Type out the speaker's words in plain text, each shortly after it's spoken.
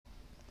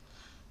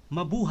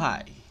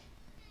Mabuhay!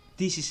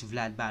 This is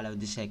Vlad Balaw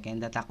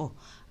II at ako,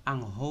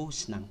 ang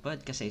host ng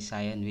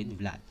Pagkasaysayan with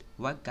Vlad.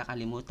 Huwag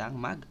kakalimutang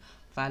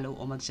mag-follow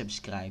o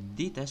mag-subscribe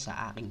dito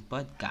sa aking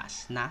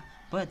podcast na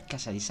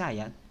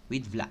Pagkasaysayan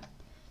with Vlad.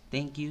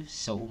 Thank you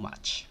so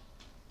much.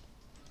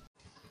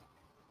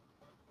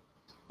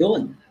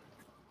 Yun.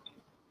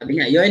 Sabi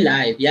nga, you're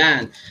live.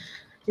 Yan.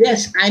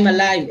 Yes, I'm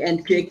alive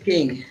and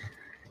kicking.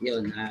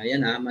 Yun.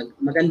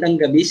 Magandang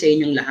gabi sa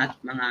inyong lahat,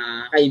 mga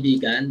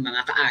kaibigan,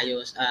 mga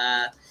kaayos,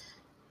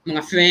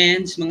 mga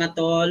friends, mga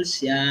tolls.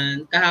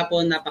 Yan.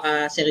 Kahapon,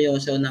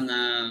 napaka-seryoso ng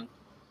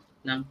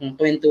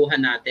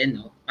kwentuhan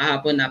natin. No?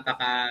 Kahapon,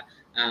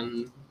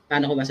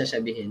 paano ko ba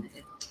sasabihin?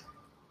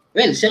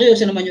 Well,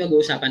 seryoso naman yung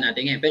mag-uusapan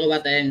natin ngayon. Pero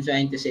what I'm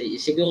trying to say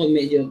is siguro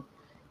medyo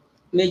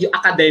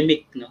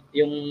academic, no,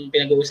 yung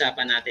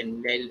pinag-uusapan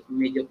natin dahil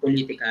medyo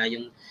politika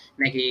yung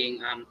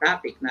naging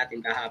topic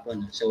natin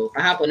kahapon. So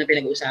kahapon ang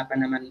pinag-uusapan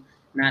naman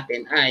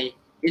natin ay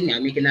yun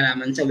nga, may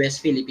kinalaman sa West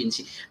Philippine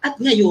Sea. At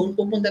ngayon,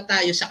 pupunta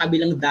tayo sa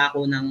kabilang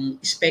dako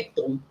ng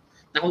spectrum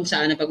na kung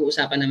saan ang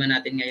pag-uusapan naman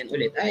natin ngayon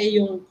ulit ay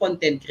yung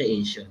content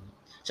creation.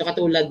 So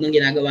katulad ng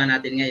ginagawa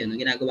natin ngayon, ng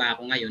ginagawa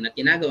ko ngayon at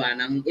ginagawa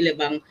ng iba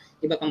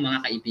pang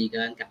mga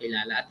kaibigan,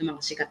 kakilala at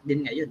mga sikat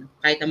din ngayon, no?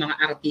 Kahit ang mga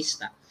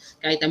artista,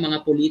 kahit ang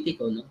mga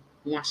politiko, no,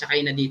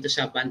 sumakay na dito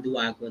sa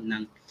bandwagon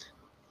ng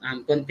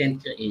content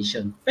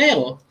creation.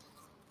 Pero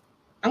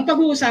ang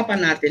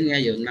pag-uusapan natin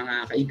ngayon,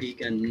 mga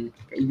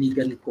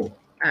kaibigan ko,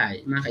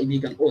 mga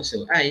kaibigan ko,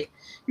 ay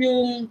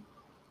yung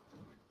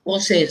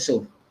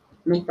proseso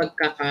ng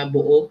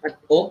pagkakabuo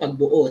o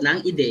pagbuo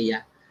ng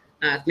ideya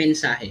at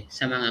mensahe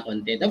sa mga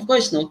content. Of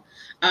course, no,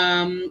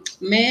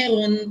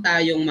 meron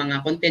tayong mga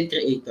content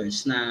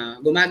creators na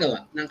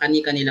gumagawa ng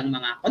kani-kanilang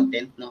mga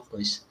content, no, of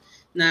course,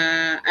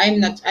 na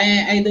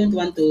I don't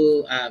want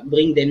to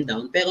bring them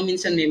down, pero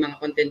minsan may mga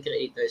content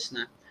creators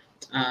na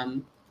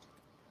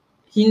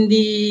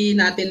hindi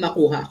natin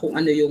makuha kung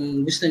ano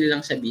yung gusto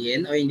nilang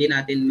sabihin o hindi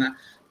natin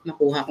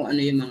makuha kung ano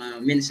yung mga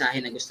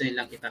mensahe na gusto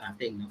nilang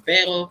iparating, no?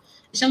 Pero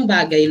isang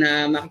bagay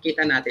na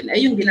makikita natin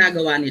ay yung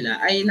ginagawa nila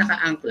ay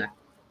nakaangkla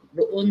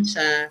doon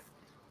sa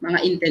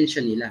mga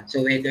intention nila.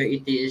 So whether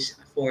it is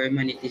for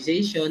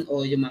monetization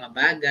o yung mga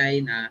bagay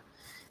na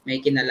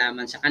may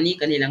kinalaman sa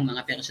kanilang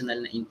mga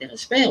personal na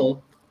interest. Pero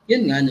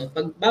yun nga, no,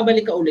 pag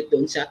babalik ka ulit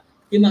doon sa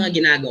yung mga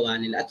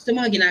ginagawa nila at sa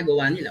mga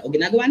ginagawa nila o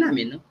ginagawa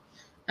namin, no,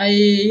 ay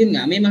yun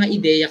nga, may mga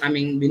ideya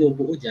kaming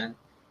binubuo dyan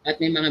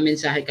at may mga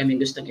mensahe kaming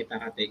gustong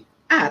iparating.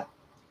 At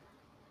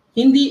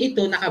hindi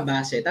ito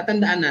nakabase,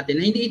 tatandaan natin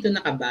na hindi ito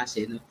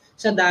nakabase, no,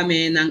 sa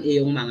dami ng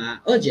iyong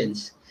mga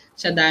audience,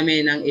 sa dami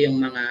ng iyong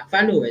mga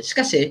followers.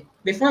 Kasi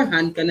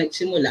beforehand ka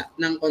nagsimula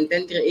ng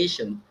content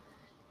creation,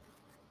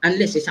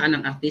 unless isa ka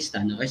ng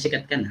artista, no, or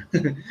sikat ka na.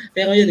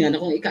 Pero yun nga, no,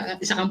 kung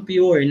isa kang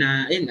pure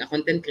na yun nga,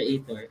 content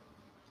creator,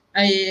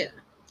 ay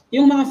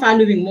yung mga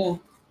following mo,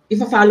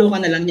 ifa-follow ka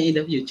na lang niya in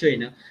the future,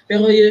 no?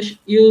 Pero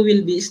you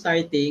will be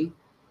starting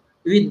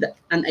with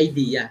an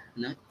idea,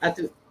 no? At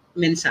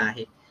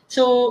mensahe.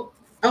 So,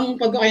 ang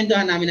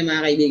pagkukwentuhan namin ng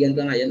mga kaibigan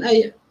ko ngayon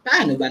ay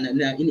paano ba na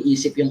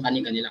iniisip yung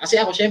kanila?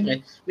 Kasi ako, syempre,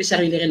 may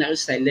sarili rin ako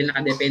style dahil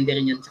nakadepende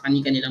rin yan sa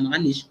kanilang mga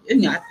niche.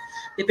 Yun nga,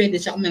 depende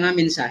sa mga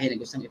mensahe na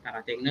gustong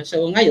iparating. No?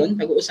 So, ngayon,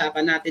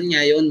 pag-uusapan natin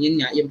ngayon, yun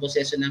nga, yung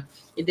proseso ng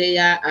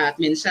ideya at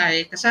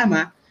mensahe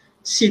kasama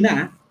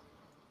sina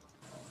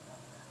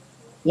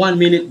 1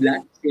 Minute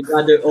Black, si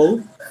Brother O.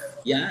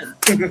 Yan.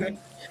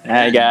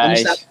 Hi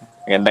guys.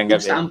 Magandang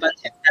gabi. Kamusta ang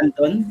Pancit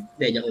Canton?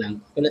 Joke lang.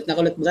 Kulit na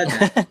kulit, brad.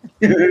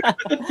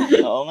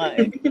 Oo nga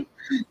eh.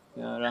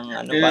 Parang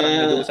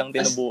medusang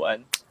tinubuan.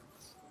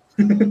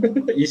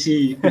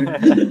 Easy.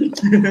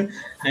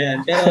 Ayan.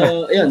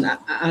 Pero, yun.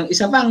 Ang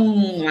isa pang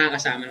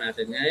makakasama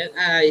natin ngayon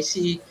ay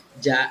si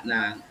Ja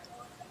na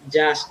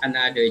Just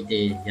Another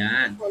Day.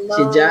 Yan. Hello.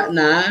 Si Ja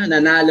na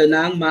nanalo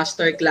ng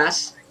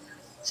masterclass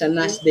sa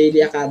Nas Daily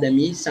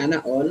Academy.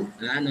 Sana all.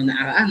 Nung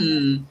nakaraan,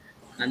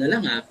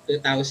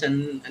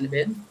 2,000, ano ba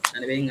yun?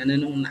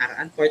 Nung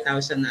nakaraan,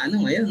 4,000 na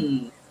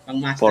ngayon, pang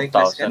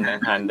masterclass ka na.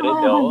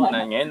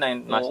 4,900,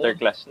 ngayon,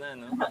 masterclass na,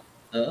 no?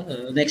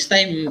 Next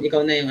time,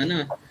 ikaw na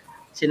yung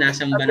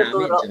sinasamba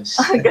namin, Diyos.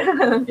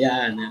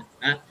 Yan.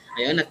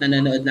 Ayun, at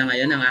nanonood na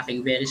ngayon ang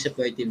aking very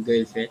supportive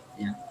girlfriend.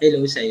 Yan.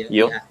 Hello sa'yo.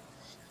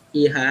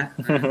 Iha.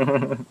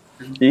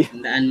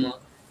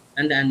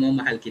 Tandaan mo,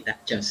 mahal kita,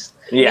 Diyos.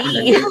 Yeah.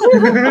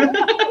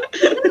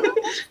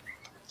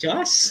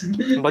 Diyos.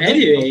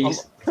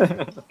 Anyways.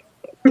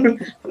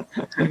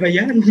 Ano ba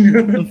yan?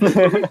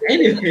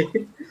 Anyway.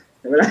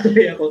 Wala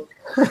rin ako.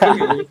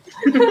 Anyway.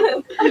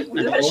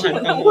 Nakuhan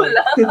pa mo.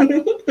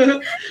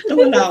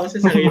 Wala ako sa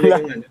sarili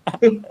kong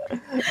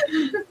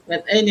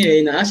But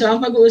anyway, so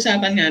ang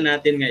pag-uusapan nga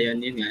natin ngayon,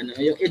 yun nga,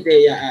 yung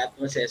ideya at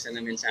proseso na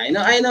mensahe.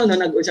 I know,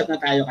 nag-usap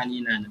na tayo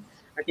kanina.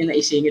 At yung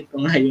naisingit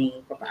ko nga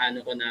yung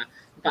paano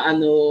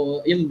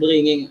yung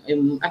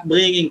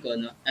upbringing ko,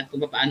 no? At kung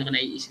paano ko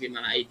naiisip yung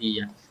mga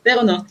idea.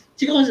 Pero no,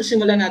 siguro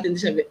simulan natin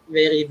sa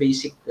very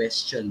basic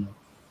question, no?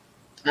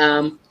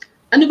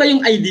 Ano ba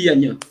yung idea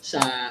nyo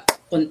sa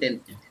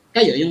content nyo?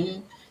 Kayo,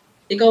 yung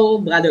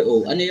ikaw, Brother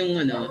O, ano yung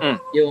Mm.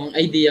 yung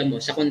idea mo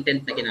sa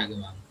content na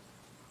ginagawa mo?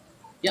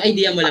 Yung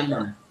idea mo lang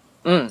muna.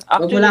 Wag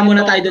Actually, mula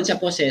muna ito, tayo dun sa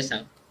process.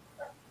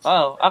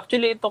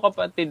 actually ito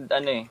kapatid,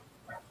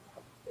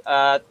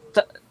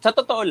 sa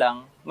totoo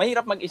lang,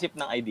 mahirap mag-isip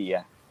ng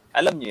idea.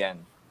 Alam niyo yan.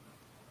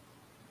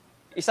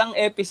 Isang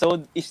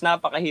episode is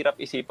napakahirap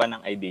isipan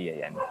ng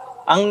idea yan.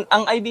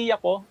 Ang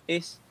idea ko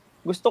is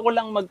gusto ko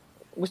lang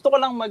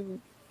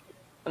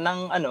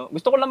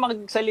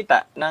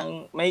magsalita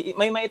ng may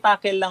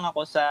maitakel lang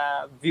ako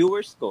sa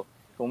viewers ko.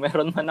 Kung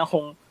meron man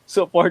akong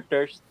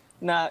supporters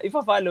na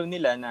ifa-follow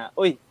nila na,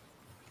 uy,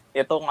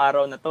 itong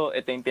araw na to,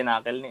 ito yung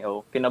tinakel ni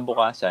O,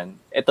 kinabukasan,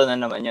 ito na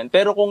naman yan.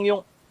 Pero kung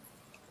yung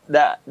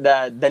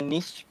the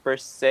niche per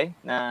se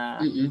na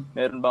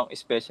meron bang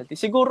specialty,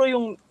 siguro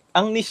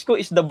ang niche ko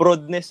is the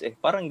broadness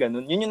parang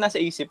ganun. Yun yung nasa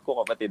isip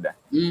ko, kapatid.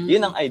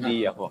 Yun ang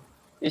idea ko.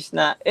 Is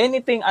na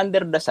anything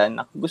under the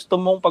sun na gusto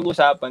mong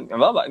pag-usapan,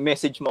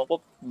 message mo ko,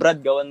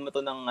 Brad, gawan mo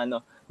to ng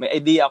may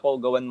idea ako,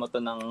 gawan mo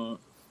to ng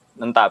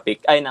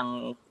topic,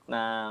 ng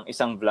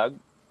isang vlog.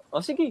 O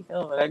sige,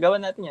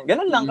 gagawan natin yan.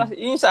 Ganun lang kasi,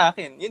 yun sa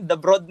akin, yun, the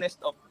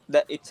broadness of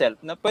that itself,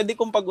 na pwede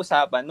kong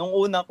pag-usapan nung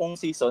una kong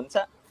season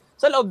sa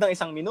loob ng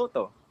 1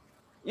 minuto.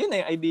 Yun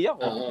na yung idea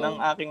ko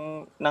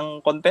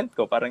ng content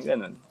ko, parang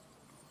ganun.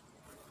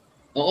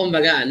 O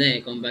kumbaga,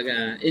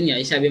 yun nga,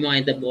 sabi mo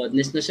nga the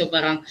broadness, no? So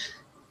parang,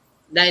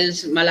 dahil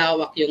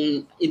malawak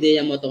yung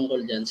ideya mo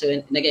tungkol dyan, so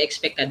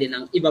nag-expect ka din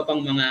ng iba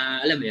pang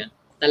mga, alam mo yan,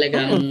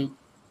 talagang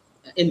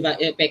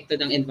epekto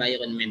ng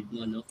environment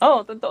mo, no?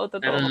 Totoo,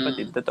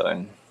 kapatid,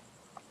 totoo.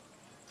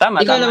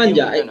 Tama, ikaw tama naman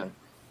yung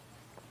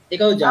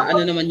ikaw dyan,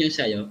 ano naman yung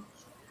sa'yo?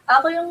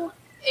 Ako yung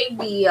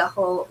idea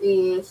ko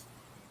is,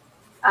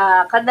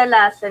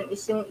 kadalasan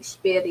is yung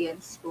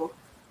experience ko.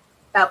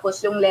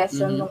 Tapos yung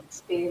lesson ng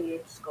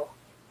experience ko.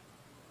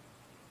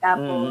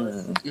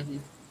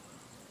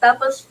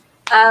 Tapos,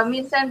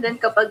 minsan din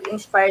kapag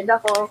inspired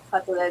ako,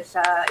 katulad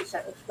sa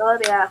isang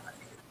istorya,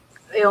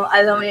 yung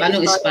alam mo yung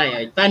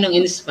Paano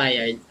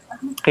inspired?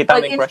 Kita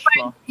mo yung crush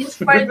mo.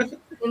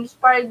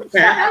 Inspired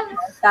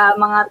sa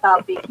mga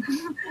topic.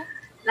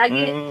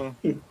 Lagi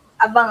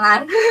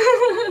abangan.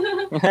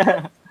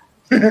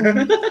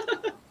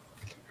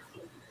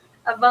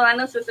 Abangan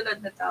ang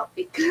susunod na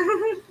topic.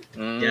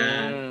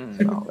 Okay.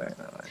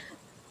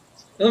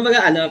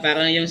 Kumbaga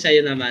parang yung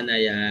sa'yo naman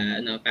ay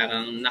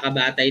parang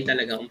nakabatay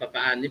talaga kung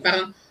paano.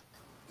 Parang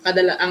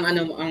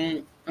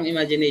ang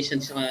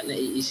imagination sa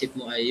naiisip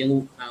mo ay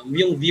yung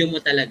view mo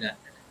talaga.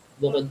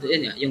 Bukod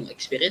yun yung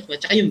experience mo,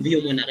 tsaka yung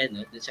view mo na rin,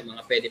 no, dun sa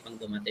mga pwede pang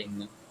dumating,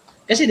 no.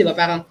 Kasi 'di ba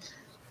parang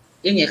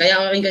yun nga, kaya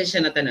ako rin kasi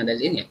siya natanong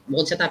dahil yun nga,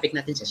 bukod sa topic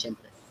natin siya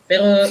syempre.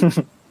 Pero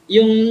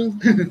yung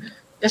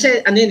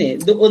kasi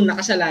doon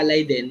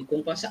nakasalalay din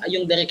kung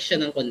yung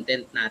direction ng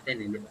content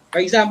natin, di ba? For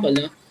example,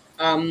 no,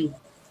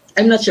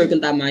 I'm not sure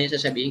kung tama yung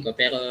sasabihin ko,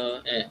 pero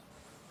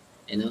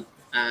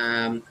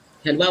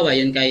halimbawa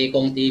yun kay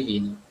Kong TV,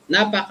 no.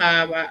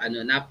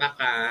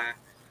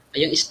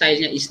 Yung style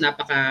niya is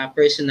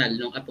napaka-personal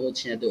nung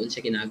approach niya doon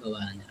sa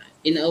ginagawa niya.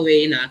 In a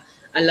way na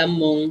alam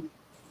mong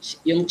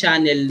yung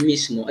channel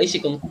mismo ay si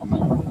Kong TV.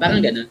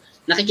 Parang gano'n.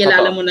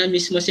 Nakikilala mo na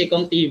mismo si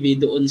Kong TV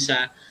doon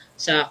sa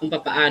kung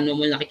paano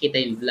mo nakikita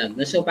yung vlog.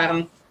 So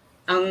parang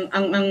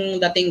ang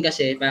dating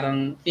kasi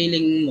parang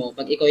feeling mo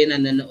pag ikaw yung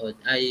nanonood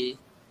ay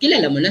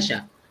kilala mo na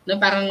siya.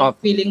 No, parang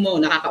feeling mo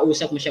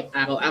nakakausap mo siya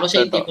araw-araw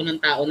sa tipo ng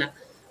tao na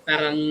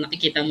parang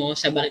nakikita mo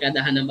sa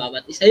barkadahan ng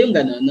bawat isa, yung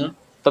gano'n, no?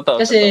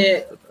 Totoo.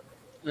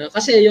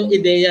 Kasi yung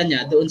ideya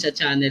niya doon sa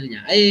channel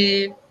niya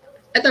ay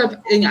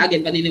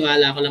again,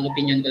 paniniwala ko lang,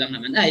 opinion ko lang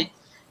naman ay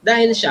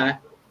dahil siya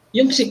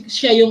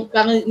yung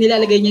parang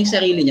nilalagay niya yung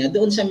sarili niya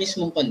doon sa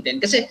mismong content.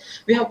 Kasi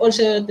we have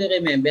also to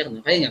remember, no?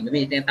 Kaya nga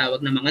may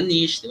tinatawag na mga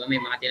niche, di ba? May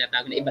mga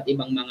tinatawag na iba't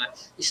ibang mga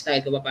style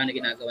kung paano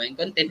ginagawa yung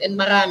content, and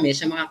marami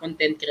sa mga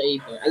content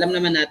creator, alam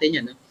naman natin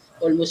yan, no?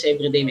 Almost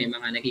every day may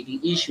mga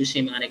nagiging issues,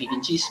 may mga nagiging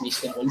chismis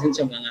tungkol dun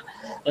sa mga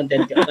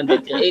content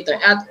creator.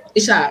 At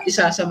isa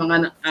sa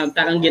mga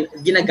parang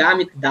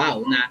ginagamit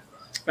daw na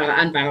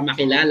paraan para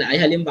makilala ay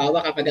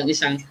halimbawa kapag ang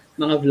isang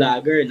mga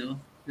vlogger, no,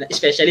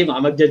 especially mga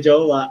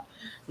magjojowa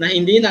na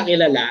hindi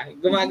nakilala,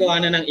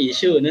 gumagawa na ng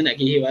issue, no,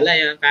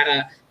 naghihiwalay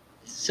para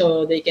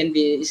so they can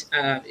be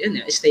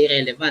stay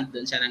relevant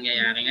dun sa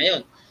nangyayari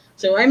ngayon.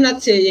 So, I'm not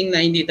saying na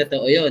hindi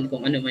totoo yun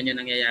kung ano man yung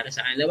nangyayari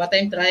sa kanila. What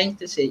I'm trying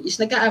to say is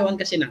nagkaaroon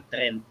kasi ng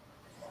trend.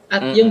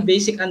 At yung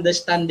basic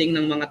understanding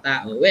ng mga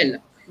tao, well,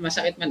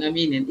 masakit man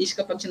aminin, is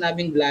kapag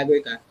sinabing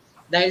vlogger ka,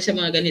 dahil sa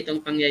mga ganitong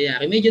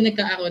pangyayari, medyo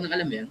nagkaaroon ng,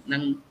 alam mo yun,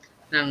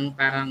 ng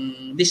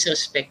parang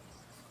disrespect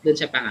dun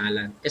sa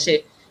pangalan.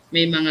 Kasi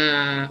may mga,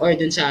 or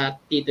dun sa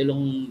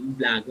titulong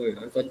vlogger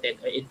or content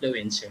or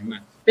influencer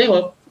man.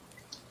 Pero,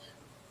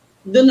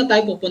 dun na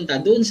tayo pupunta,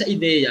 dun sa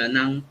ideya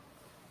ng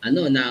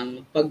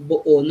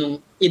pagbuo ng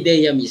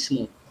ideya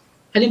mismo.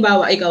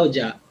 Halimbawa, ikaw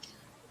dyan,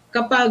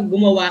 kapag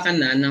gumawa ka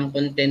na ng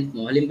content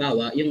mo,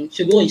 halimbawa,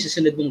 siguro yung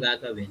susunod mong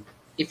gagawin,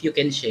 if you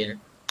can share,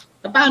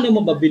 paano mo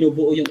ba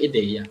binubuo yung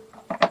ideya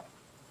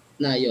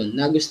na yun,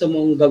 na gusto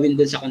mong gawin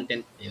dun sa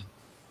content mo yun?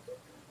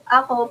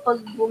 Ako, pag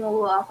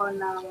bumuo ako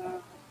ng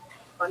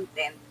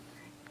content,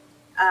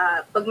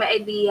 pag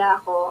may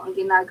idea ako, ang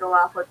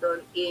ginagawa ko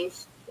doon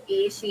is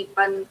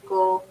iisipan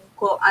ko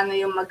kung ano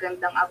yung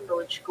magandang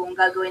approach. Kung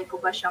gagawin ko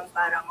ba siyang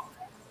parang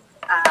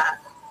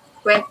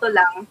kwento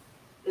lang,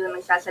 yung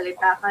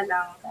magsasalita ka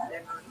lang,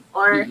 gano'n.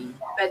 Or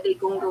pwede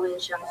kong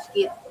gawin siyang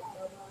skit.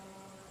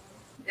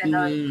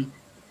 Gano'n.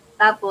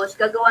 Tapos,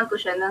 gagawan ko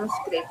siya ng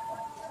script.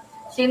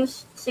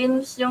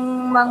 Since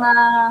yung mga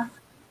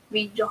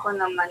video ko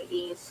naman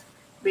is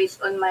based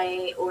on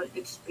my own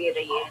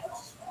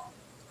experience,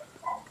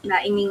 na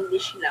in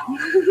English lang.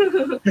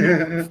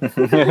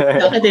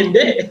 Bakit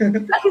hindi?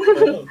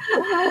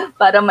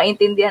 Para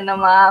maintindihan ng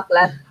mga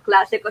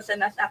klase ko sa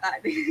nasa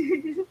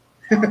academy.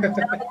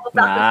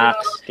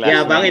 Max,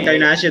 Yabang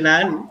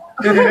international.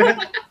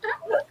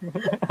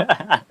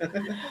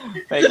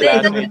 May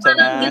classmate sa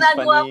Parang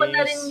ginagawa ko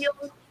na Spanish. rin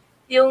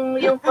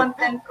yung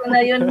content ko na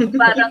yun,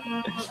 parang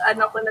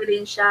ano ko na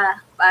rin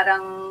siya,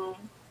 parang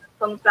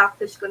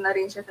pang-practice ko na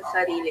rin siya sa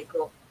sarili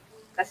ko.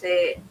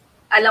 Kasi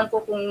alam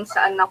ko kung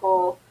saan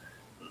ako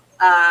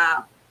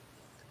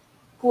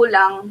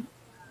kulang,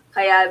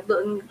 kaya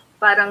doon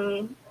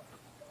parang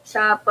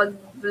sa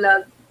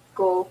pag-vlog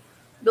ko,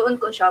 doon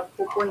ko siya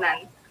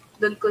pupunan,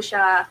 doon ko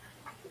siya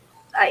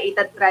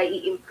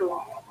itatry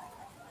i-improve.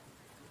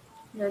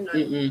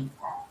 Ganun.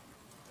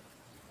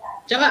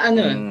 Tsaka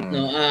no,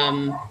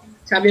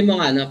 sabi mo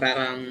nga, no,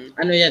 parang,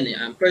 ano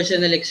yan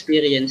personal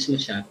experience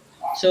mo siya.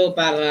 So,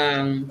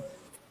 parang,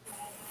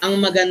 ang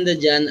maganda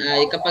dyan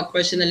ay kapag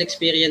personal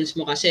experience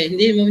mo kasi,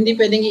 hindi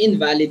pwedeng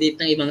i-invalidate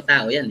ng ibang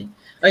tao yan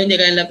O hindi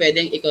ka nila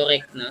pwedeng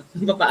i-correct, no?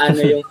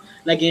 Paano yung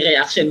naging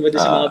reaction mo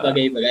doon sa mga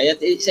bagay-bagay. At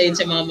isa yun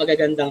sa mga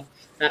magagandang,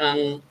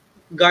 parang,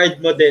 guard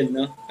mo din,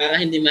 no? Para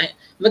hindi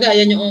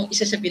yan yung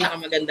isa sa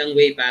pinakamagandang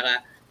way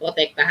para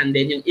protektahan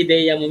din yung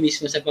ideya mo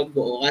mismo sa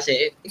pagbuo.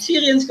 Kasi,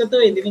 experience ko to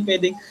hindi mo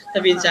pwedeng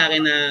sabihin sa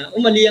akin na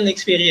umali ang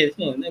experience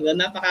mo.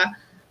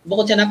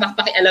 Bukod sa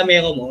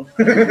napakapakialamero mo,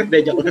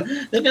 joke lang.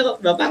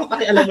 Pero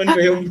pakialaman ko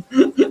yung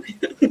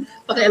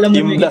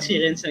pakialaman mo yung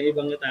experience ng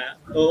ibang tao.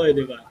 Oo,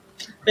 di ba?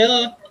 Pero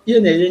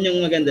yun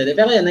yung maganda.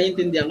 Pero yan,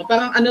 naiintindihan ko.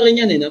 Parang ano rin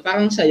yan no?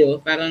 Parang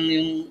sa'yo, parang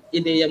yung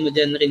ideya mo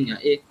dyan rin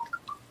nga,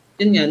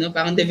 yun nga, no?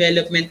 Parang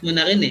development mo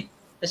na rin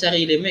sa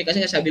sarili mo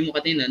Kasi nga sabi mo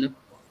kanina, no?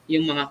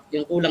 Yung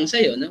kulang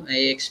sa'yo, no?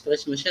 Ay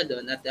express mo siya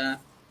doon at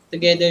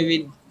together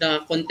with the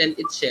content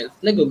itself,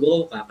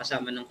 nag-grow ka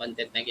kasama ng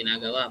content na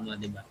ginagawa mo,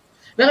 di ba?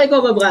 Pero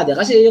ikaw ba, brother?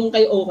 Kasi yung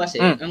kay O kasi,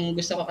 ang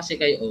gusto ko kasi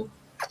kay O,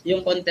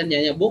 yung content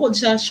niya, bukod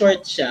sa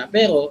short siya,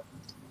 pero,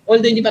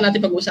 although hindi pa natin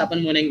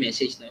pag-uusapan muna yung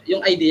message, no? Yung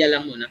idea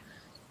lang muna.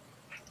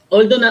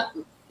 Although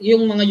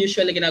yung mga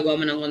usual na ginagawa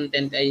mo ng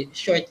content ay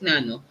short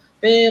na, no?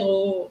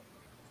 Pero,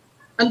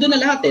 andun na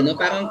lahat, no?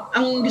 Parang,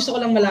 ang gusto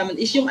ko lang malaman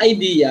is yung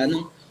idea,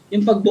 no?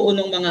 Yung pagbuo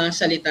ng mga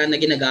salita na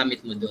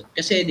ginagamit mo doon.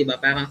 Kasi, di ba,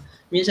 parang,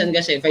 minsan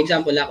kasi, for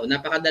example ako,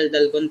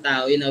 napakadaldal kong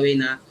tao in a way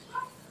na,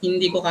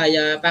 hindi ko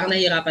kaya, parang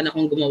nahihirapan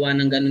akong gumawa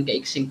ng ganun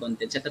kaiksing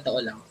content. Sa totoo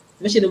lang.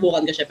 Diba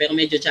sinubukan ko siya, pero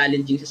medyo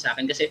challenging siya sa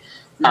akin kasi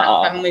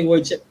parang may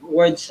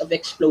words of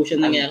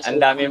explosion nangyayari. Ang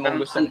dami mong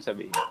gustong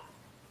sabihin.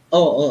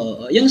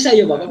 Oo. Yung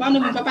sa'yo ba?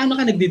 Paano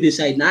ka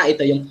nagde-decide na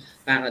ito yung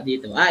para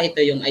dito? Ito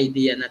yung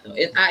idea na to.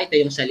 Ito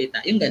yung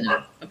salita. Yung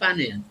ganun.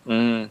 Paano yan?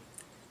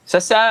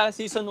 Sa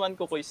season 1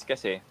 ko, quiz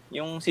kasi,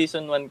 yung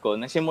season 1 ko,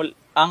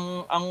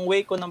 ang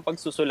way ko ng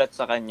pagsusulat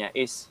sa kanya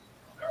is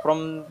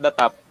from the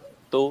top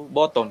to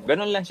bottom.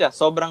 Ganun lang siya.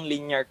 Sobrang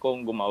linear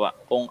kong gumawa.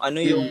 Kung ano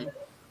yung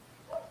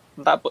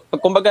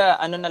kumbaga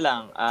ano na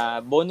lang,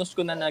 bonus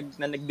ko na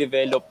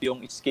nag-develop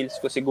yung skills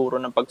ko siguro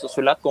ng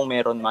pagsusulat kung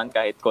meron man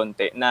kahit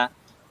konti na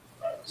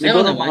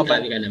siguro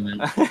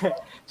naman.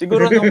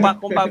 siguro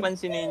kung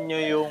papansinin niyo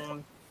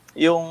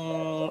yung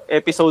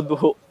episode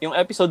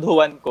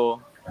 1 ko,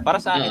 para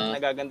sa akin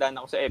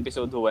nagagandaan ako sa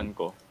episode 1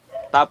 ko.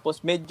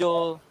 Tapos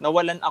medyo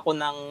nawalan ako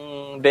ng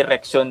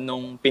direction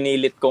nung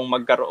pinilit kong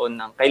magkaroon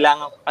ng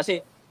kailangan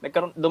kasi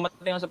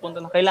dumating ako sa punto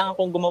na kailangan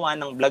kong gumawa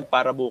ng vlog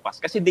para bukas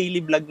kasi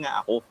daily vlog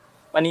nga ako.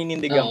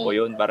 Paninindigan ko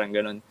 'yun, parang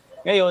ganoon.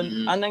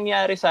 Ngayon, ang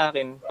nangyari sa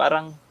akin,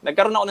 parang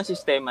nagkaroon ako ng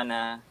sistema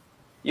na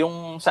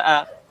yung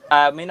sa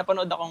may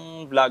napanood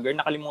akong vlogger,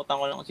 nakalimutan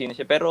ko lang kung sino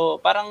siya, pero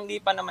parang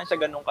hindi pa naman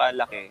siya ganun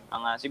kalaki.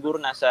 Siguro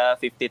nasa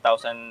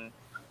 50,000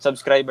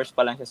 subscribers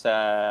pa lang siya sa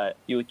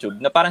YouTube.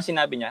 Na parang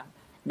sinabi niya,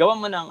 gawa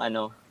mo ng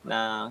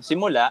na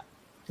simula,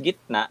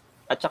 gitna,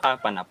 at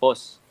saka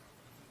panapos.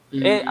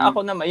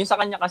 Ako naman, yung sa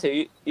kanya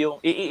kasi, yung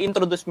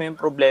i-introduce mo yung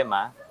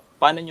problema,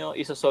 paano nyo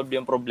isosolve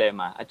yung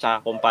problema, at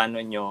saka kung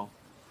paano niya,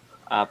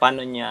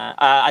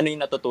 ano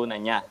yung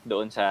natutunan niya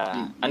doon sa,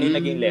 ano yung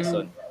naging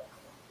lesson.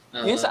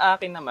 Yung sa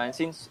akin naman,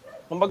 since,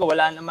 kumbaga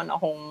wala naman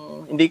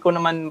hindi ko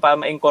naman pa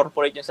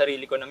ma-incorporate yung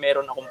sarili ko na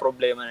meron akong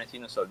problema na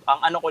sinusolve.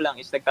 Ang ano ko lang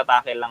is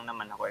nagtatackle lang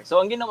naman ako. So,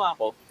 ang ginawa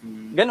ko,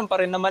 ganun pa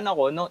rin naman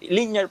ako, no?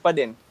 Linear pa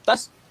din.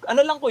 Tapos,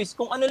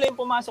 kung ano lang yung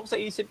pumasok sa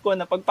isip ko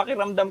na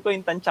pagpakiramdam ko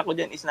yung tansya ko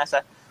dyan is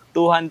nasa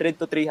 200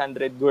 to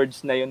 300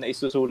 words na yun na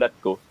isusulat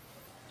ko.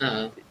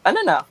 ano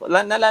na,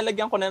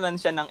 nalalagyan ko naman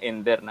siya ng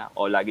ender na,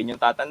 lagi niyong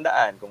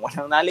tatandaan, kung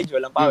walang knowledge,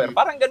 walang power.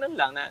 Parang ganun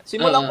lang na,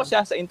 simulan ko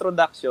siya sa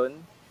introduction,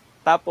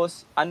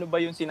 tapos ano ba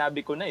yung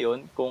sinabi ko na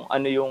yun, kung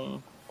ano yung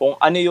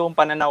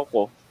pananaw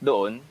ko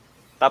doon,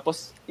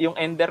 tapos yung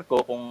ender ko,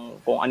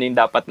 kung ano yung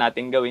dapat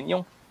natin gawin,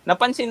 yung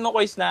napansin mo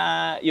ko is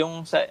na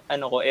yung sa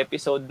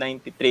episode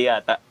 93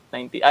 yata,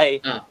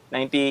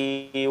 91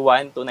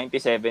 to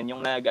 97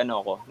 yung nag 7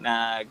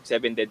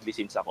 deadly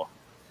sins ako.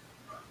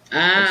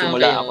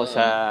 Nagsimula okay. ako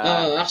sa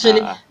actually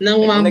nang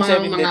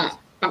mga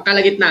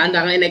pangkalagitnaan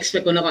parang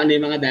in-expect ko na kung ano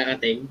yung mga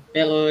darating.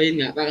 Pero yun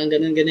nga, parang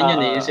ganun yun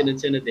yung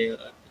sunod-sunod eh.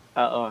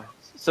 Oo.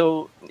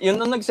 So, yun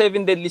nung nag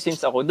 7 deadly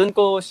sins ako, doon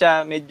ko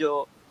siya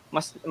medyo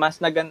mas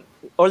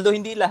although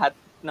hindi lahat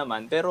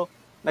naman, pero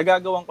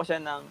nagagawan ko siya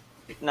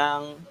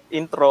ng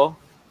intro,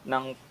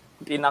 ng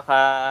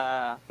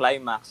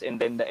pinaka-climax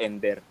and then the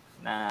ender.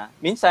 Na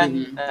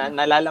minsan,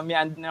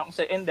 nalalamyaan din ako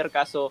sa ender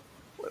kaso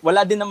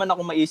wala din naman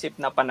ako maisip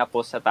na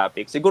panapos sa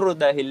topic. Siguro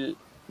dahil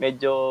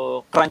medyo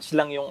crunch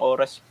lang yung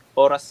oras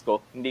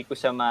ko, hindi ko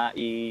siya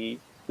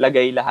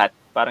mailagay lahat.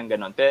 Parang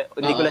ganon. Pero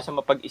hindi ko lang siya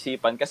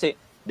mapag-isipan kasi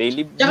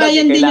daily vlog. Tsaka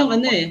yan din yung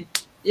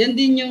yan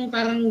din yung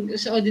parang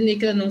sa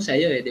ordinary nung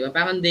sa'yo di ba?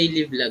 Parang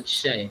daily vlog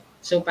siya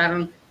So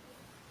parang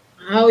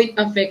how it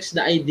affects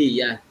the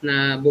idea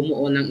na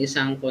bumuo ng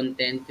isang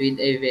content with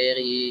a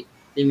very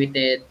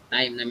limited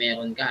time na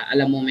meron ka.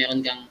 Alam mo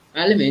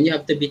you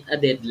have to beat a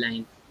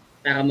deadline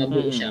para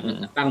mabuo siya.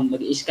 Parang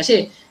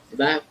kasi, di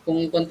ba,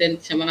 kung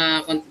content sa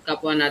mga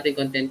kapwa natin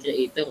content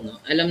creator,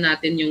 no, alam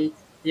natin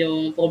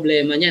yung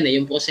problema niyan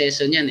yung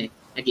proseso niyan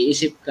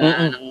Nag-iisip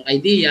ka ng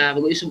idea,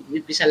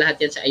 mag-umpisa lahat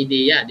yan sa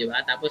idea, di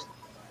ba? Tapos,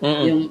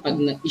 yung pag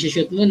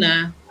i-shoot mo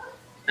na,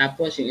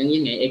 tapos yung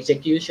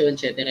execution,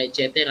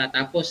 etc.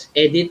 Tapos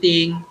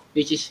editing,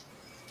 which is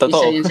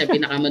isa yun sa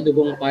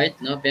pinakamadugong part,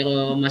 no?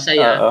 Pero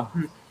masaya.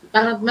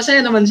 Parang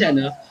masaya naman siya,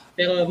 no?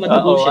 Pero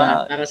madugo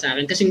siya para sa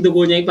akin. Kasing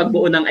dugo niya yung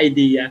pagbuo ng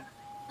idea.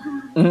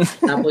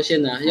 Tapos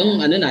yun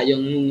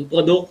yung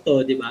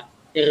produkto, di ba?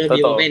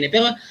 I-review pa yun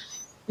Pero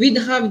we'd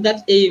have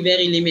that a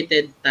very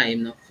limited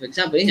time, no? For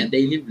example,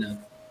 daily vlog.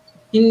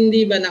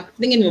 Hindi ba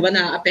tingin mo ba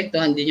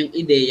naapektuhan din yung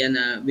ideya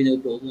na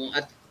binubuo mo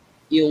at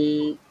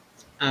yung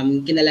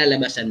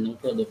kinalalabasan ng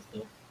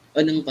produkto o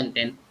ng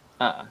content?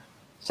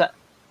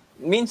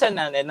 Minsan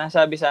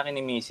nasabi sa akin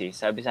ni Missy,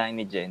 sabi sa akin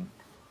ni Jen,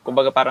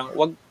 kumbaga parang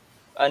wag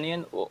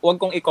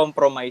kong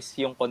i-compromise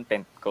yung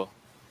content ko.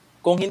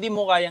 Kung hindi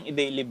mo kayang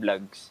i-daily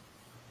vlogs,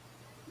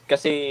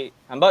 kasi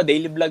halimbawa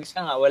daily vlogs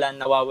ka nga,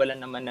 nawawalan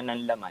naman na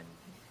ng laman.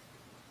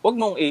 Wag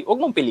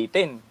mong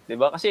pilitin, 'di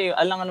ba? Kasi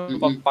alangan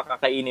naman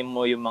pakakainin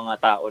mo yung mga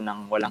tao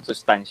ng walang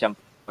sustansyang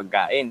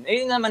pagkain.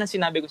 Yun naman ang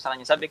sinabi ko sa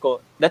kanya. Sabi ko,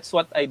 that's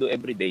what I do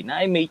every day. Na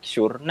I make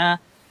sure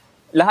na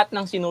lahat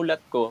ng sinulat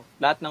ko,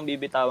 lahat ng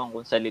bibitawan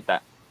kong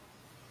salita,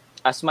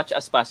 as much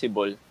as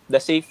possible,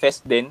 the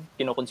safest din,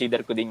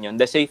 kino-consider ko din yun,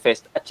 the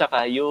safest, at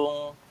saka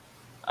yung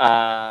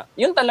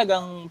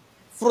talagang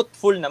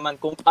fruitful naman,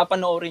 kung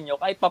papanoorin nyo,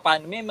 kahit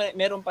papaano,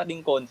 meron pa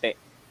din konti.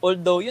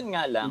 Although, yun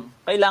nga lang,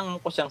 kailangan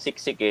ko siyang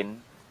siksikin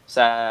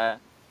sa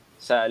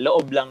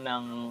loob lang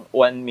ng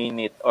 1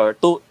 minute or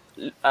 2,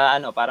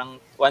 parang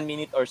 1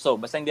 minute or so.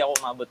 Basta hindi ako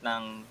umabot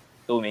ng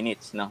 2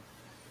 minutes, no?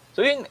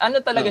 So, yun,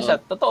 talaga siya,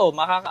 totoo,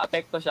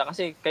 makaka-apekto siya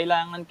kasi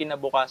kailangan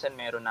kinabukasan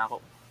meron na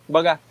ako.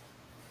 Kumbaga,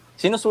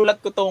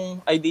 sinusulat ko tong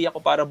idea ko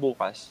para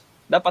bukas.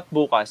 Dapat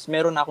bukas,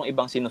 meron na akong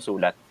ibang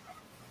sinusulat.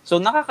 So,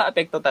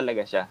 nakaka-apekto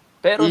talaga siya.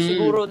 Pero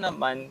siguro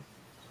naman,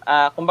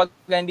 kumbaga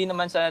hindi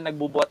naman sa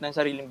nagbubuhat ng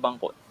sariling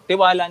bangko,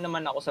 tiwala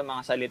naman ako sa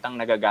mga salitang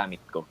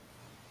nagagamit ko.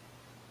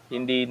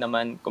 Hindi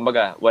naman,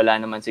 kumbaga,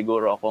 wala naman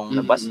siguro akong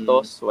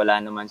nabastos,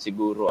 wala naman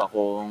siguro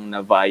akong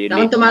na-violate.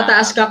 Kung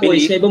tumataas ka,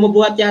 Kuis, may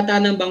bumubuhat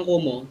yata ng bangko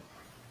mo.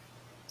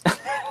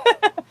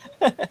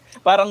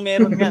 Parang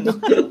meron nga, no?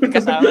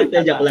 Kasama.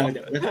 Joke lang.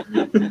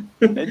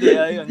 Hindi,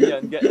 yun.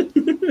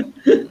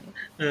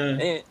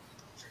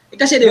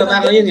 Kasi di ba,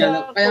 parang yun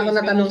nga, kaya ako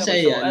natanong sa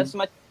iyo.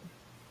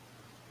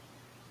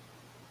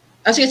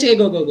 Sige,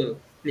 go.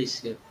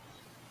 Please, go.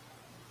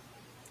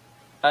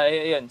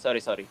 Yun, sorry.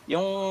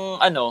 Yung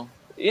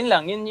yun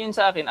lang, yun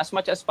sa akin, as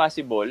much as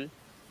possible,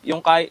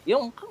 yung kaya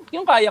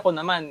ko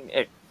naman,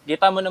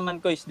 kita mo naman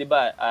ko is, di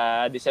ba,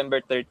 December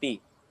 29,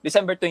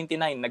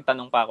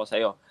 nagtanong pa ako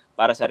sa'yo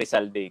para sa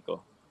Rizal Day ko.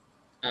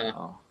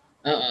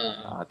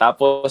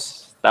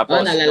 Tapos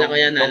naalala ko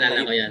yan.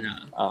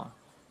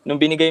 Nung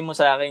binigay mo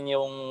sa akin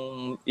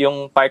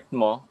yung part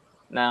mo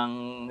ng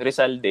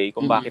Rizal Day,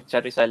 kung bakit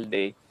siya Rizal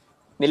Day,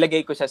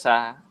 nilagay ko siya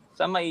sa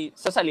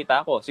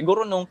salita ko.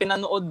 Siguro nung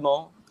pinanood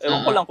mo,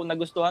 ewan ko lang kung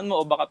nagustuhan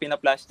mo o baka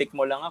pinaplastic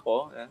mo lang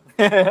ako.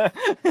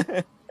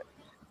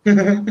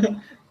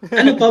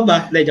 Ano pa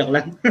ba? Joke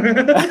lang.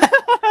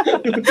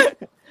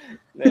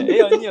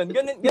 Yun.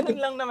 Ganun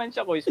lang naman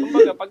siya, Kuis.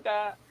 Kumbaga,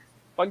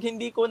 pag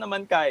hindi ko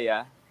naman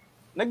kaya,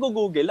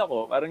 nag-google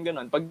ako, parang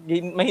ganun. Pag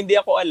hindi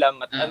ako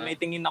alam at may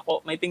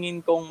tingin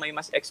kong may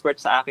mas expert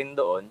sa akin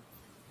doon,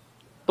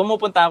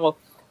 tumupunta ako.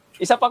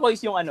 Isa pa,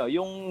 Kuis,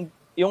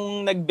 yung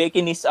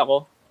nag-Bekinis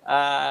ako.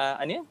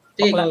 Ano yan?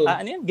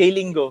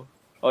 Gaylingo.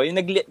 O, yung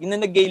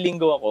nag-gay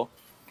linggo ako,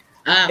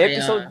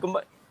 episode,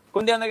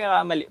 kung di ako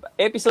nagkakamali,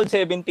 episode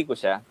 70 ko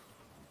siya.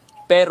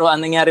 Pero ang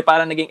nangyari,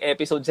 parang naging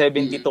episode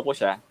 72 ko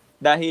siya.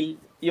 Dahil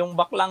yung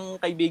baklang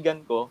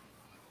kaibigan ko,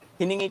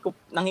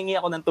 nanghingi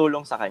ako ng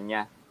tulong sa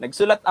kanya.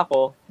 Nagsulat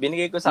ako,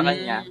 binigay ko sa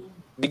kanya,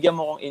 bigyan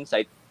mo kong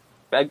insight.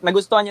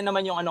 Nagustuhan niya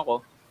naman yung ano ko,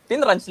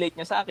 tinranslate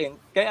niya sa akin,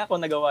 kaya ako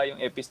nagawa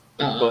yung episode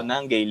ko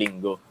ng gay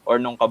linggo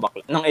or ng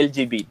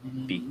LGBT.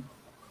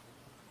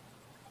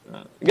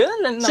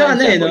 Ganun lang naman. So,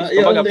 ano siya, no?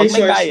 Kumbaga, pag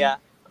may kaya,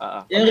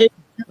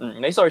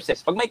 may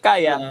sources. Pag may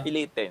kaya,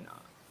 pilitin.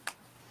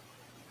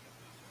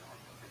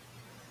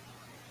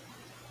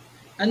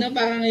 Ano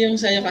parang yung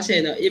sa'yo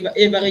kasi, no?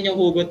 Iba rin yung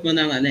hugot mo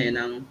ng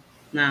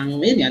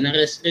yun nga, ng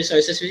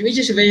resources, which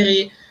is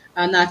very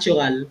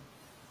natural.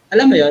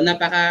 Alam mo yun,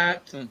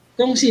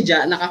 kung si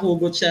Ja,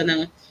 nakahugot siya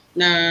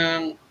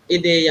ng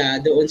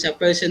ideya doon sa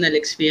personal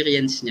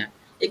experience niya.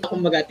 Ikaw,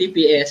 kumbaga,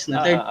 TPS,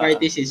 na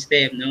third-party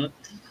system, no?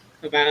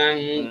 So,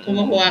 parang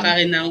kumukuha ka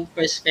rin ng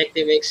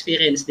perspective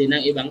experience din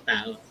ng ibang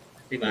tao.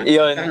 Diba?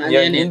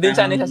 Yun din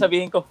sana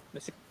sasabihin ko.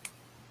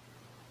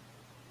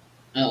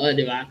 Oo,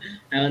 di ba?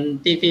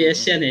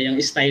 TPS yan yung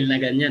style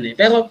na ganyan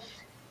Pero,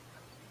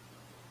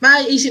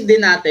 maiisip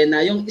din natin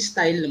na yung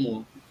style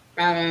mo,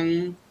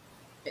 parang,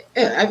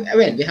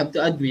 well, we have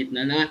to admit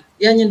na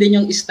yan din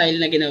yung style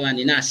na ginawa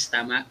ni Nas,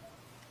 tama?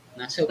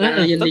 So,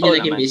 parang yun din yung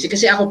naging basic.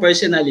 Kasi ako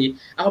personally,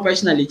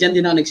 dyan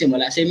din ako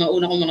nagsimula. Sa mga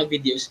una kong mga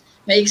videos,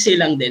 maiksi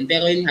lang din.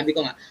 Pero yung sabi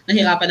ko nga,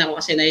 nahirapan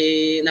ako kasi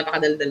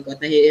napakadaldal ko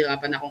at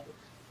nahihirapan akong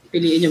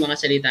piliin yung mga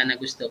salita na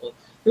gusto ko.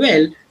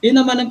 Well, yun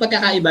naman ang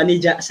pagkakaiba ni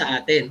Ja sa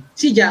atin.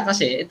 Si Ja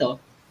kasi, ito,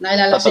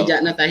 naalala ko si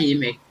Ja na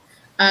tahimik.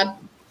 At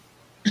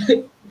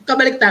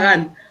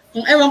kabaliktaran.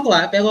 Kung ewan ko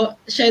pero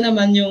siya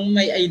naman yung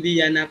may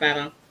idea na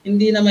parang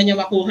hindi naman niya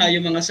makuha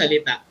yung mga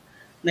salita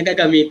na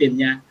gagamitin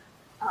niya.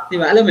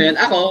 Diba? Alam mo yun?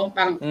 Ako,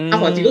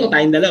 siguro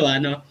tayong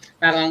dalawa, no?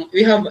 Parang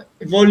we have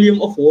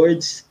volume of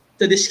words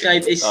to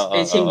describe a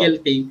single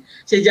thing.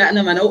 Si Ja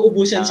naman,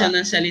 nauubusan siya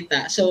ng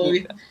salita. So,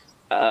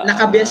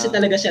 nakabase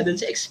talaga siya dun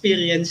sa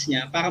experience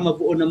niya para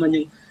mabuo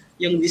naman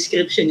yung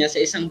description niya sa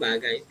isang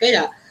bagay.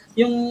 Kaya,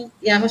 yung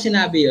ako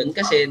sinabi yun,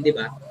 kasi, di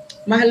ba,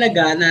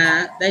 mahalaga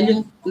na, dahil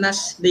yung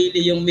Nas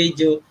Daily yung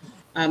medyo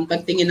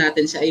pagtingin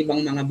natin sa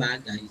ibang mga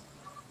bagay,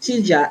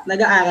 si Ja,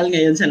 nag-aaral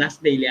ngayon sa Nas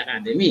Daily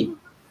Academy.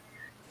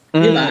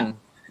 Di ba?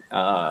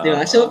 Di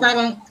ba? So,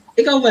 parang,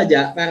 ikaw ba,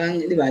 Ja,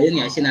 parang, di ba, yun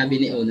nga, sinabi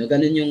ni Ono,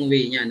 ganun yung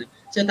way niya, no?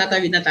 So,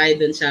 tatawid na tayo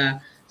dun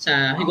sa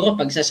siguro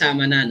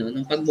pagsasama na, no,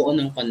 ng pagbuo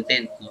ng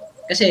content, no?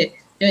 Kasi,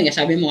 yun nga,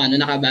 sabi mo,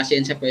 nakabase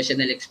yan sa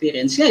personal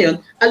experience. Ngayon,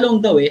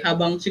 along the way,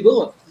 habang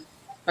siguro,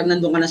 pag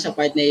nandun ka na sa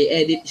part na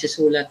i-edit,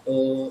 isusulat,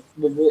 o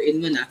bubuin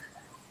mo na,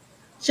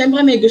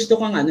 syempre may gusto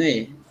kang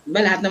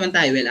lahat naman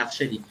tayo, well,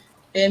 actually,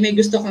 may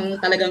gusto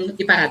kang talagang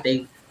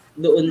iparating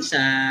doon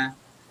sa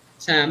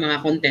mga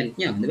content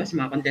niyo, di ba? Sa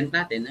mga content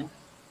natin, no?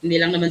 Hindi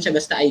lang naman siya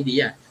basta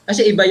idea.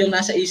 Kasi iba yung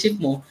nasa isip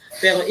mo,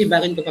 pero iba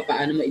rin kung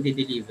paano mo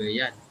i-deliver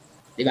yan.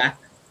 Di ba?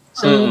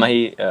 So,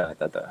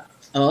 totoo.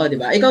 Oo, di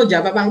ba? Ikaw,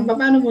 Ja, paano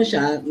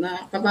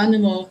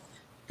mo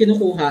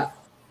kinukuha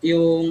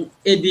yung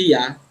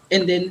idea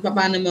and then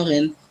paano mo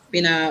rin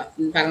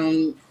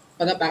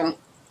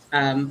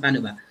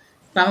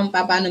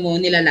paano mo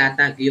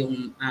nilalatag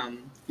yung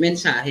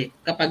mensahe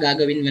kapag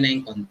gagawin mo na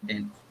yung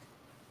content?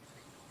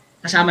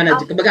 Kasama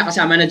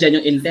na dyan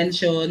yung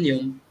intention,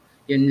 yung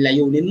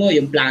layunin mo,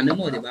 yung plano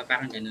mo, di ba?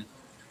 Parang ganun.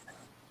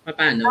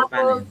 Paano?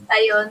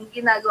 Ayun,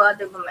 ginagawa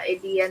din mo, may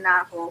idea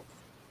na ako.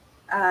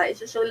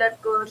 Isusulat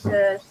ko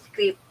sa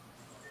script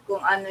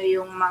kung ano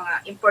yung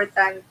mga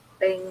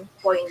importanteng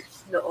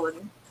points doon.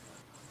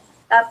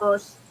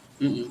 Tapos,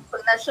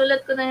 pag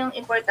nasulat ko na yung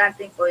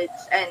importanteng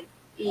points and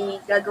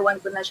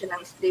igagawan ko na siya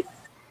ng script,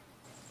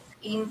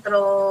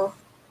 intro,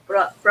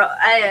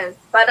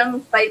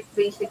 parang 5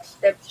 basic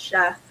steps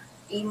siya.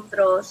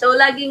 Intro. So,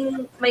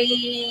 laging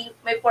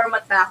may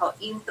format na ako.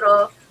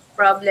 Intro,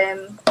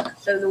 problem,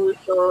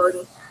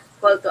 solution,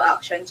 call to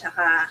action,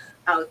 tsaka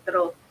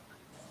outro.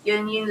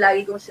 Yun yung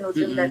lagi kong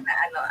sinusundan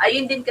na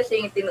Ayun din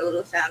kasi yung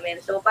tinuro sa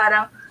amin. So,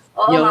 parang,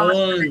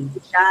 mamasunod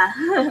siya.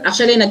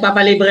 Actually,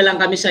 nagpapalibre lang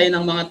kami sa'yo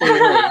ng mga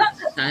turo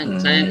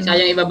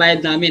Sayang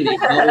ibabayad namin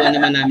Makuha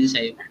naman namin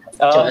sa'yo.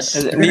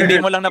 Hindi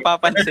mo lang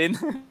napapansin.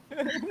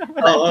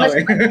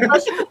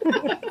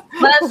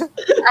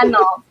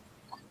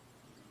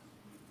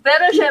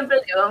 Pero syempre,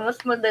 di ba,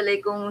 mas madali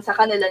kung sa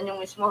kanila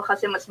yung mismo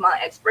kasi mas mga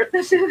expert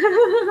na sila.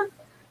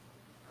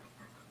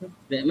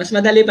 Mas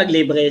madali pag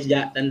libre,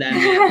 Ja. Tandaan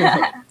mo.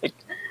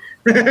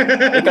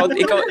 ikaw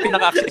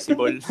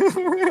pinaka-accessible.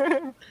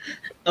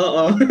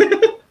 Oo.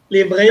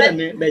 Libre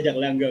yan Joke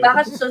lang. Go.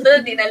 Baka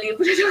susunod, di na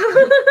libre.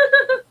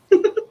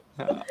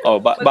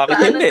 Bakit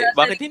hindi?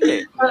 Bakit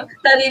hindi?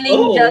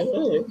 Sariling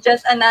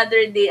just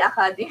another day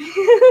academy.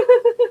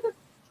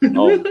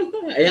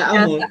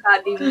 Ayaan mo.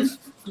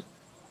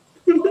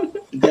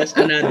 Just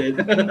academy.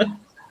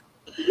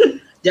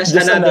 Just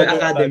another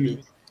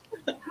academy.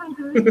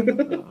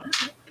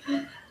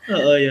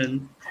 Oo,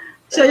 yun.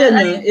 So,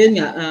 yun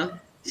nga.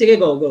 Sige,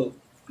 go.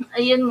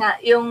 Ayun nga,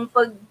 yung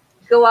pag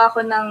gawa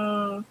ko ng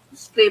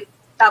script,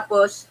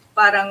 tapos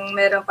parang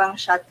meron pang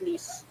shot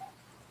list.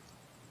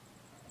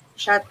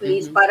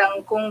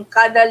 Parang kung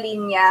kada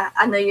linya,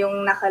 ano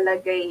yung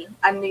nakalagay,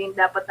 ano yung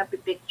dapat na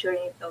picture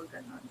nito,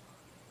 gano'n.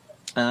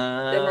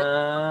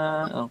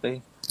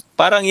 Okay.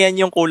 Parang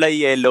yan yung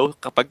kulay yellow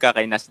kapag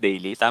kay Nas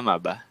Daily, tama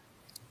ba?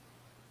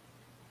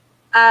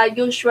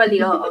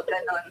 Usually, oo,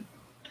 gano'n.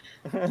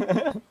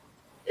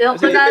 Yung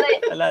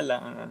kunwari,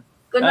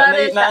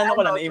 Naano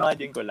ko lang,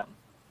 na-imagine ko lang.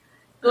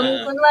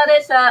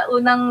 Kunwari sa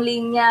unang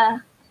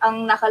linya,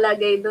 ang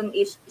nakalagay dun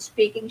is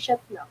speaking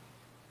shot lang.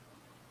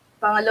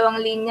 Pangalawang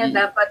linya,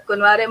 dapat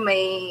kunwari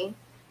may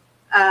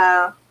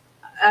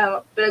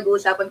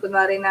pinag-uusapan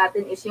kunwari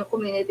natin is yung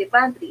community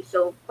pantry.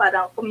 So,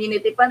 parang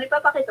community pantry,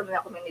 papakita mo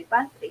na community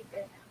pantry.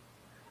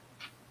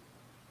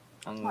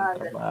 Ang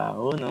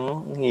trabaho,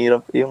 no?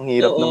 Yung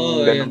hirap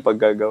ng ganung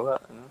paggagawa.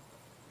 No?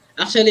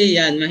 Actually,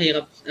 yan,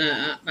 mahirap.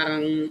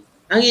 Parang,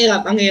 ang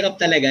hirap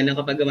talaga no,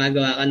 kapag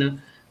gumagawa ka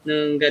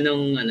ng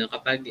ganong,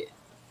 kapag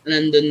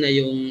nandun na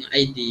yung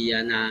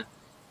idea na,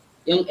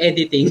 yung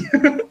editing.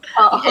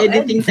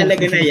 Editing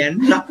talaga na yan.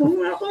 Nako.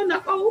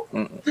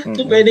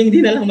 So, pwedeng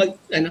di na lang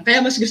kaya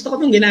mas gusto ko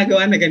itong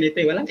ginagawa na ganito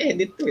eh. Walang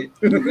edit to eh.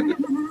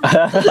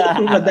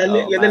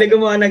 Madali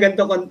gumawa na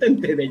ganito content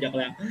eh. Joke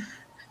lang.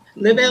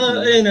 Pero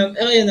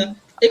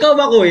ikaw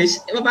ba, Kuis,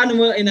 paano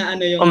mo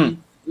inaano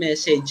yung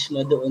message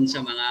mo doon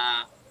sa mga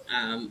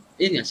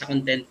yun nga, sa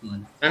content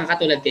mo? Parang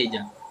katulad kay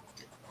Jack.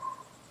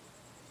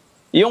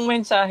 Yung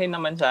mensahe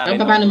naman sa akin.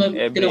 Paano mo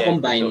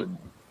kino-combine?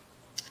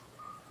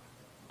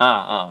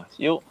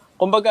 Yung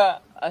kumbaga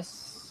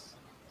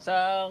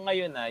sa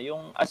ngayon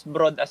yung as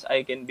broad as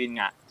I can be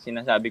nga,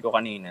 sinasabi ko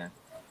kanina.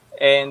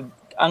 And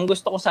ang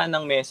gusto ko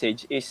sanang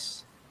message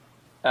is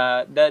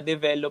the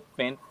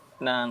development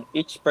ng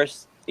each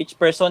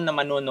person na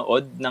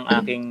manonood ng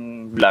aking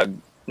vlog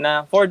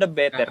na for the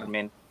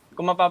betterment.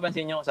 Kung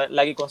mapapansin nyo,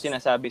 lagi kong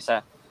sinasabi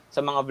sa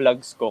mga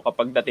vlogs ko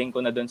kapag dating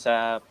ko na doon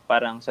sa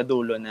parang sa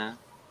dulo na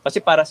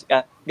kasi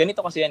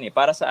ganito kasi yan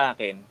para sa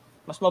akin,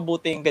 mas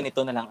mabuting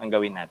ganito na lang ang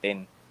gawin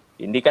natin.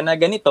 Hindi ka na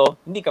ganito,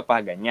 hindi ka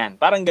pa ganyan.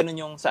 Parang ganun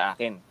yung sa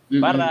akin.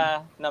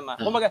 Para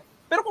kumbaga,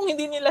 pero kung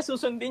hindi nila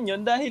susundin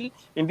yun dahil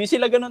hindi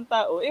sila ganun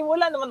tao,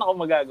 wala naman ako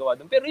magagawa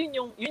doon. Pero yun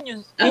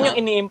yung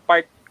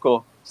ini-impart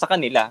ko sa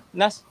kanila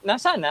na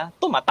sana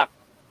tumatak,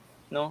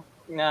 no?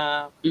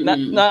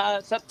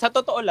 Sa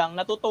totoo lang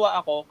natutuwa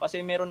ako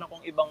kasi meron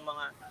akong ibang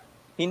mga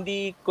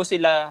hindi ko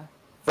sila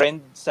friend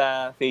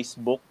sa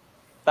Facebook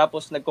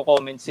tapos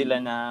nagko-comment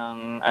sila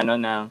ng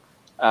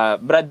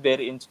Brad,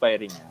 very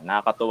inspiring yan.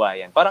 Nakakatuwa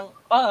yan. Parang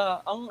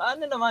ang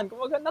naman,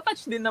 kumbaga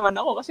na-touch din naman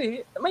ako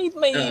kasi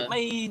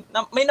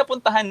may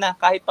napuntahan na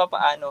kahit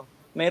papaano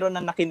mayroon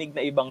na nakinig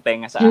na ibang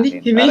tenga sa akin.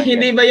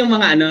 Hindi ba yung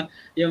mga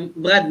yung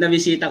Brad,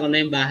 nabisita ko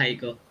na yung bahay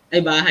ko. Ay,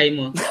 bahay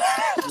mo.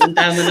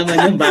 Punta mo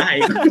naman yung bahay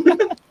ko.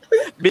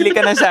 Bili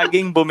ka ng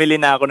saging, bumili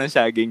na ako ng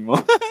saging mo.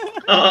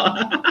 Oo.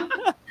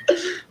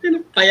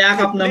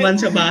 Payakap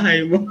naman sa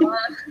bahay mo.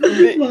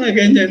 Mga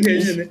ganyan.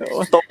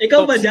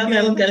 Ikaw ba dyan,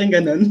 meron ka rin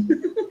ganun?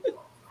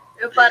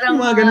 Parang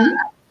mga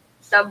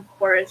sub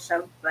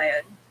ba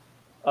yun?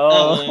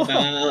 Oo.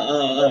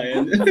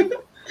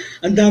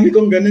 Ang dami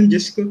kong ganun,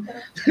 Diyos ko.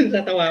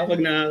 Tatawa ako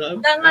pag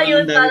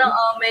ngayon, parang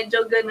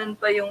medyo ganun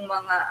pa yung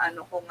mga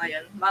ko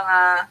ngayon.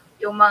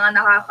 Yung mga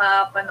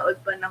nakakapanood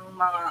pa ng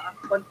mga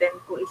content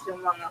ko is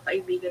yung mga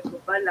kaibigan ko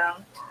pa lang.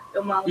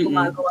 Yung mga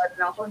gumagawa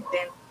ng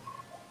content.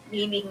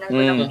 Hiling na ko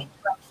ng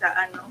feedback sa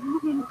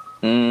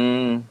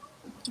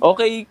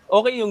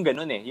Okay yung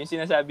ganun eh. Yung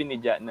sinasabi ni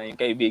Ja na yung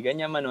kaibigan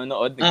niya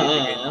manonood,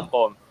 nagbibigay ng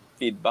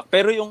feedback.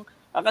 Pero yung,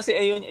 kasi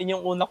ayun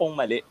yung una kong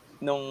mali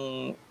nung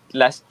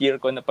last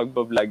year ko na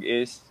pagbablog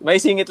is, may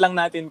singit lang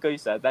natin ko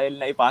isa dahil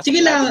naipasok.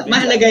 Sige lang,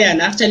 mahalaga yan.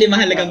 Actually,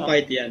 mahalagang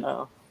part yan.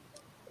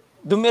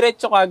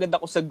 Dumiretso kagad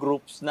ako sa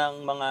groups ng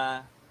mga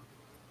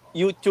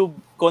YouTube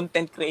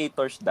content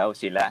creators daw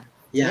sila.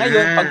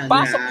 Ngayon,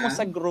 pagpasok mo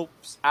sa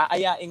groups,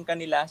 aayain ka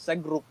nila sa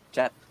group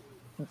chat.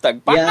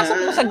 Pagpasok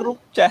mo sa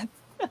group chat,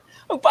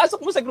 pagpasok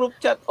mo sa group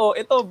chat,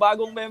 ito,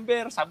 bagong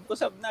member,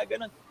 sub na,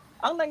 ganun.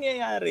 Ang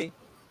nangyayari,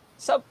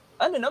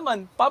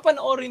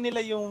 papanoorin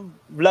nila yung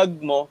vlog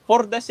mo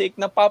for the sake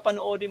na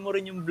papanoorin mo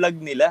rin yung vlog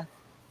nila.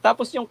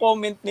 Tapos yung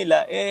comment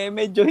nila,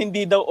 medyo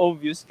hindi daw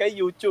obvious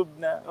kay YouTube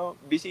na,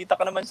 bisita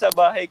ka naman sa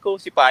bahay ko,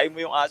 sipahin mo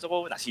yung aso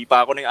ko,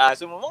 nasipa ko na yung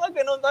aso mo. Mga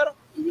ganun, parang,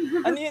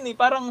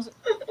 parang,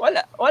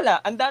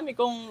 wala. Ang dami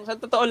kong, sa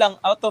totoo lang,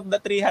 out of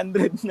the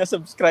 300 na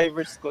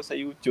subscribers ko sa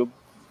YouTube,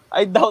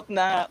 I doubt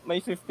na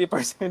may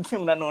 50%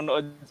 yung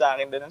nanonood sa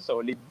akin doon ng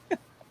solid.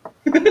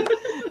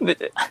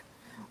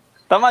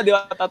 Tama, di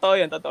ba? Totoo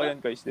yun,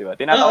 Coach, di ba?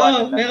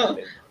 Tinatawanan lang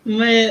natin.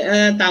 May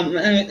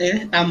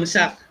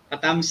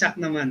patamsak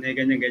naman,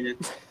 ganyan.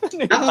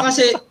 Ako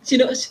kasi,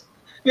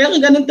 meron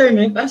ganun term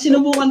parang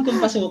sinubukan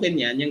kong pasukin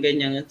yan, yung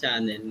ganyang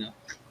channel, no?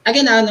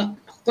 Again,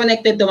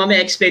 connected to,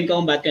 mamaya explain ko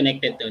kung ba't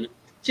connected to, no?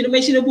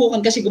 May sinubukan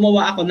kasi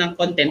gumawa ako ng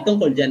content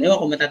tungkol dyan. Ewan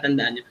ko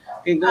matatandaan nyo.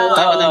 Gumawa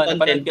ako ng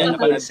content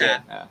tungkol sa...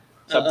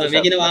 may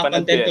ginawa ako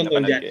content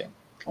tungkol dyan.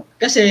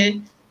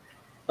 Kasi,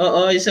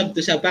 Oo, yung sub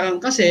to sub.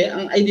 Parang kasi,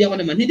 ang idea ko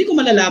naman, hindi ko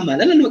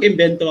malalaman. Alam na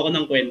mag-invento ako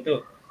ng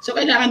kwento. So,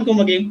 kailangan ko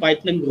maging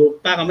part ng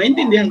group para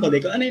maintindihan ko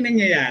kung ano yung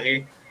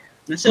nangyayari.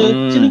 So,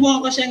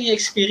 sinubukan ko siyang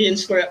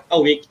i-experience for a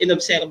week,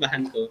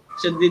 inobserbahan ko.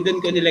 So, doon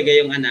ko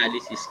nilagay yung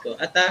analysis ko.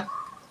 At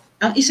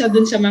ang isa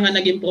dun sa mga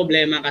naging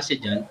problema kasi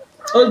dyan,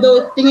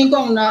 although tingin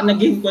ko ang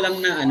nag-gain ko lang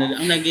na,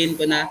 ang nag-gain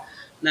ko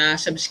na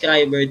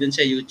subscriber dun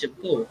sa YouTube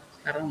ko,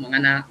 parang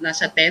mga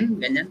nasa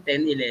 10, ganyan,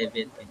 10,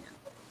 11, ganyan.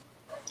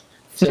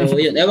 So,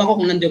 yun. Ewan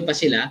ko kung nandun pa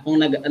sila, kung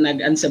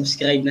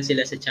nag-unsubscribe na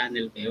sila sa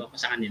channel ko, ewan ko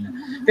sa kanila.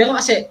 Pero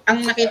kasi,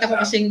 ang nakita ko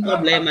kasing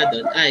problema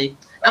doon ay,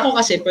 ako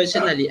kasi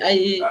personally,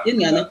 ay, yun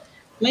nga, no,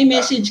 may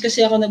message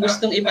kasi ako na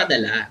gustong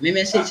ipadala. May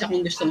message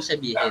akong gustong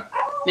sabihin.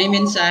 May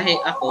mensahe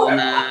ako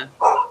na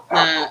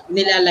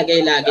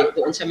nilalagay lagi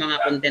doon sa mga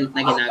content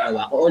na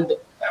ginagawa ko.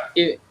 Although,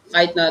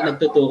 kahit na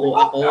nagtuturo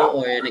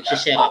ako or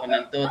nagsishare ako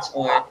ng thoughts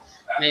or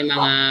may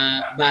mga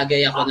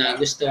bagay ako na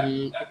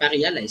gustong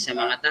iparealize sa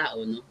mga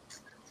tao, no?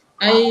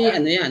 Ay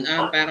ano yan,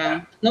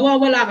 parang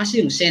nawawala kasi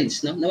yung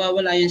sense, no?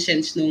 Nawawala yung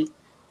sense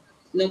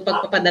nung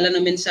pagpapadala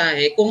ng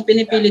mensahe kung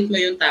pinipilit mo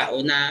yung tao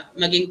na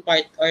maging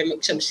part or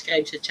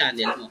mag-subscribe sa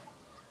channel mo.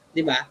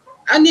 'Di ba?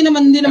 Hindi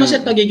naman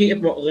siya pagiging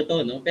hypocrite,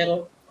 no?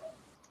 Pero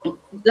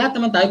lahat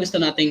naman tayo gusto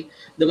nating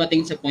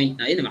dumating sa point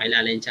na yun,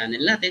 makilala yung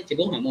channel natin,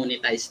 siguro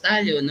ma-monetize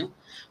tayo, no?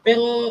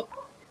 Pero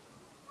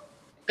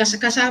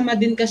kasama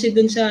din kasi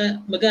dun sa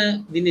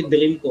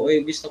dinidream ko o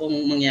gusto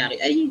kong mangyari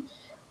ay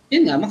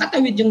yun nga,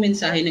 makatawid yung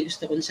mensahe na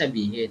gusto kong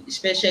sabihin.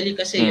 Especially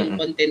kasi yung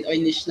content or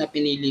niche na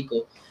pinili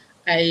ko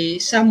ay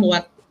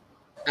somewhat,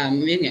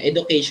 yun nga,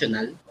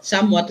 educational.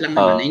 Somewhat lang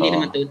naman, hindi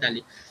naman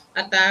totally.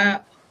 At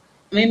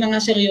may mga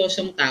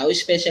seryosong tao,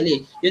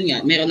 especially, yun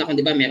nga, meron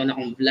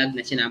akong vlog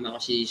na sinama ko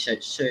si Sir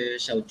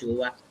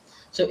Xiaojua.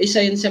 So,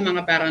 isa yun sa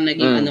mga parang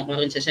naging ko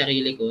rin sa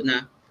sarili ko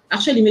na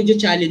actually medyo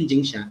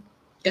challenging siya.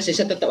 Kasi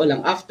sa totoo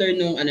lang, after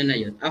nung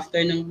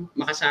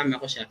makasama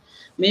ko siya,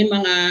 may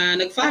mga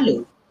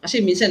nag-follow. Kasi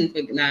minsan,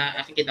 pag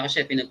nakikita ko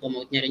siya,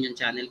 pinag-promote niya rin yung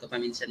channel ko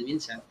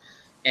paminsan-minsan.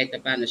 Kahit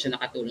paano siya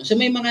nakatulong. So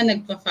may mga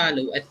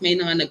nagpa-follow at may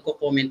mga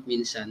nagko-comment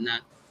minsan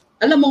na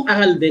alam mong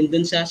aral din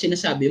dun sa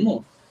sinasabi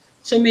mo.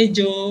 So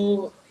medyo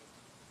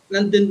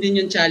nandun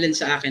din yung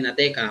challenge sa akin na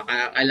teka,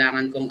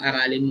 kailangan kong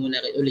aralin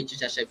muna ulit yung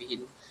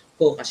sasabihin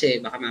ko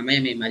kasi baka mamaya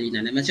may mali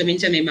na naman. So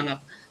minsan may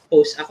mga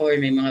post ako or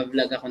may mga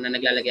vlog ako na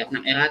naglalagay ako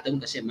ng erratum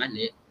kasi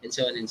mali and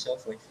so on and so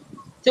forth.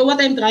 So what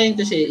I'm trying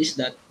to say is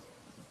that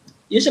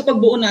yung sa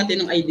pagbuo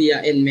natin ng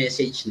idea and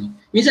message, no?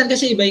 Minsan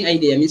kasi iba yung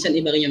idea, minsan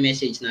iba rin yung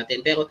message natin.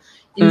 Pero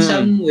in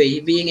some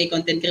way, being a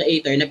content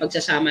creator, na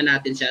pagsasama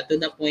natin siya to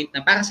the point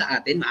na para sa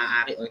atin,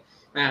 maaari or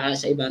para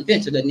sa ibang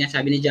friends. So doon nga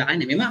sabi ni Jack,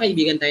 may mga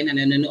kaibigan tayo na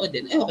nanonood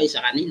din, okay sa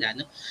kanila,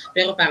 no?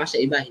 Pero para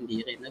sa iba, hindi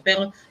rin. No?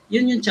 Pero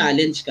yun yung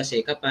challenge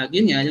kasi kapag,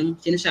 yun nga, yung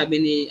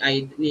sinasabi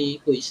ni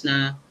Quiz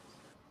na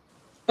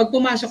pag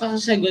pumasok ka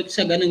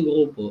sa ganung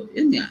grupo,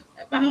 yun nga,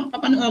 parang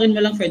papanoorin mo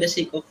lang for the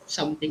sake of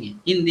something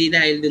Hindi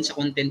dahil dun sa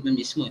content mo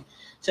mismo.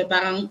 So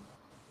parang,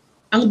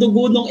 ang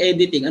dugo ng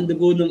editing, ang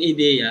dugo ng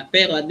ideya,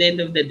 pero at the end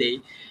of the day,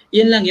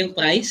 yun lang yung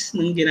price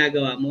ng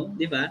ginagawa mo,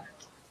 di ba?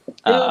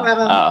 Pero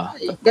parang,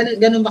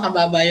 ganun ba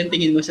kababa yung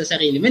tingin mo sa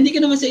sarili mo? Hindi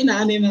ka naman sa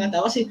inaano yung mga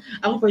tao. Kasi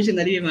ako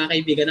personally, yung mga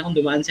kaibigan akong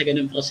dumaan sa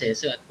ganung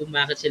proseso at kung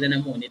bakit sila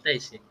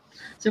na-monetize.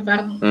 So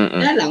parang,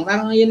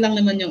 parang yun lang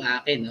naman yung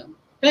akin. No?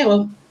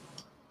 Pero,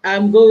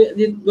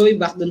 going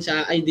back dun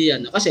sa idea,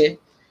 no? Kasi,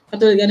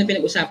 katulad nga na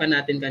pinag-usapan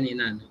natin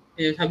kanina, no?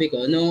 Sabi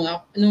ko, nung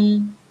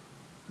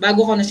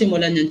bago ko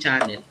nasimulan yung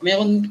channel,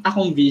 meron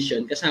akong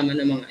vision kasama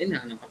ng mga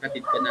ng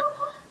kapatid ko na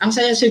ang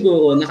saya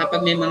siguro na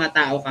kapag may mga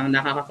tao kang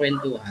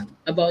nakakakwentuhan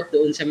about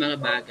doon sa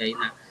mga bagay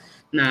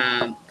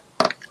na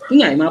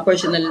yung mga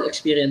personal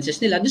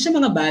experiences nila, doon sa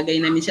mga bagay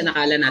na minsan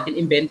nakala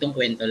natin inventong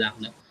kwento lang,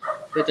 no?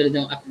 Katulad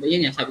ng,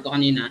 yun nga, sabi ko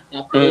kanina,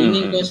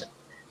 uploading ko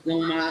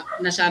nung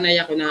mga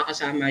nasanay ako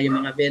nakakasama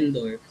yung mga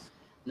vendor,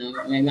 no,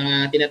 may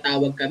mga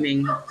tinatawag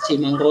kaming si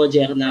Mang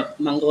Roger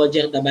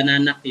the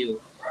Banana Q,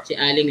 si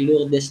Aling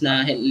Lourdes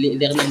na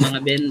leader ng mga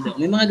vendor.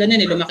 May mga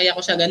ganun lumaki ako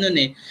sa ganun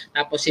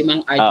Tapos si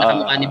Mang Art na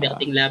kamukha ni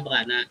Berting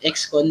Labra na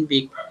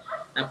ex-convict.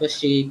 Tapos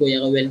si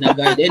Kuya Rowel na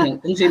guard.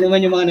 Kung sino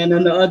man yung mga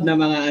nanonood na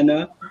mga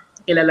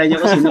kilala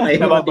niyo kung sino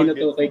kayo mga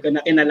tinutukoy ko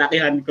na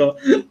kinalakihan ko.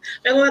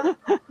 Pero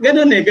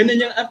ganun ganun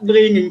yung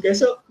upbringing ko.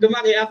 So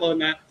lumaki ako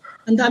na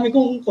ang dami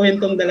kong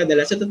kwentong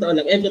dala-dala. Sa totoo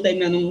lang, every time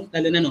lalo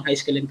na nung high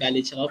school and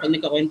college ako, pag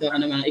nagkakwento ako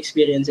ng mga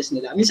experiences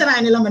nila, minsan na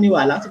nilang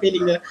maniwala kasi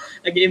feeling na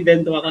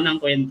nag-iimbento ako ng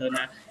kwento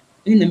na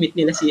na-meet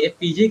nila si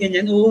FPJ,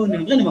 ganyan. Oo,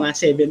 ng mga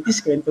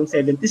 70s, kwentong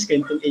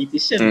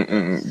 80s yan.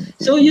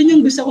 So, yun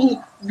yung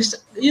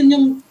yun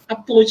yung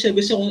approach na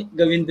gusto kong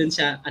gawin dun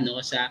sa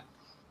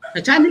Sa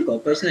channel ko,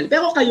 personally.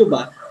 Pero kayo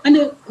ba,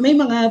 may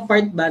mga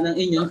part ba ng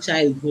inyong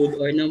childhood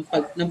or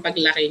ng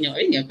paglaki nyo,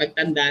 ayun yung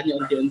pagtanda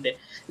nyo unti-unti,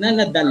 na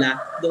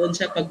nadala doon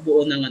sa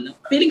pagbuo ng ano?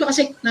 Feeling ko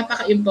kasi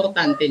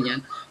napaka-importante niyan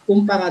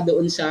kumpara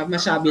doon sa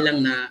masabi lang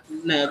na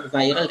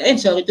nag-viral.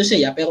 Sorry to say,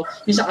 pero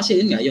minsan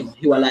kasi yun nga, yung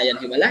hiwalayan,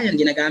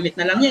 ginagamit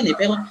na lang yan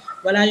pero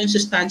wala yung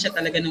sustansya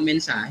talaga ng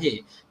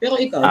mensahe. Pero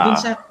ikaw, dun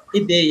sa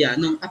ideya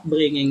ng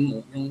upbringing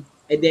mo, yung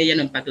ideya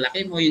ng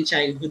paglaki mo, yung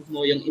childhood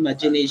mo, yung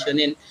imagination,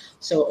 and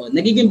so on,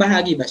 nagiging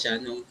bahagi ba siya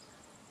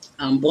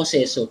ng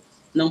proseso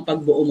ng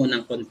pagbuo mo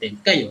ng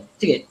content? Kayo,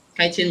 sige,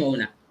 kahit sino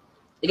una.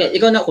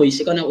 Ikaw na quiz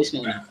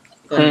muna.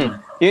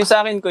 Yung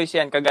sa akin, quiz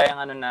yan, kagaya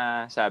ng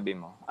na sabi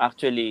mo.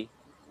 Actually,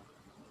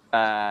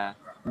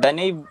 the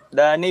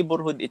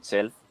neighborhood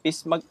itself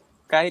is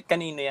kahit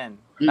kanino yan.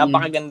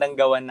 Napakagandang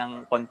gawa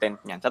ng content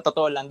niyan. Sa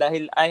totoo lang,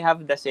 dahil I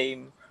have the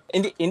same,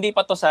 hindi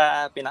pa to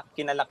sa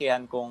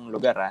kinalakihan kong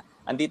lugar.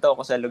 Andito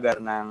ako sa lugar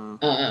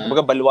ng,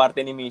 kumbaga, baluarte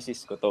ni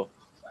misis ko to.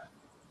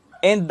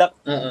 And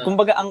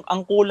kumbaga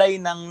ang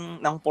kulay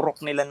ng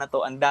purok nila na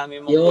to, ang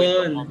dami mong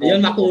kwento.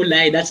 Yun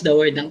makulay, that's the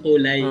word, ang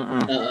kulay.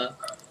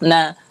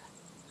 Na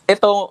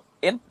ito,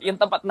 yung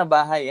tapat na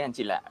bahay yan,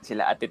 sila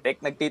Ate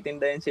Tek,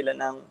 nagtitinda yan sila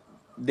ng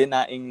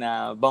dinaing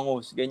na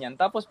bangus, ganyan.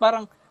 Tapos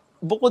parang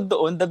bukod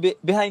doon,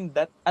 behind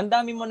that, ang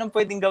dami mo nang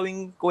pwedeng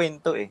gawing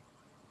kwento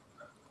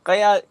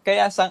Kaya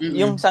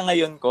yung sa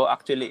ngayon ko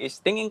actually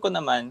is tingin ko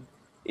naman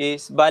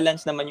is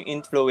balance naman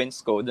yung influence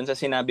ko doon sa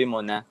sinabi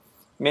mo na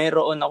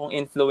meron akong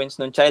influence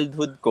nung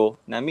childhood ko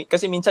na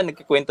kasi minsan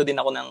nagkikwento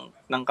din ako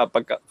ng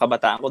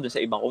kabataan ko doon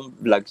sa ibang kong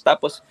vlogs.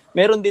 Tapos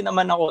meron din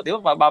naman ako, 'di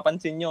ba,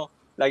 papapansin nyo,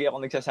 lagi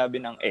ako nagsasabi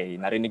ng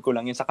narinig ko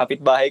lang yun sa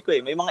kapitbahay ko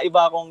May mga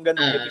iba akong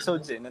ganung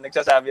episodes na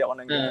nagsasabi ako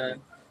ng ganun.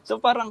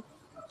 So parang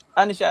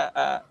siya,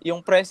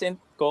 yung present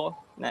ko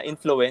na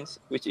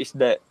influence, which is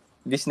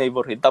this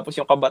neighborhood, tapos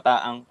yung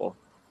kabataan ko,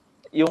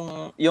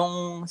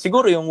 yung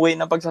siguro yung way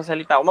ng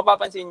pagsasalita ko,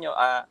 mapapansin nyo,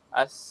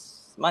 as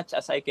much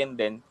as I can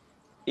din,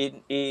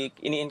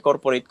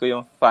 ini-incorporate ko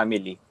yung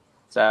family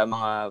sa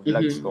mga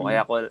vlogs ko.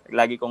 Kaya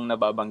lagi kong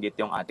nababanggit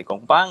yung ate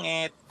kong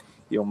pangit,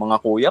 yung mga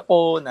kuya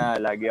ko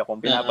na lagi akong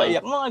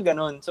pinapaiyak, mga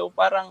ganun. So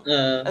parang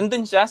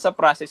andun siya sa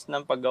process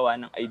ng paggawa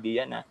ng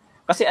idea na,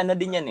 kasi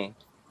din yan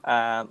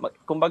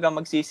kumbaga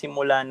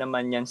magsisimula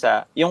naman yan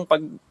sa, yung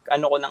ko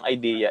ng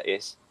idea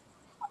is,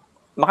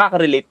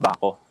 makaka-relate ba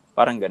ako?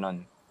 Parang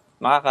ganun.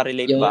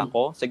 Makaka-relate ba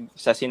ako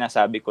sa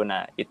sinasabi ko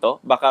na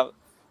ito?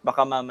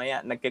 Baka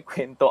mamaya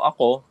nagkikwento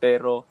ako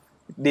pero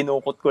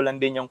dinukot ko lang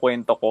din yung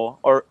kwento ko,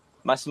 or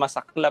mas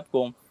masaklap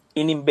kung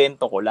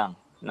inimbento ko lang,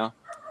 no?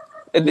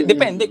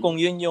 Depende kung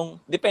yun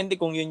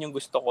yung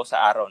gusto ko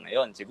sa araw na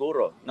yon,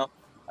 siguro, no?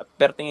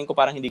 Pero tingin ko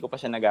parang hindi ko pa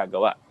siya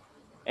nagagawa.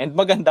 And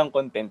magandang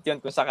content yun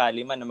kung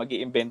sakali man na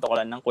mag-iimbento ko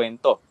lang ng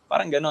kwento.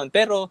 Parang ganoon.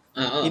 Pero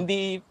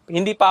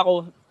hindi pa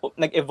ako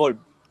nag-evolve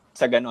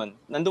sa ganoon.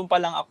 Nandun pa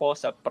lang ako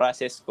sa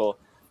process ko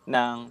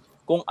ng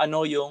kung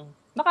ano yung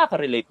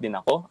nakaka-relate din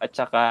ako at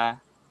saka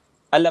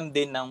alam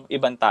din ng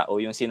ibang tao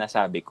yung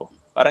sinasabi ko.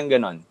 Parang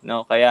ganon,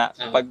 no? Kaya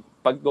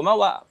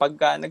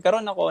pagka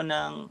nagkaroon ako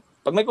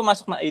pag may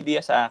pumasok na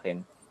idea sa akin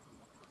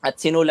at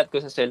sinulat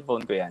ko sa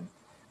cellphone ko yan,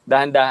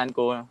 dahan-dahan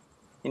ko,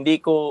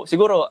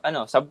 siguro,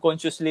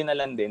 subconsciously na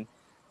lang din,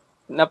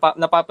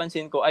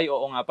 napapansin ko,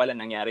 oo nga pala,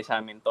 nangyari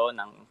sa amin to,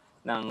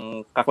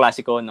 ng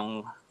kaklase ko,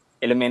 nung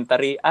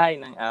elementary,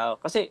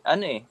 kasi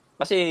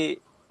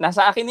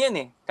nasa akin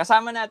yan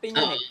kasama natin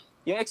yan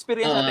Yung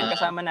experience natin,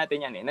 kasama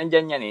natin yan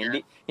nandyan yan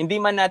Hindi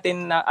man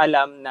natin na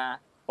alam na,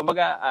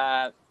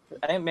 kumbaga,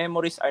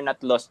 memories are not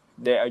lost,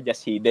 they are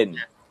just hidden.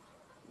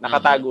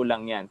 Nakatago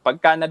lang yan.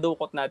 Pagka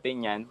nadukot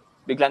natin yan,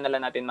 bigla na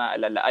lang natin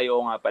maalala,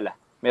 oo nga pala,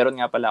 meron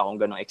nga pala akong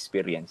ganong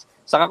experience.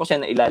 Saka ko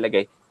siya na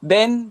ilalagay.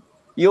 Then,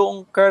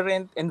 yung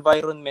current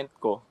environment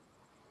ko,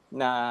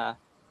 na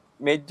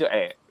medyo,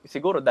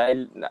 siguro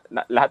dahil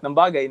lahat ng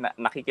bagay na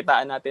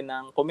nakikitaan natin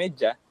ng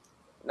komedya,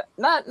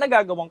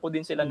 nagagawan ko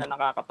din sila na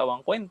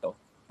nakakatawang kwento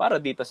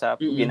para dito sa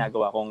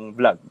ginagawa kong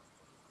vlog.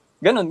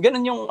 Ganun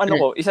yung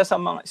ko, isa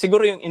sa mga,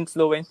 siguro yung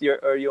influence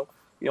or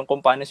yung kung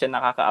paano siya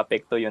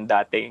nakaka-apekto yung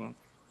dating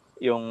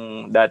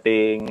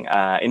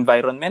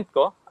environment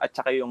ko at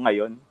saka yung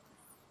ngayon.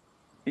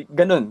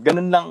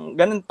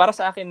 Ganun para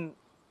sa akin,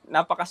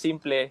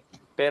 napakasimple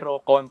pero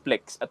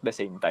complex at the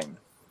same time.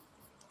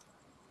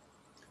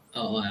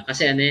 Oo,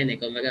 kasi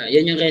kumbaga,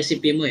 yan yung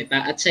recipe mo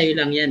at sa'yo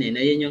lang yan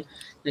na yun yung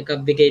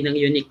nagkabigay ng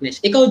uniqueness.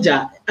 Ikaw,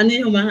 Ja, ano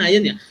yung mga,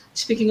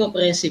 speaking of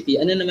recipe,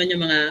 ano naman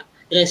yung mga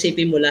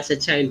recipe mula sa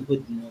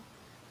childhood mo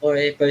or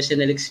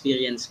personal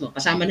experience mo?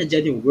 Kasama na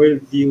dyan yung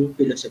worldview,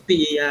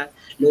 filosofiya,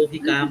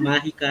 lohika,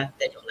 mahika,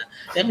 joke lang.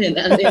 Pero yun,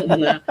 ano yung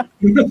mga,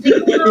 yung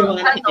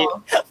mga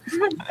nakikita?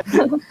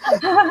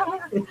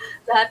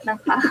 Lahat ng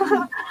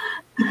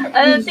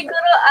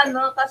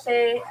siguro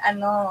kasi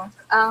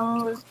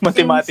ang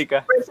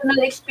matematika,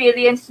 personal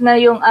experience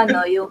na yung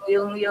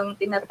yung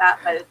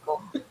tinatakal ko.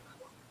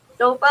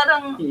 So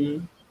parang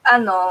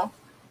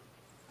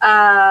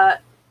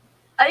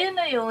ayun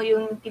na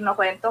yung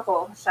kinukwento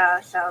ko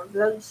sa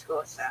vlogs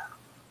ko, sa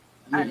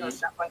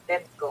sa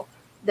content ko.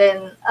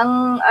 Then,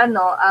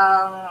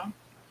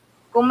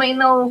 kung may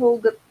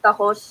nahuhugot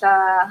ako sa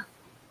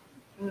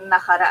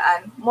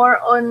nakaraan, more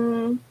on,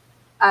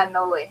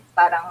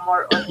 parang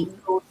more on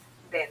growth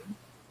din.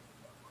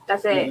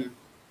 Kasi,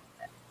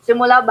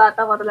 simula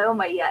bata ko talaga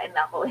maiyain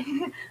ako eh.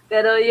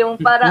 Pero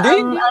yung parang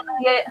Hindi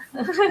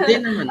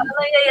naman. ang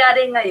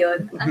nangyayari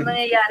ngayon,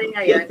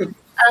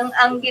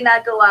 ang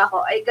ginagawa ko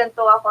ay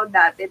ganito ako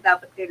dati,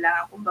 dapat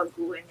kailangan kong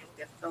baguhin yung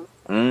ganito.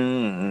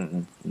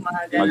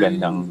 Mga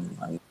ganun.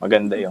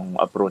 Maganda yung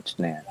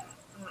approach na yan.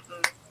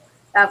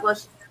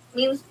 Tapos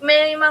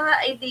may mga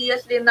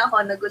ideas din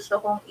ako na gusto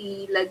kong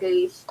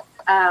ilagay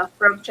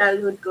from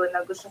childhood ko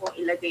na gusto kong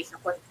ilagay sa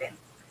content.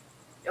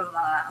 Yung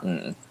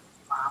mga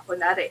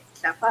kunwari,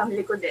 sa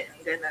family ko din,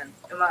 ganun.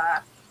 Yung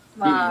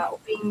mga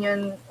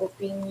opinion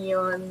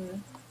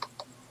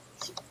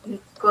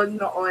ko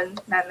noon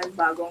na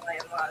nagbago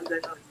ngayon, mga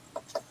ganun.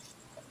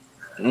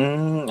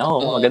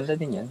 Maganda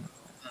din yan.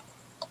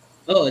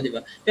 Oo, di ba?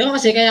 Pero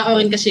kasi, kaya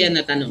ako rin kasi yan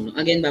natanong. No?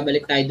 Again,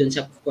 babalik tayo dun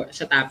sa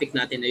topic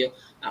natin, no? Yung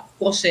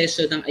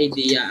proseso ng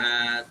idea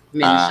at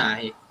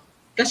mensahe.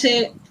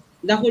 Kasi,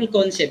 the whole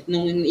concept,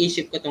 nung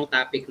iniisip ko tong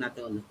topic na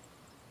to, no?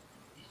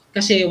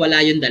 Kasi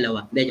wala yung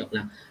dalawa. Hindi, joke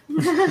lang.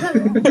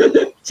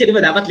 Kasi di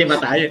ba dapat 5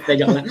 tayo? Hindi,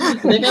 joke lang.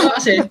 Pero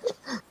kasi,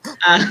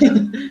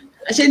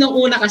 kasi nung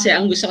una kasi,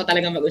 ang gusto ko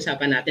talaga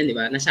mag-usapan natin, di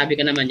ba? Nasabi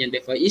ko naman yun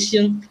before, is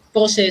yung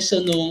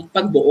proseso nung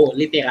pagbuo,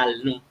 literal,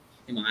 no?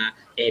 Yung mga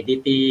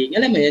editing,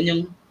 alam mo yun,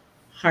 yung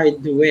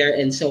hardware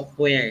and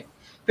software.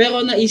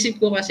 Pero naisip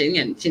ko kasi,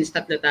 yan, since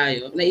tatlo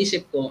tayo,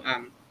 naisip ko,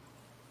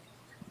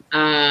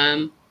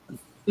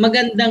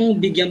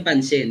 magandang bigyan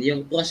pansin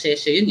yung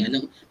proseso yun nga,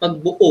 ng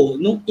pagbuo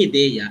ng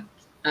ideya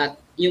at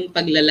yung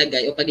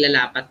paglalagay o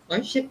paglalapat, or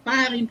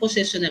parang yung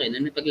proseso na rin,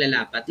 ng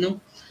paglalapat ng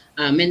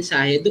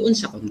mensahe doon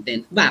sa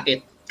content.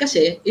 Bakit?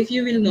 Kasi, if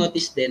you will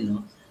notice din,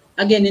 no,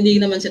 again, hindi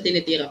naman sa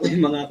tinitira ko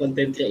yung mga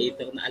content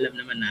creator na alam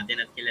naman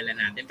natin at kilala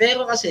natin.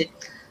 Pero kasi,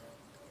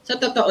 sa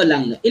totoo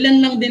lang, no, ilan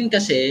lang din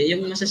kasi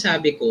yung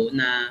masasabi ko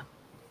na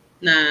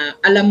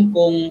alam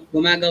kong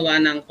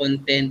gumagawa ng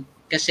content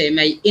kasi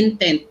may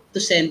intent to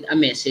send a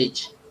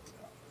message.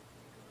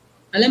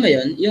 Alam mo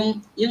yun?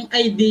 Yung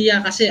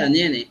idea kasi ano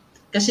yan eh.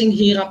 Kasing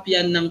hirap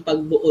yan ng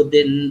pagbuo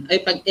din, ay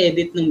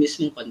pag-edit ng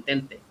mismong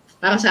content eh.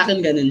 Para sa akin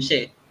ganun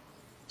siya eh.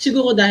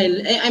 Siguro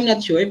dahil, I'm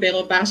not sure,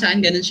 pero para sa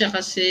akin ganun siya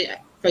kasi,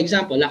 for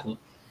example, ako,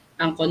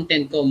 ang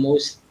content ko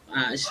most,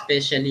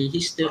 especially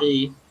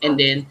history,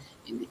 and then,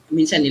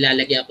 minsan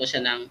nilalagyan ko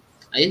siya ng,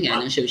 ayun nga,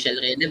 ng social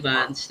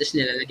relevance, tapos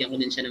nilalagyan ko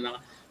din siya ng mga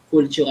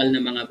cultural na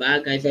mga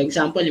bagay. For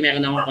example,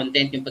 meron akong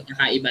content yung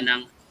pagkakaiba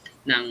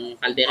ng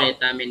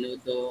kaldereta,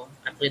 menudo,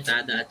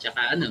 apritada, at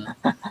saka ano.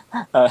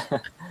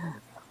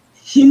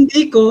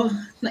 Hindi ko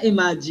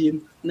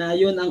na-imagine na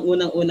yun ang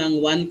unang-unang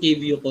 1K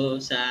view ko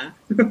sa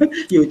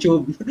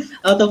YouTube.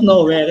 Out of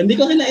nowhere. Hindi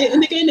ko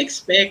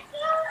in-expect.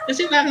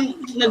 Kasi parang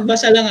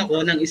nagbasa lang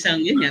ako ng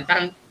isang, yun yan,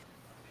 parang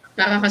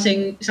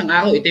kasing isang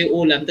araw, ito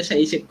yung ulam. Tapos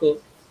naisip ko,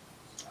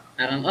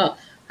 parang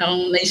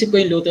naisip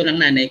ko yung luto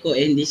ng nanay ko,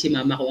 hindi si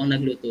mama ko ang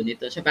nagluto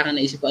nito. So parang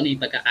naisip ko ano yung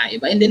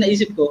pagkakaiba. And then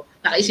nakaisip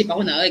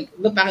ako na,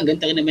 parang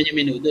ganito rin naman yung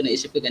menudo.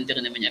 Naisip ko ganito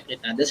rin naman yung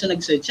apritada. So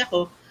nag-search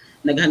ako,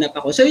 naghanap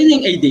ako. So yun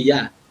yung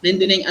idea.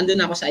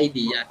 Andun ako sa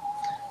idea.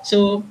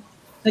 So,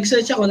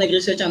 nag-research ako,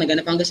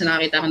 naghanap hanggang sa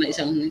nakakita ako ng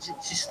isang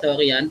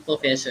historian,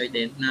 professor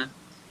din,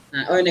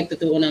 or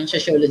nagtuturo ng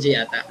sociology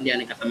yata, hindi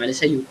ako nagkakamali,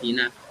 sa UP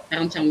na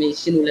parang siyang may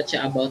sinulat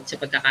siya about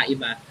sa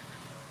pagkakaiba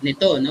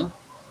nito, no?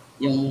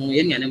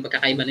 Yun nga, ng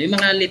pagkakaiba, no? Yung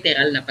mga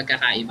literal na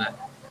pagkakaiba.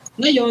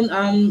 Ngayon,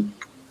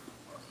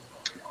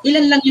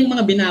 ilan lang yung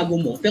mga binago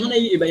mo, pero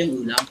naiiba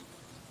yung ulam.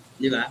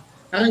 Di ba?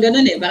 Parang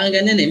ganun eh.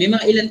 May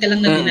mga ilan ka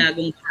lang na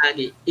binagong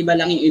bahagi. Iba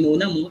lang yung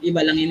inuna mo,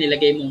 iba lang yung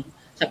nilagay mo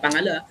sa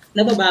pangalawa,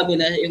 nababago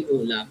na yung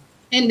ulam.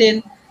 And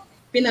then,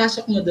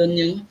 pinasok mo doon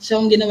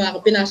ang ginawa ko,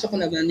 pinasok ko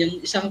naman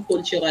yung isang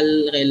cultural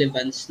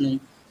relevance nung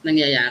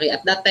nangyayari.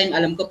 At that time,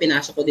 alam ko,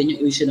 pinasok ko din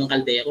yung issue ng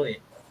kaldero eh.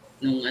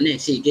 Nung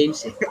SEA Games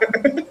eh.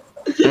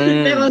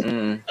 Pero,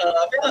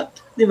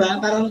 di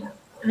ba, parang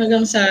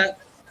hanggang sa,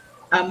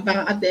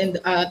 parang at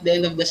the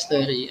end of the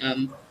story,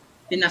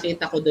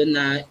 pinakita ko doon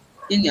na,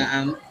 yun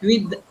nga,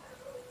 with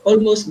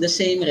almost the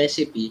same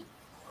recipe,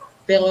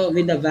 pero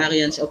with the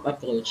variance of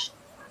approach,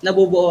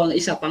 nabubuo ang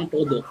isa pang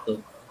produkto.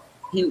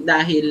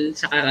 Dahil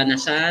sa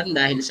karanasan,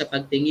 dahil sa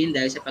pagtingin,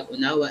 dahil sa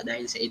pag-unawa,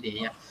 dahil sa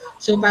ideya.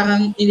 So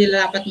parang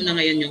inilalapat mo na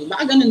ngayon yung,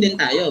 baka ganun din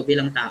tayo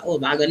bilang tao,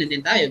 baka ganun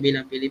din tayo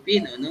bilang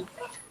Pilipino, no?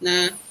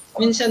 Na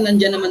minsan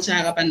nandiyan naman sa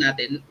harapan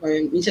natin, or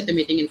minsan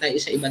tumitingin tayo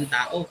sa ibang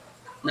tao,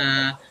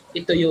 na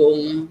ito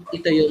yung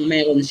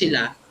meron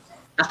sila,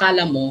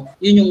 akala mo,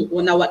 yun yung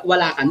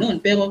wala ka nun.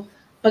 Pero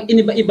pag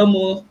iniba-iba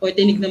mo o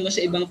tinignan mo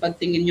sa ibang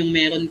pagtingin yung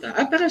meron ka,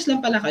 paras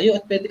lang pala kayo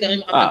at pwede ka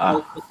rin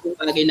makapag-output kung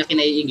bagay na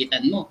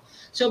kinaiingitan mo.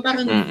 So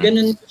parang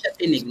ganun ko siya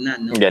tinignan.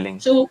 No? Galing.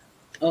 So,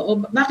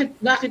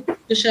 bakit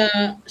ko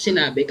siya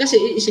sinabi? Kasi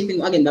isipin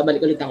mo, again,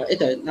 babalik ulit ako.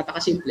 Ito,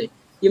 napakasimple.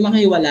 Yung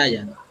mga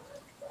hiwalayan.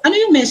 Ano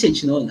yung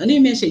message noon? Ano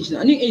yung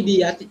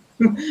idea?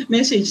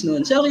 message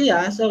noon. Sorry,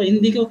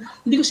 hindi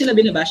ko sila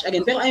binabash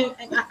again, pero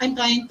I'm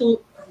trying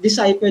to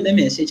decipher the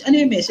message. Ano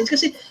yung message?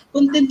 Kasi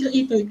content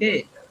creator ka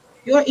eh.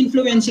 You are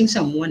influencing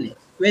someone eh.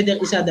 Whether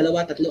isa,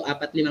 dalawa, tatlo,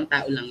 apat, 5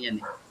 tao lang yan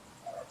eh.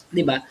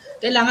 'Di ba?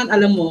 Kailangan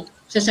alam mo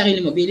sa sarili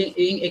mo,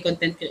 being a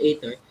content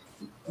creator,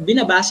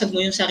 binabasag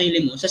mo yung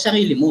sarili mo sa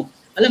sarili mo.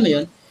 Alam mo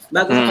yon?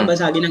 Bago ka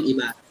kabasagin ng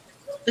iba.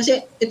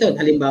 Kasi ito,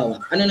 halimbawa,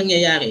 ano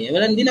nangyayari?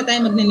 Hindi na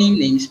tayo magne-name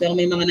names, pero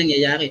may mga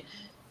nangyayari.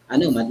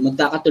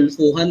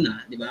 Magkakatulfuhan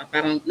na, di ba?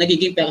 Parang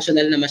nagiging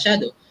personal na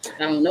masyado.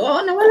 Parang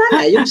nawala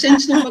na. Yung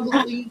sense ng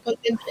magiging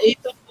content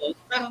creator ko,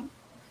 parang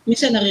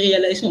minsan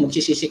nare-realize mo,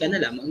 magsisisi ka na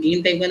lang.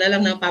 Maghihintay ka na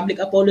lang ng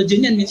public apology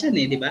niyan minsan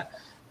eh, di ba?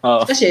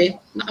 Oh. Kasi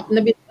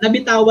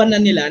nabitawan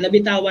na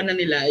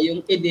nila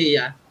yung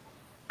ideya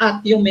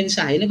at yung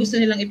mensahe na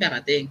gusto nilang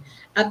iparating.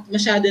 At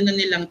masyado na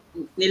nilang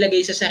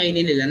nilagay sa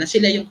sarili nila na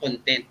sila yung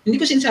content. Hindi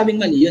ko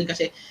sinasabing mali yun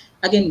kasi,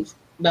 again,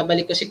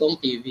 babalik ko si Kong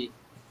TV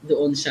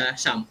doon sa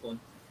sample.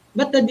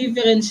 But the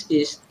difference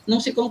is, nung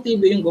si Kong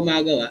TV yung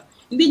gumagawa,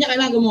 hindi niya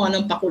kailangan gumawa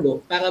ng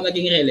pakulo para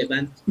maging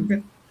relevant.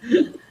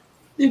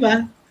 Di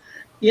ba?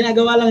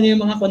 Ginagawa lang niya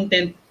yung mga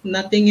content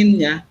na tingin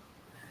niya,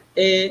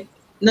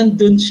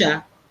 nandun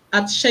siya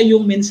at siya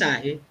yung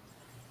mensahe.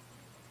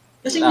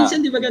 Kasi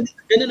minsan, di ba,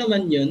 gano'n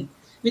naman yun?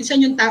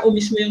 Minsan yung tao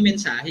mismo yung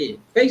mensahe.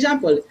 For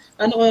example,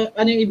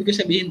 ano yung ibig ko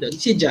sabihin doon?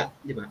 Si Ja,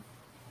 di ba?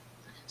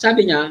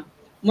 Sabi niya,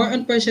 more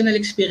on personal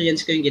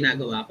experience ko yung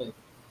ginagawa ko.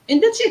 And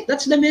that's it.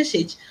 That's the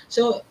message.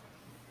 So,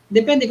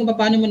 depende kung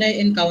paano mo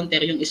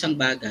na-encounter yung isang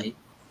bagay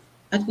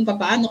at kung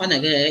paano ka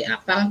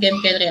nag-react. Parang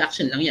chemical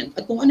reaction lang yan.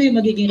 At kung ano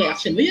yung magiging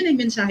reaction mo, yun yung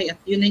mensahe at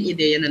yun yung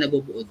ideya na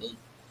nabubuo doon.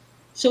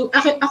 So,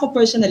 ako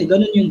personally,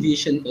 ganun yung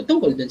vision ko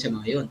tungkol doon sa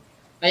mga yun.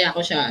 Kaya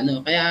ako siya,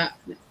 kaya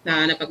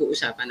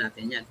napag-uusapan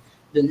natin yan.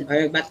 Dun,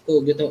 or ba't ko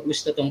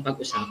gusto tong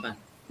pag-usapan.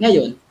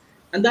 Ngayon,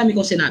 ang dami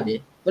kong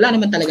sinabi, wala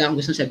naman talaga akong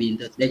gustong sabihin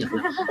doon.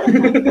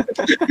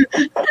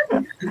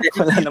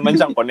 Wala naman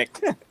siyang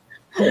connect.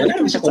 Wala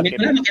naman siyang connect.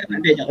 Wala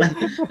naman kailangan.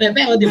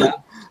 Pero di ba,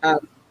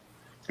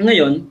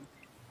 ngayon,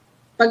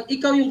 pag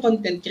ikaw yung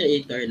content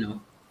creator,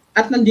 no,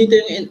 at nandito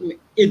yung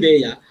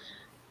ideya,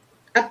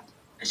 at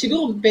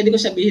siguro pwede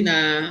ko sabihin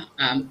na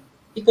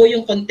ikaw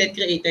yung content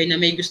creator na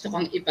may gusto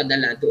kang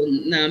ipadala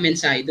doon na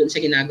mensahe doon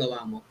sa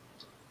ginagawa mo.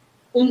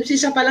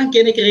 Sisa pa lang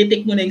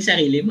kinikritik mo na yung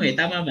sarili mo eh.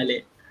 Tama, mali.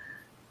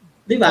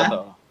 Di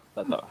ba?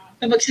 Totoo.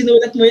 Kapag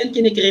sinulat mo yan,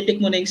 kinikritik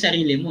mo na yung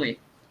sarili mo eh.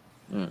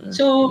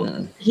 So,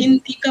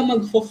 hindi ka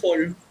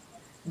magfo-fall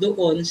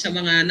doon sa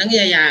mga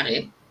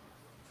nangyayari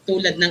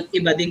tulad ng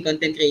iba ding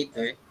content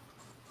creator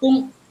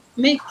kung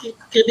may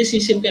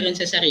criticism ka rin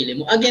sa sarili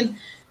mo. Again,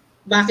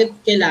 bakit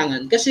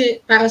kailangan?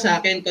 Kasi para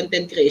sa akin,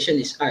 content creation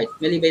is art.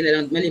 Maliban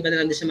na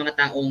lang din sa mga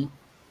taong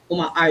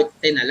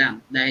uma-arte na lang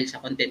dahil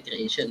sa content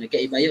creation.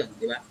 Magkaiba yun,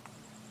 di ba?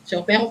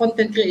 So, pero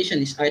content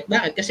creation is art.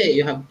 Bakit? Kasi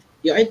you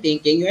are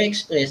thinking, you are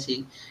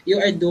expressing, you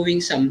are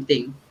doing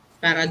something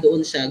para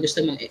doon sa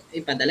gusto mong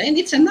ipadala. And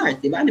it's an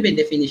art, di ba? Ano ba yung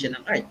definition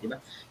ng art, di ba?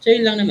 So,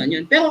 yun lang naman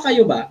yun. Pero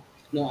kayo ba,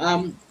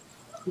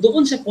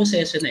 doon sa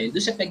proseso na yun,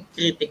 doon sa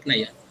pag-critic na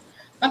yun,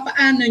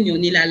 paano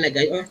nyo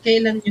nilalagay or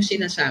kailan nyo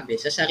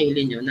sinasabi sa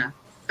sarili nyo na,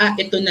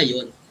 ito na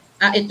yun.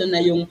 Ito na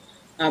yung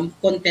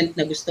content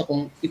na gusto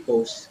kong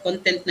i-post,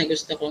 content na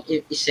gusto kong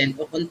i-send,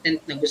 o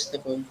content na gusto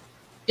kong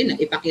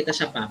ipakita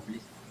sa public.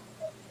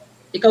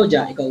 Ikaw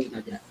na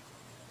dyan.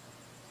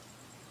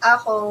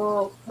 Ako,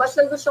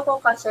 basta gusto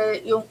ko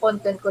kasi yung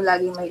content ko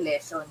lagi may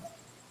lesson.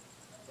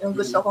 Yung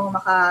gusto kong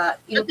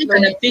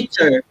maka-influence.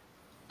 Teacher.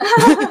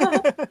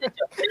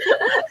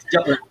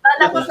 Joke lang.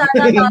 Kala ko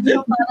sana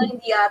kaso parang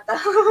hindi ata.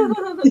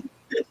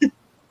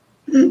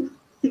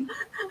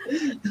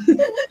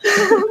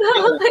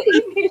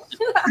 Nakakainis.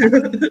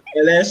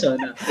 Lesson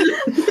na.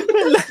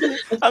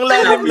 Ang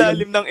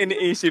lalim-lalim ng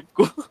iniisip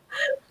ko.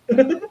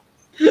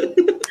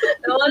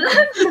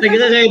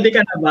 Nag-ready ka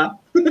na ba?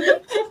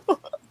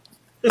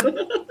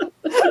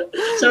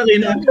 Sorry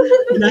na.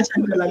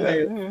 Binasan ko lang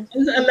kayo.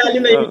 Ang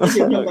lalim na yung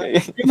isip nyo ba?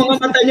 Yung mga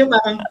mata nyo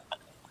parang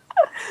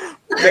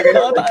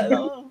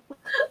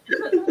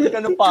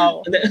ganun pa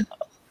ako.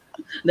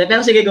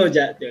 Pero sige, go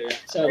dyan.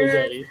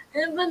 Sorry.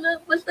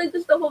 Basta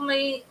gusto ko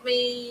may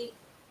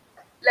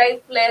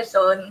life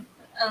lesson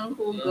ang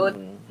hugot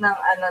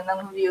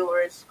ng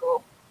viewers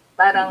ko.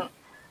 Parang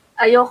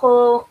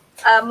ayoko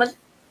mas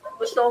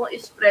gusto kong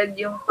i-spread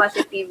yung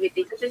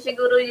positivity kasi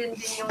siguro yun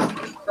din yung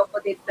gusto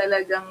ko din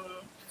talagang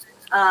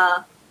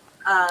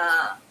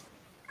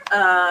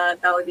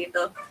tao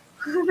dito.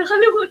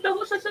 Nakalimutan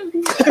ko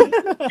sasabihin.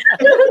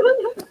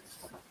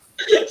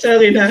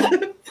 Sorry na.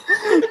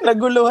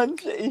 Naguluhan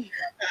siya eh.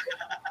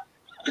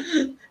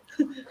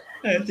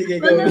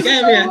 Sige, go.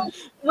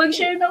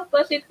 Mag-share ng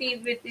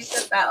positivity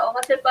sa tao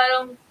kasi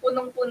parang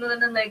punong-puno na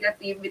ng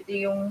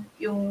negativity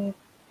yung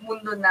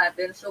mundo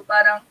natin. So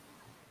parang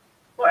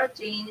for a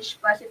change,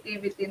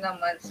 positivity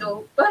naman.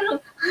 So parang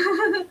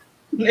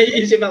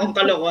naiisip akong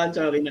kalokohan,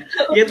 sorry na.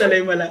 Sige,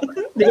 tuloy mo lang.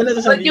 Hindi ko na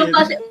sasabihin.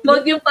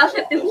 Huwag yung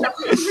positive sa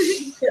comment.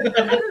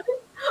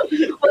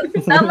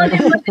 Tama na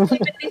yung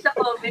positivity sa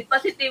comment.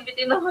 Positive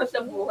positivity naman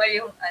sa buhay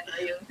yung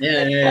yung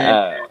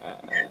Yeah.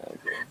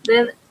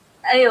 then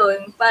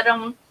ayun,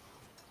 parang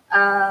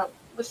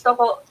gusto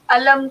ko,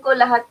 alam ko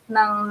lahat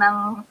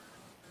ng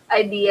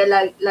idea,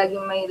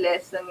 laging may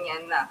lesson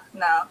yan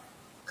na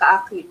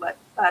kaakibat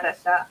para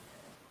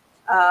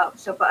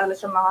para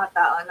sa mga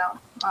tao na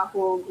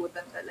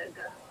mahuhugutan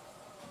talaga.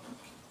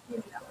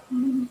 Yun lang.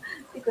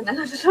 Hindi ko na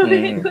lang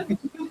sasabihin ko.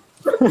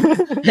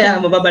 Kaya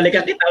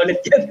mababalikan kita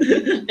ulit yan.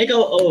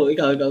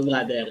 ikaw,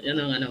 brother. Yan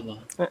ang ano mo.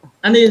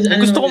 Ano yun?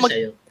 Ano Gusto ko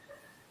sa'yo?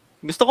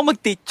 Gusto ko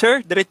mag-teacher,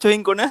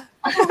 diretsuhin ko na.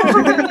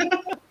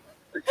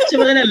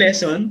 Siya na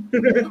lesson?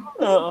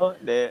 Oo,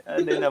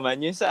 hindi naman.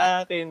 Yung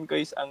sa akin,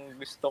 guys, ang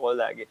gusto ko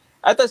lagi.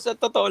 At sa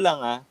totoo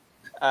lang,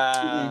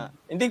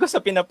 hindi ko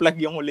sa pinaplug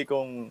yung huli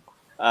kong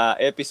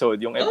episode,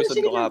 yung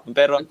episode ko kahapon.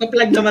 Pero,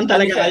 magpa-plug naman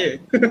talaga kayo.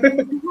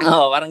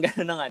 Oo, parang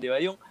gano'n na nga, di ba?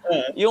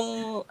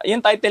 Yung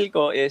title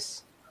ko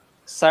is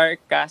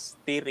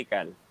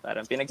Sarcastical.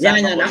 Parang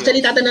pinagsama yan. ko Actually,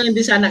 tatanungin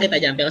din sana kita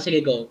dyan. Pero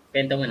sige, go.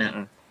 Kwento mo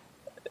na.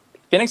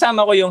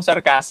 Pinagsama ko yung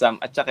sarcasm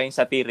at saka yung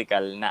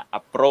satirical na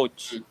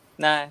approach.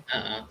 Na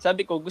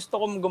sabi ko, gusto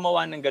kong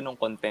gumawa ng ganong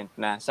content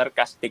na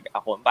sarcastic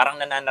ako. Parang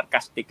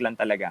nananarcastic lang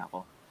talaga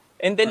ako.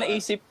 And then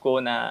naisip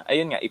ko na,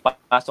 ayun nga,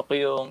 ipasok ko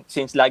yung,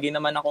 since lagi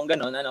naman akong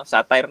ganon,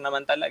 satire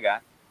naman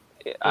talaga,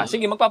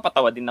 sige,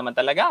 magpapatawa din naman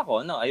talaga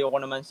ako. No? Ayoko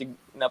naman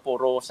na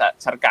puro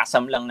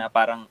sarcasm lang na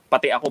parang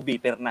pati ako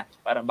bitter na.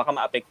 Parang baka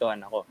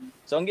maapektuhan ako.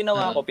 So, ang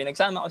ginawa ko,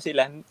 pinagsama ko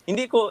sila,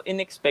 hindi ko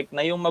in-expect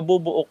na yung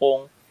mabubuo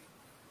kong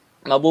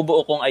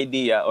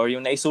idea or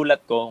yung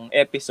naisulat kong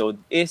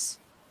episode is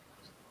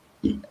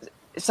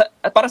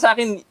para sa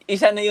akin,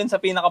 isa na yun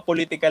sa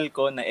pinaka-political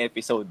ko na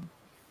episode.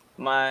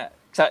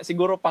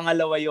 Siguro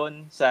pangalawa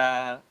yon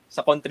sa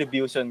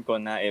contribution ko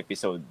na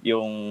episode.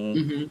 Yung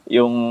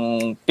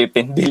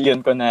 15 billion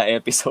ko na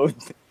episode.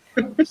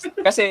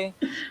 kasi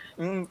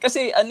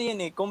ano yun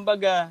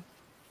kumbaga,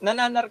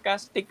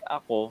 nananarcastic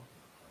ako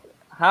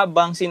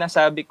habang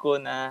sinasabi ko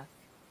na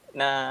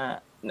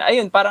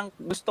ayun, parang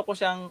gusto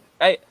kong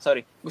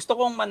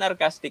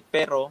manarcastic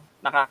pero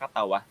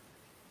nakakatawa.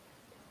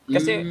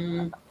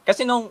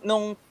 Kasi nung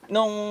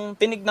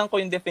tinignan ko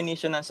yung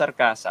definition ng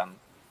sarcasm,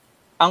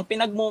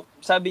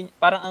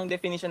 parang ang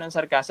definition ng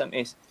sarcasm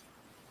is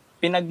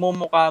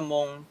pinagmumukha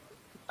mong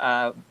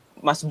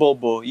mas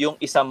bobo yung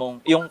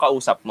yung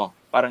kausap mo,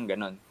 parang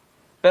ganon.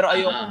 Pero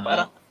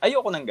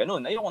ayoko nang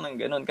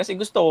ganon kasi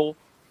gusto ko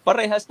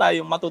parehas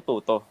tayong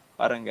matututo,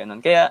 parang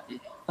ganon. Kaya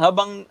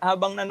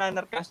habang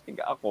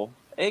nananarcastic ako,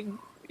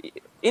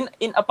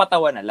 in a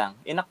patawa na lang,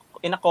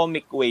 in a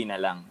comic way na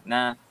lang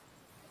na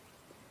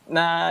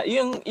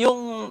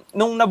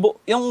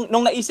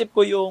nung naisip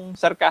ko yung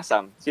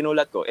sarcasm,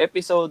 sinulat ko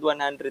episode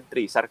 103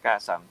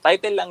 sarcasm.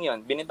 Title lang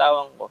 'yon,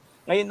 binitawan ko.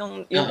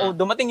 Ngayon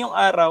dumating yung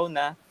araw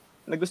na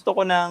gusto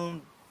ko nang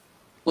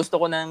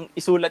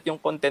isulat yung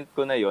content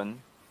ko na 'yon.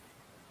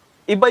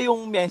 Iba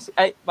yung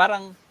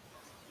parang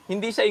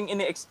hindi siya yung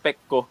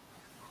ini-expect ko.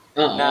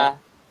 Na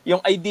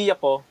yung idea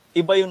ko,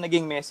 iba yung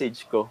naging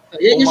message ko.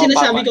 Yan yung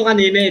sinasabi ko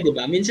kanina, di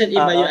ba? Minsan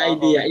iba yung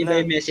idea, iba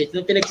yung message.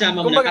 Nung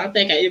pinagsama mo na,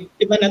 teka,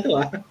 iba na to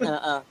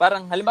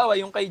parang halimbawa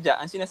yung kay Ja,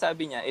 ang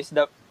sinasabi niya is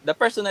the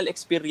personal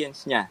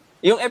experience niya.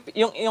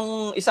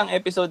 Yung isang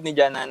episode ni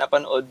Ja na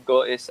napanood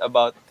ko is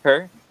about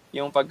her,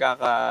 yung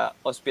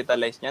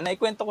pagkaka-hospitalize niya.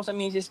 Naikwento ko sa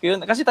misis ko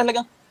yun. Kasi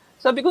talagang,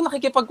 sabi ko,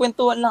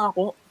 nakikipagkwentuhan lang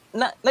ako.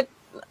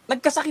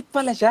 Nagkasakit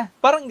pala siya.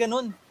 Parang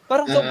ganun.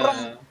 Parang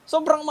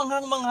sobrang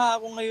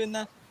manghang-mangha ako ngayon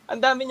na ang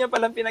dami niya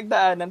palang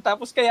pinagdaanan.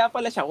 Tapos kaya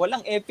pala siya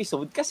walang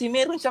episode kasi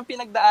meron siyang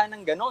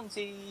pinagdaanan ganon.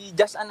 Si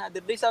Just Another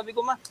Day, sabi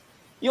ko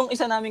yung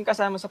isa naming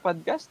kasama sa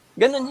podcast,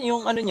 ganon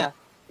yung niya.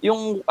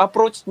 Yung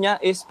approach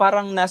niya is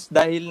parang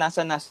dahil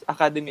nasa NAS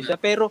Academy siya.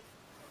 Pero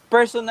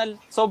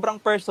sobrang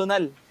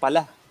personal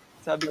pala.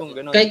 Sabi kong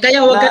ganon.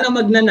 Kaya huwag ka na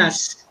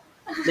magnanas.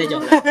 Hindi,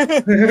 joke lang.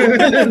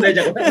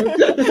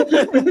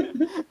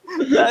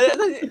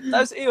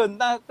 Tapos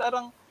yun,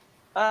 parang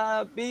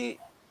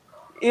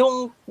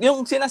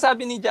yung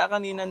sinasabi ni Ja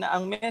kanina na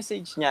ang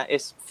message niya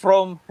is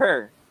from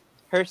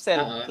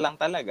herself lang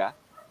talaga.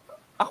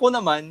 Ako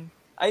naman,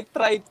 I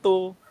try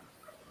to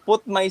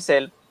put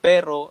myself,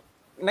 pero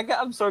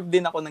nag-absorb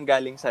din ako ng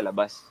galing sa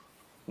labas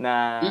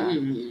na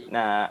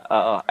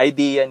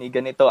idea ni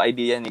ganito,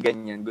 idea ni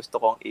ganyan, gusto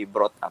kong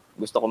i-brought up,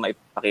 gusto kong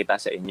maipakita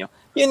sa inyo.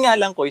 Yun nga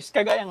lang, Kois,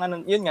 kagaya nga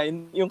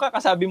yung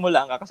kakasabi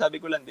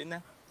ko lang din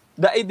na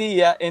the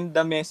idea and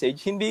the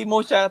message, hindi mo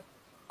siya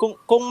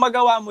kung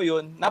magawa mo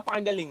yun,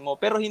 napakagaling mo,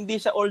 pero hindi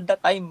siya all the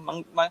time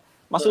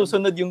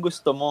masusunod yung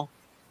gusto mo.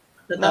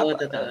 Totoo.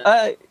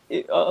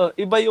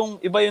 Iba yung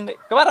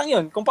parang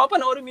yun, kung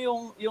papanoorin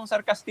mo yung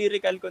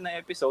sarcastical ko na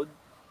episode,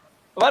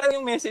 parang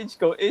yung message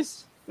ko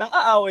is nang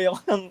aaway ako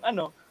ng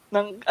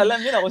alam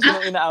niyo na kung sino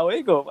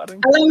inaaway ko.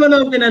 Parang alam mo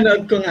na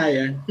pinanood ko nga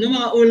yan. Yung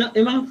mga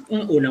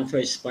unang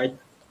first part,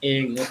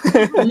 yung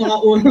mga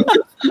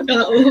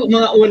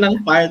unang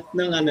part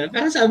ng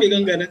parang sabi ko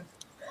gano'n.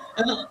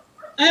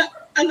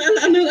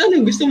 Ano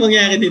gusto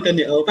mangyari dito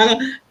ni O?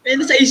 Parang,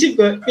 sa isip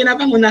ko,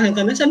 pinapangunahan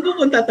ka na, saan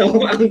pupunta to?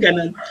 Parang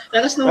ganun.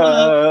 Tapos nung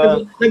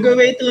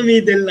nag-way to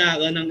middle na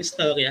ako ng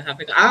storya,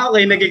 happy ko,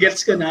 okay,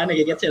 nagigets ko na,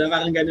 sila,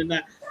 parang ganun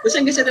na. Tapos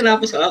hanggang sa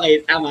tinapos ko,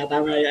 okay, tama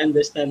yung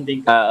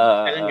understanding ko.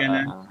 Parang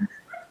ganun.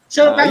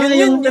 So, parang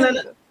yung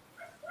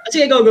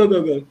sige, go.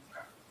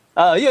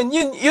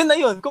 Yun na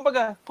yun.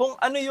 Kumbaga, kung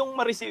ano yung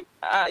ma-receive,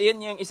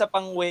 yun yung isa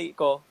pang way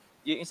ko,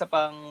 yung isa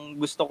pang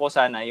gusto ko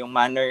sana, yung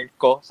manner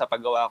ko sa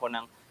paggawa ko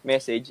ng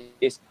message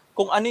is,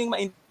 kung ano yung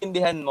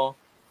maintindihan mo,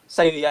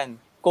 sa'yo yan.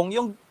 Kung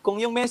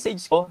yung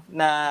message ko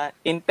na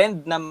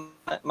intend na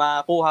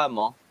makuha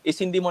mo, is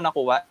hindi mo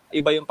nakuha,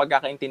 iba yung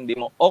pagkakaintindi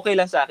mo, okay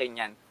lang sa akin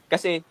yan.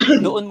 Kasi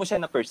doon mo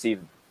siya na-perceive.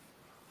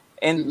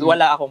 And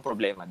wala akong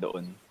problema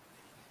doon.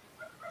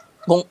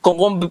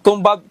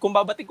 Kung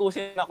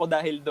babatikusin ako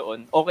dahil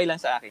doon, okay lang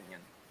sa akin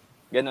 'yun.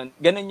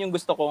 Ganon yung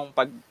gusto kong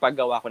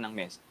paggawa ko ng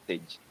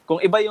message.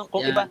 Kung iba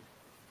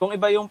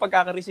yung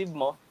pagkaka-receive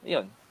mo,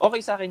 'yun.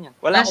 Okay sa akin 'yan.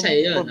 Wala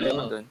akong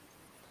problema doon.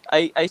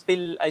 I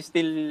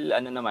still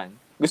ano naman.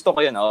 Gusto ko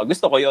 'yun.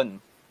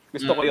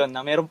 Gusto ko 'yun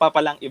na meron pa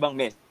palang ibang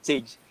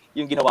message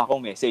yung ginawa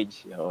kong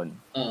message. 'Yun.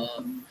 Oo.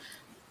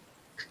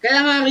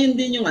 Kaya nga rin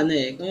din yung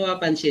kung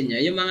mapapansin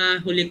niyo, yung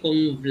mga huli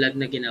kong vlog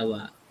na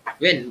ginawa.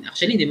 Well,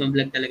 actually, hindi man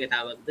vlog talaga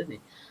tawag doon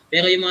eh.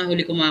 Pero yung mga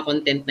huli kong mga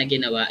content na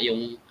ginawa,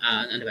 yung,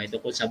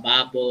 tungkol sa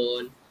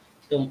Bubble,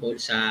 tungkol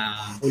sa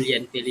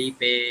Julian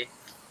Felipe,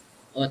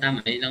 tama,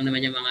 yun lang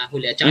naman yung mga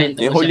huli. At saka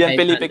yung Julian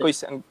Felipe ko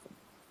is,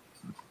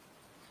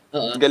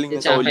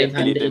 galing sa Julian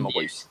Felipe mo,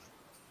 Kois.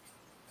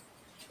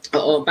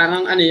 Oo,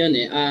 parang yun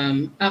eh.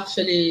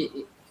 Actually,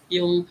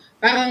 yung,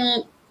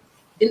 parang,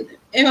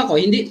 ewan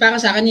ko, hindi, para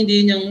sa akin,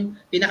 hindi yun yung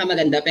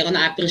pinakamaganda, pero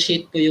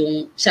na-appreciate ko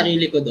yung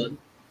sarili ko doon.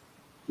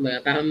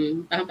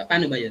 Parang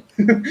paano ba yun?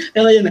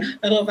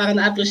 pero parang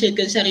na-appreciate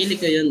ko yung sarili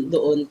ko yun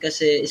doon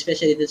kasi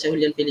especially doon sa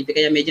Julian Felipe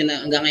kaya medyo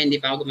na hanggang ngayon hindi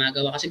pa ako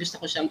gumagawa kasi gusto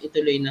ko siyang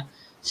ituloy na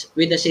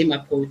with the same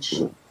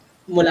approach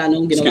mula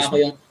nung ginawa ko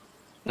yung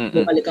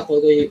bumalik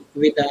ako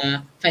with the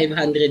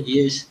 500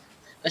 years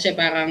kasi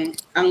parang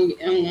ang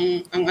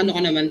ano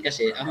ko naman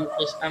kasi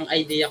ang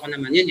idea ko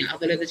naman yun nga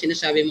actually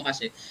sinasabi mo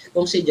kasi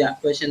kung siya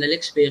personal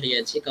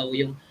experience ikaw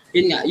yung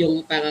yun nga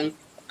yung parang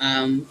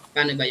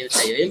paano ba yun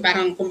sa'yo? Yung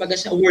parang, kumbaga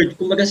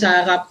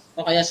sa rap,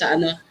 o kaya sa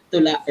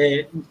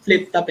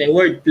flip top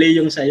word play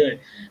yung sa'yo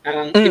eh.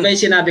 Parang, iba yung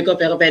sinabi ko,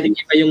 pero pwedeng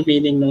iba yung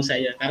meaning nung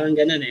sa'yo. Parang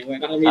ganun eh.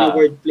 Parang may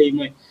word play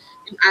mo eh.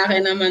 Yung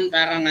akin naman,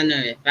 parang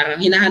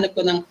parang hinahanap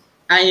ko ng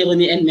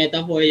irony and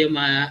metaphor yung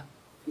mga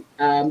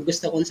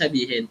gusto kong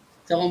sabihin.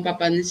 So, kung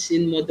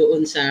papansin mo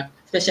doon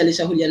especially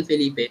sa Julian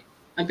Felipe,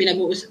 ang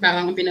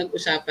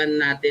pinag-usapan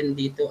natin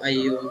dito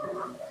ay yung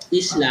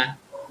isla,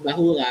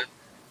 Bahura,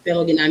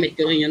 pero ginamit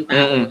ko rin yung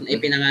tao na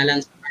ipinangalan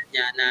sa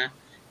kanya na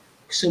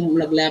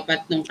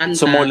naglapat ng kanta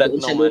sumulat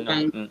sa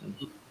lupang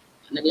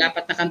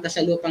naglapat na kanta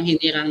sa lupang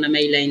hinirang na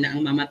may line na ang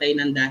mamatay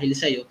ng dahil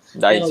sa'yo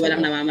pero walang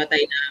namamatay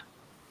na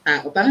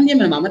tao parang hindi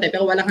man namamatay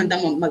pero walang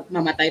handang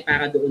mamatay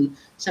para doon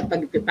sa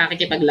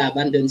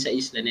pakikipaglaban doon sa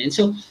isla na yun.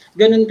 So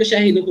ganun ko siya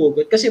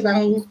hinuhugot kasi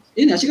parang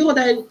yun na siguro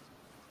dahil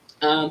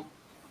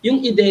yung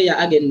ideya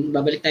again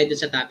babalik tayo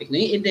doon sa topic no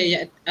yung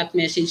ideya at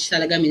message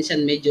talaga minsan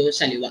medyo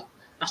saliwa.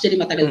 Actually,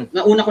 matagal.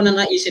 Nauna ko nang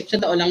naisip, sa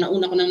taon lang,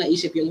 nauna ko nang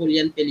naisip yung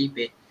Julian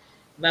Felipe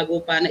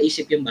bago pa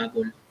naisip yung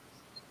Bubble.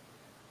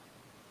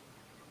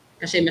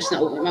 Kasi mas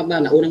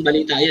naunang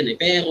balita yun eh.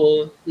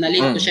 Pero,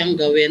 nalate ko siyang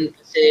gawin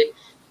kasi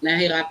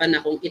nahirapan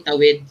akong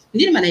itawid.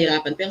 Hindi naman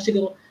nahirapan, pero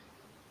siguro,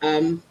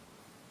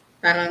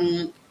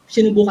 parang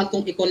sinubukan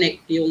kong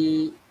i-connect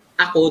yung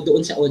ako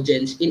doon sa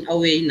audience in a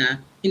way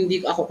na hindi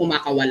ako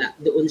kumakawala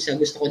doon sa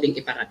gusto ko ding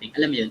iparating.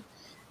 Alam mo yun?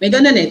 May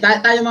ganun eh.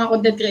 Tayo mga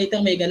content creator,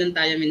 may ganun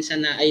tayo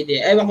minsan na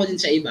idea. Ewan ko din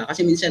sa iba.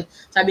 Kasi minsan,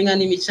 sabi nga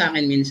ni Mitch sa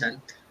akin minsan,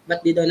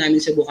 ba't di daw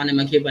namin subukan na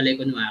maghibalay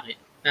kunwari?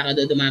 Para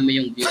daw dumami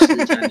yung views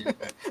ng channel.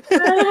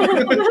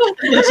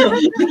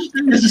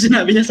 so,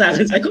 sinabi niya sa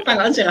akin, sabi ko,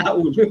 parang si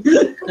Raulo.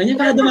 Kanya,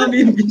 para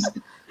dumami yung views.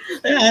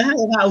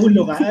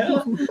 Raulo ka.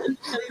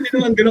 Hindi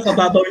naman gano'n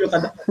kababaw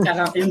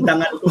yung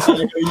dangal ko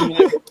para gawin yung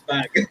mga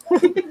bag.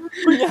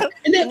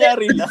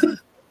 Kunyari lang.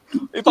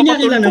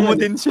 Ipapatulpo mo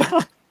din siya.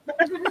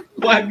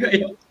 Wag,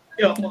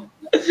 ayoko.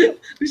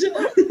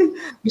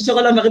 Gusto ko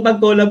lang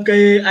makipag-collab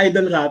kay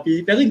Idol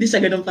Rapi, pero hindi sa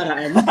ganung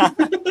paraan.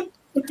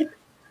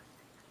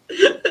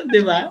 Di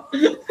ba?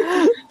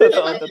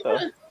 Totoo.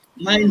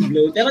 Mind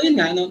blow. Pero yun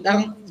nga,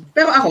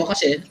 pero ako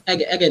kasi,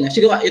 again,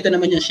 siguro ito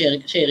naman yung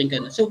sharing ko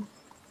na. So,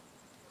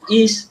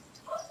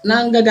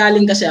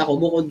 nanggagaling kasi ako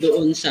bukod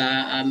doon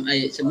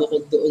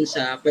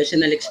sa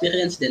personal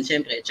experience din,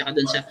 syempre, at saka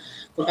doon sa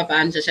kung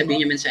paano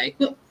sasabihin niya mensahe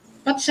ko.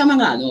 Pati sa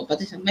mga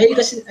mahilig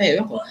kasi,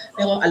 pero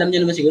alam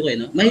niyo naman siguro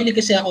mahilig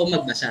kasi ako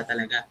magbasa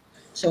talaga.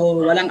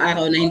 So, walang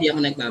araw na hindi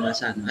ako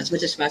nagbabasa. No? As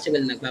much as possible,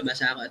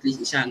 nagbabasa ako at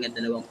least isa hanggang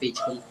 2 page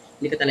kung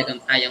hindi ko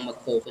talagang kayang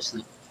mag-focus.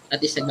 No? At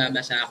least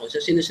nagbabasa ako.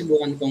 So,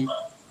 sinusubukan kong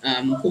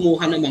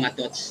kumuha ng mga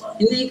thoughts.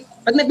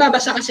 Pag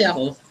nagbabasa kasi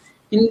ako,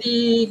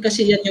 hindi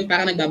kasi yan yung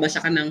parang nagbabasa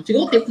ka ng,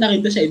 siguro tip na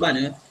rin doon sa iba,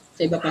 no?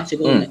 Sa iba pang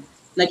siguro,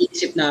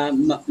 nag-iisip na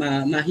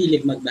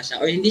mahilig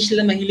magbasa or hindi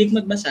sila mahilig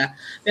magbasa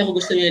pero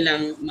gusto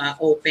nilang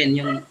ma-open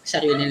yung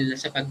sarili nila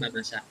sa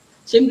pagbabasa.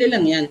 Simple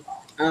lang yan.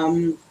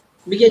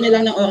 Bigyan niyo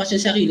lang ng oras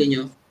yung sarili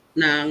niyo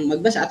nang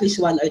magbasa at least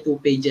 1 or 2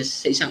 pages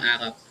sa isang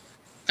araw.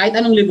 Kahit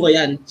anong libro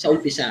yan sa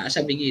umpisa as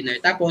a beginner.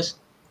 Tapos,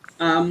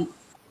 wag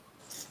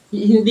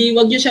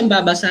niyo siyang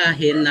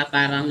babasahin na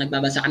parang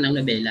nagbabasa ka ng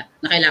nobela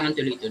na kailangan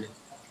tuloy-tuloy.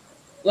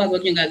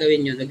 Wag niyo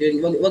gagawin yun.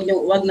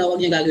 Wag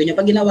niyo gagawin yun.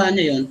 Pag ginawa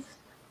niyo yun,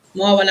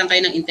 mawawalan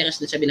kayo ng interest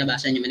dun sa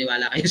binabasa niyo,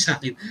 maniwala kayo sa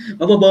akin.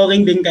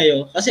 Maboboring din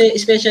kayo. Kasi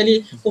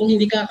especially kung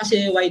hindi ka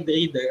kasi wide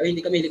reader or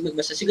hindi ka mahilig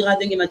magbasa,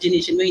 sigurado yung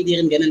imagination mo hindi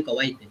rin ganun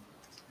ka-wide.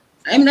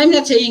 I'm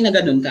not saying na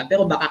ganun ka,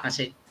 pero baka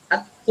kasi.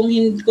 At kung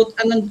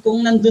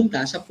nandun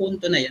ka sa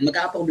punto na yan,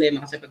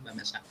 magkakaproblema ka sa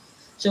pagbabasa.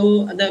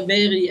 So, the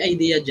very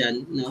idea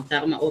dyan, no,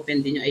 para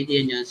ma-open din yung idea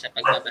niya sa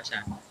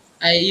pagbabasa,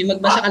 ay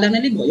magbasa ka lang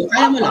ng libro. Yung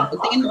kaya mo lang.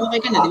 Pag tingin mo okay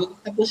ka na, di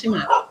tapusin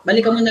mo na.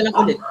 Balikan mo na lang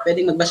ulit.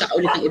 Pwedeng magbasa ka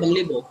ulit ng ibang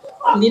libro.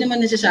 Hindi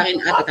naman necessary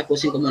na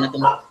tatapusin ko muna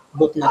tong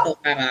book na to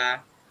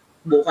para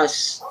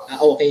bukas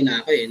okay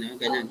na ako no?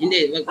 Ganun.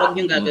 Hindi, wag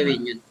yung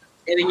gagawin yun.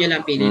 Gawin nyo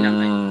lang, pili lang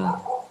kayo.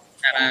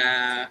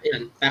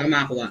 Para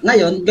makakuha.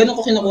 Ngayon, ganun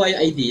ko kinukuha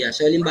yung idea.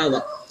 So, halimbawa,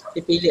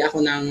 pipili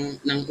ako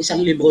ng isang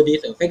libro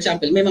dito. For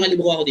example, may mga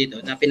libro ako dito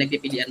na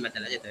pinagpipilian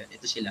madalas.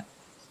 Ito sila.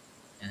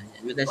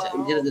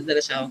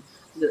 Madalas ako.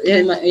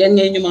 Yan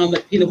ngayon yung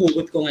mga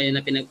hinuhugot ko ngayon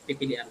na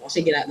pinagpipilian ko.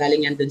 Kasi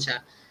galing yan dun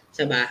sa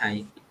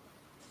bahay.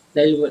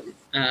 Dahil,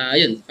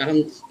 ayun,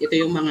 parang ito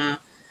yung mga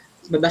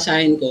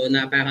babasahin ko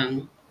na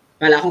parang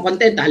wala akong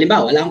content.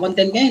 Halimbawa, wala akong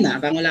content ngayon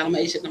parang wala akong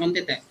maisip na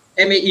content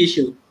may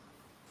issue.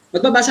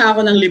 Magbabasa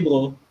ako ng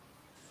libro,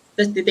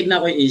 tapos titignan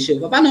ko yung issue.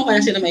 Paano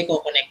kaya sila may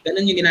connect?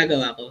 Ganun yung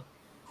ginagawa ko.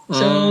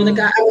 So,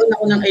 nagkakaroon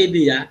ako ng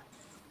idea,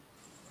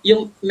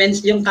 yung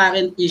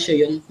current issue,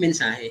 yung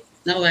mensahe.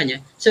 Nakuha niya.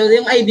 So,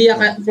 yung idea,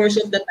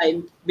 first of the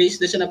time, based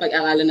doon sa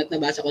napag-aralan at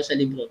nabasa ko sa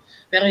libro.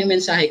 Pero yung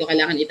mensahe ko,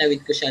 kailangan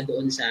itawid ko siya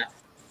doon sa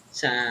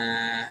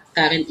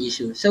current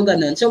issue. So,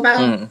 ganun. So,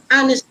 parang,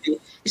 honestly,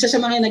 isa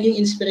sa mga naging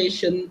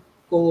inspiration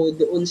ko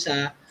doon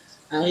sa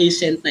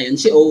recent na yun,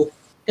 si O.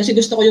 Kasi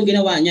gusto ko yung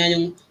ginawa niya,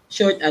 yung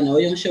short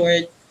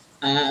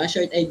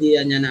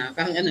idea niya na,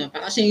 parang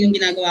kasi yung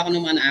ginagawa ko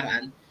ng mga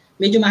naaraan,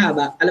 medyo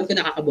mahaba, alam ko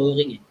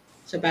nakaka-boring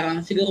So, parang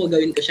siguro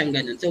gawin ko siyang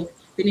ganun. So,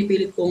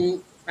 pinipilit kong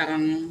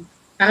parang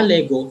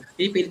Lego,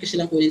 pinipilit ko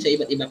silang kunin sa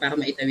iba't iba para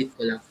maitawid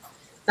ko lang.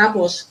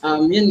 Tapos,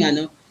 yun nga,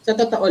 no, sa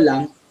totoo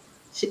lang,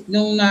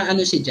 nung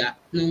si Ja,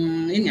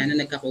 nung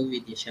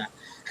nagka-COVID siya,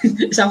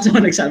 isa ako sa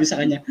mga nagsabi sa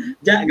kanya,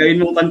 Ja, gawin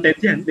mong content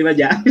yan, di ba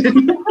Ja?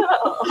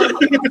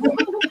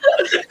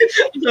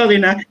 Sorry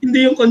na,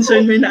 hindi yung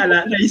concern mo yung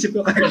naisip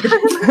ko kagad.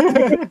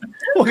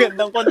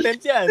 Magandang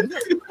content yan.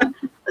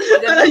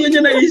 Parang yun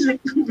yung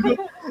naisip ko.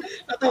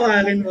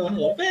 Tatawarin mo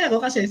ako. Pero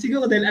kasi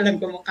siguro dahil alam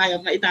ko kaya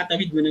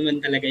maitatawid mo naman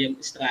talaga yung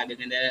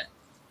struggle na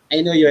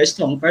I know you're a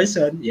strong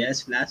person.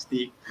 Yes,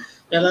 plastic.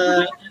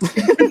 Pero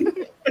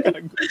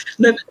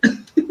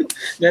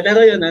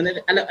pero yun,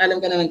 alam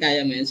ko naman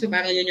kaya mo yun. So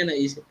parang yun yung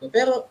naisip ko.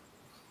 Pero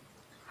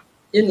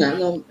yun nga,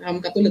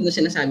 katulad ng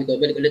sinasabi ko,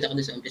 balik ulit ako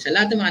doon sa umpisa.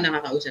 Lahat ng mga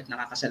nakakausap,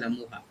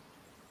 nakakasalamuha,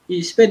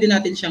 is pwede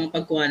natin siyang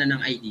pagkuhanan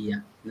ng idea.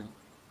 No?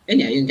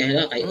 Yun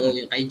kay O,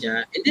 yung kay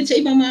Ja. And then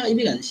sa ibang mga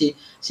kaibigan, si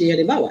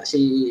halimbawa,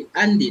 si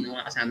Andy, nung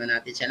kasama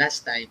natin siya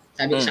last time,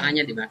 sabi ko sa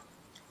kanya, di ba,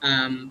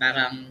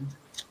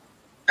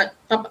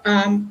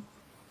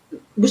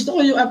 gusto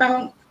ko yung,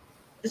 parang,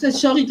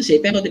 sorry to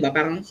say, pero di ba,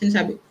 parang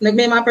sinasabi,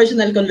 may mga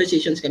personal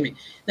conversations kami,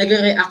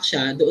 nag-react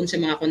siya doon sa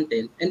mga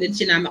content, and then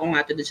sinama ko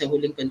nga ito doon sa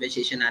huling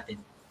conversation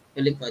natin,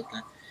 huling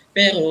podcast.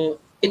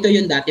 Pero, ito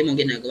yung dati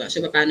mong ginagawa. So,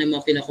 paano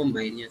mo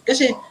pinakombine yun?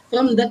 Kasi,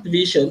 from that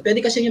vision,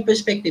 pwede kasi yung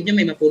perspective niya,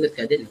 may mapulot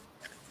ka din.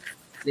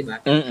 Di ba?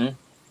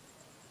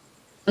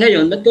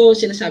 Ngayon, ba't ko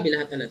sinasabi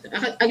lahat talaga?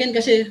 Again,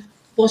 kasi,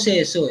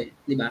 proseso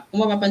di ba?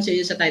 Kung mapapansin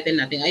yun sa title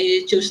natin,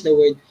 I choose the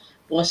word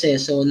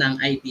proseso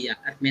ng idea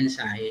at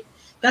mensahe.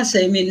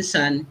 Kasi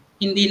minsan,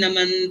 hindi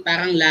naman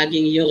parang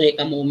laging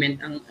eureka moment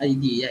ang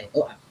idea.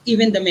 O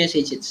even the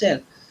message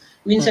itself.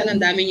 Minsan, ang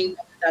daming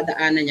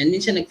dadaanan yan.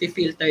 Minsan,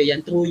 nag-filter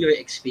yan through your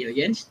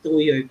experience, through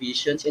your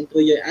visions, and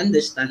through your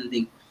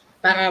understanding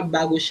para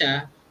bago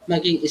siya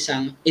maging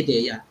isang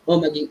ideya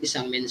o maging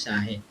isang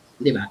mensahe.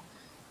 Di ba?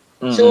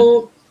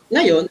 So,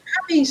 ngayon,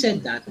 having said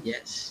that,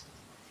 yes.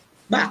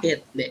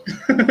 Bakit? Hindi.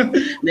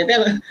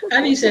 Pero,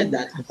 having said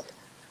that,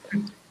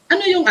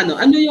 ano yung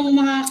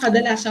mga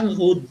kadalasang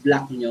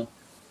roadblock nyo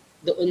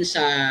doon sa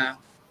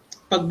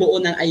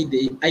pagbuo ng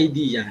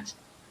idea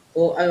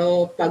o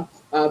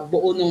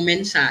pagbuo ng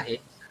mensahe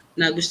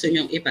na gusto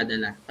nyong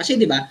ipadala? Kasi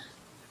 'di ba,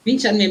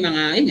 minsan may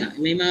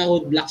mga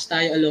roadblocks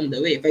tayo along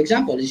the way. For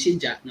example, si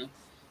Ja, no?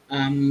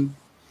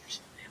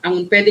 Ang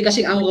pwede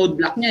kasi ang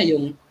roadblock niya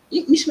yung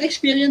mismo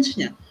experience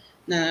niya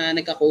na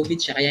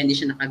nagka-COVID siya kaya hindi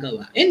siya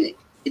nakagawa. And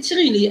it's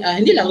really,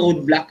 hindi lang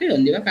roadblock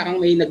yun, di ba? Parang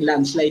may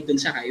nag-landslide dun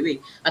sa highway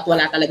at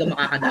wala talaga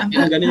makakadami.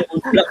 Ang ganun yung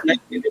roadblock na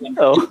yun, di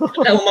ba?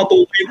 Wala mo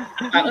mabuhay.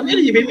 Parang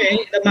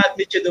the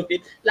magnitude of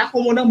it,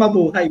 lako mo nang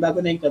mabuhay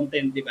bago na yung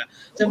content, di ba?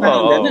 So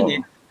parang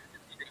ganun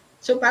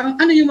So parang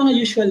ano yung mga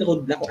usual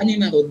roadblock o ano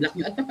yung mga roadblock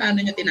nyo at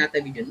paano nyo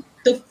tinatawid yun?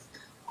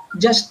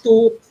 Just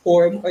to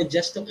form or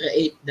just to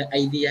create the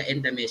idea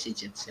and the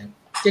message itself.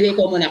 Sige,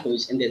 ikaw muna,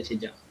 Kuis, and then si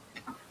Jack.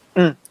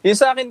 Yung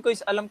sa akin,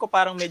 Kuis, alam ko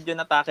parang medyo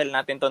natakil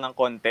natin to ng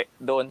konti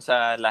doon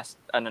sa last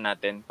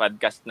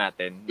podcast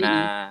natin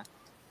na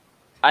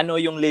ano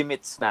yung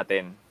limits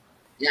natin.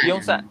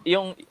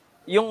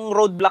 Yung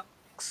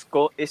roadblocks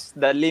ko is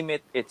the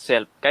limit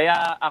itself.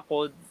 Kaya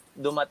ako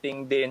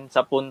dumating din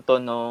sa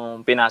punto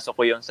nung pinasok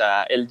ko yung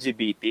sa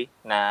LGBT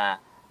na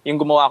yung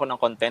gumawa ako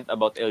ng content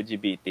about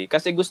LGBT.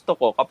 Kasi gusto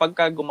ko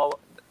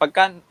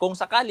kung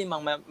sakali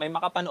mang may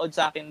makapanood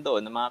sa akin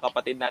doon ng mga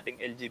kapatid nating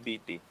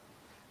LGBT,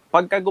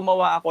 pagka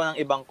gumawa ako ng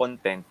ibang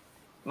content,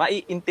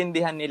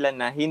 maiintindihan nila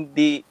na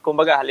hindi,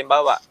 kumbaga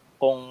halimbawa,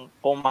 kung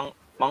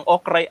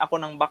mang-okray ako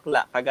ng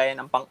bakla, kagaya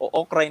ng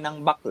pang-okray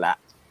ng bakla,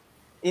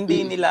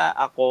 hindi nila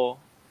ako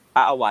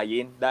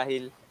aawayin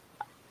dahil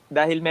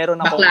meron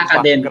akong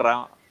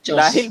background.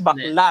 Dahil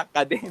bakla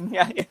ka din.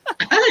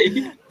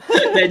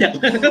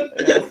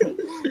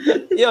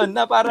 Yun,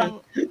 na parang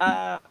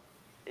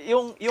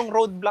yung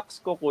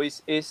roadblocks ko,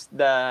 Kuis, is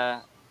the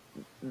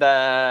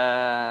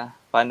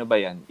paano ba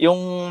yan?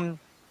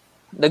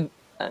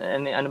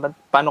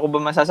 Paano ko ba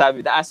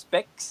masasabi? The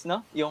aspects,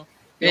 no? Yung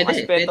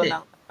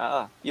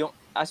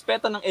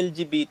aspeto ng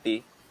LGBT,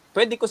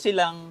 pwede ko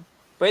silang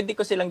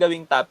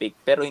gawing topic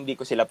pero hindi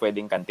ko sila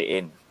pwedeng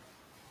kantiin.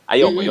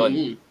 Ayoko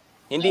 'yon.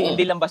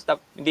 Hindi lang basta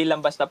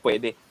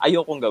pwede.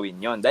 Ayokong gawin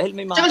 'yon dahil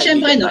may mga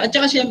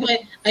Tsaka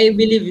syempre, I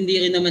believe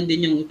hindi rin naman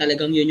din yung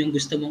talagang yun yung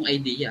gusto mong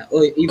idea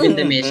or even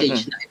the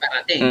message na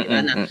iparating, di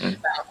ba? Na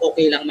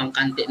okay lang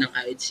mangkanti ng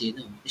kahit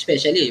sino.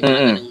 Especially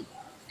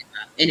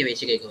anyway,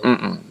 sige go.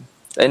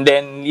 And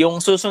then yung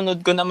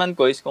susunod ko naman,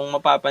 ko is kung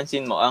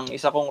mapapansin mo, ang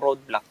isa kong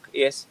roadblock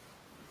is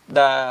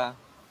the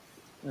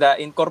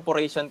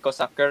incorporation ko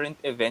sa current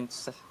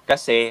events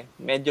kasi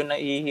medyo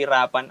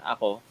nahihirapan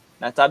ako.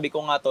 Nasabi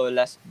ko nga to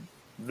last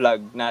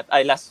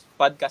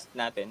podcast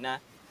natin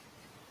na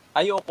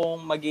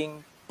ayokong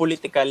maging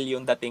political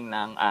yung dating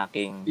ng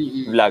aking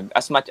vlog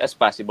as much as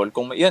possible.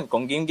 Kung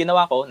yung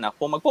ginawa ko na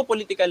kung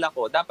magpo-political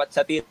ako, dapat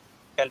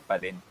satirical pa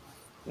din.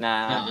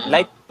 Na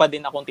light pa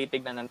din akong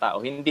titignan ng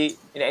tao. Hindi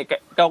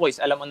ikaw, Kuis,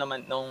 alam mo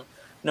naman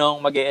nung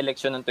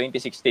mag-e-election ng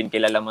 2016,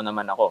 kilala mo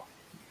naman ako.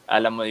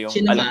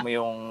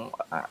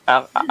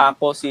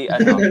 Ako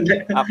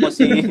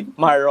si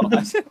Maro.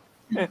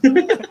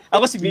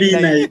 Ako si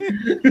Binay.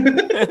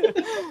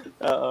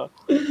 Oo.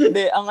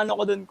 Hindi, ang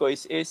ko dun,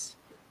 Kuis, is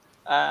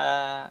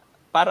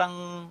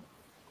parang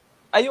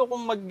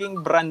ayokong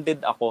maging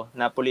branded ako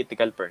na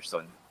political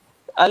person.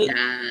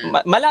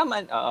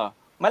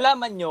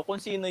 Malaman nyo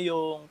kung sino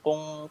yung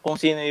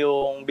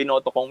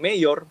binoto kong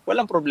mayor,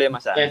 walang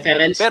problema sa akin.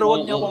 Reference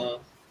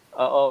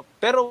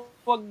pero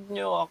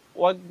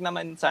wag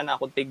naman sana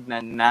ako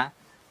tignan na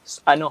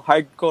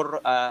hardcore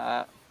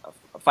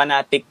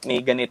fanatic ni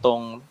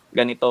ganitong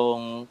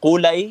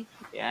kulay.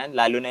 Yan,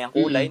 lalo na yung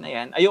kulay na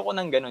yan. Ayoko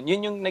nang ganun.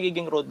 Yun yung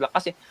nagiging roadblock.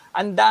 Kasi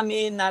ang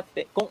dami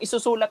natin, kung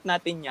isusulat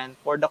natin yan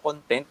for the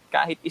content,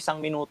 kahit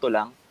 1 minuto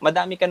lang,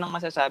 madami ka nang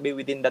masasabi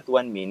within that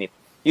 1 minute.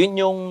 Yun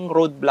yung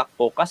roadblock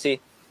ko kasi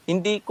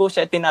hindi ko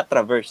siya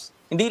tinatraverse.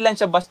 Hindi lang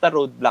siya basta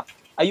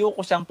roadblock. Ayoko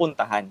siyang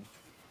puntahan.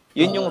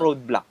 Yun yung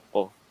roadblock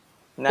ko.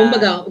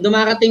 Kumbaga,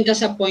 dumarating ka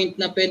sa point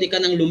na pwede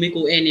ka nang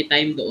lumiko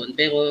anytime doon,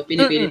 pero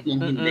pinipilit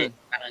mong hindi.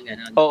 Parang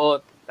gano'n.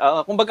 Oo.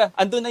 Kumbaga,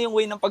 andun na yung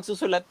way ng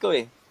pagsusulat ko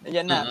eh.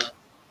 Nandiyan na.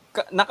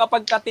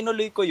 Nakapag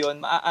tinuloy ko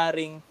yun,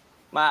 maaaring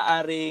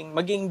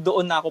maging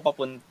doon na ako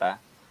papunta.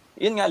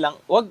 Yun nga lang,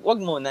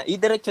 wag muna,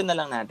 i-diretso na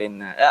lang natin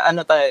na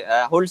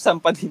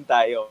wholesome pa din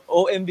tayo.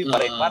 OMB pa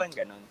rin, parang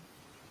ganun.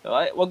 So,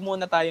 wag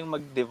muna tayong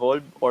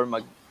mag-devolve or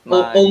my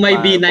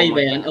Binay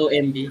ba yan?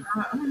 OMB.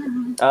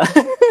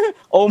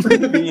 Omar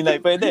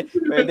Binay, pwede.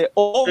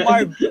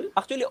 Omar,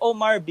 actually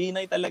Omar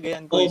Binay talaga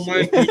yan.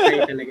 Omar Binay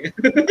talaga.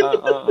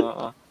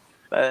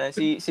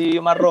 Si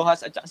Mar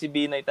Rojas at saka si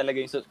Binay talaga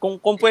yung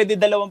kung pwede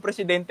 2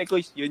 presidente ko,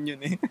 yun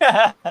eh.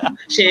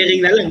 Sharing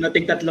na lang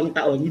nating 3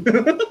 taon.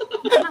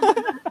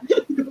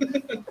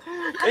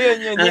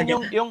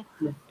 Ayun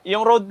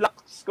yung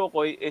roadblocks ko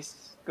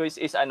is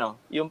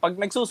yung pag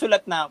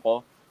nagsusulat na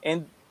ako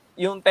and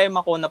yung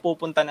tema ko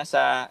napupunta na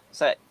sa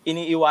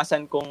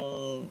iniiwasan kong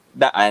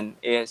daan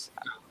is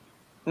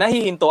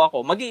nahihinto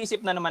ako.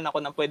 Mag-iisip na naman ako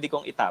ng pwede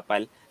kong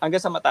itapal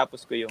hanggang sa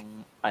matapos ko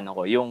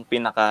yung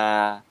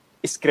pinaka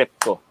script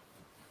ko.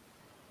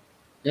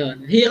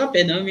 Yun. Hirap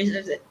no?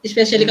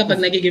 Especially kapag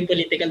nagiging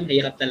political,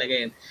 mahirap talaga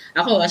yun.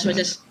 Ako, as much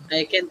as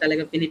I can,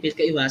 talaga pinipil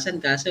ka iwasan.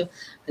 Kaso,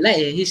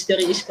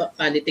 history is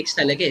politics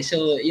talaga eh.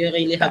 So, you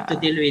really have to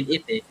deal with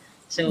it eh.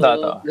 So,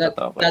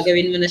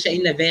 gagawin mo na siya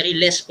in a very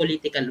less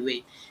political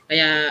way.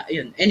 Kaya,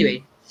 yun.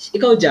 Anyway,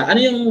 ikaw, Ja,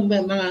 ano yung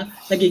mga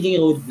nagiging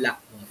roadblock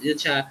mo? Yun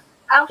siya,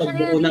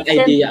 pagbuo ng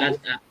idea at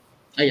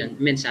ayun,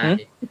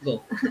 mensahe.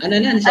 Go.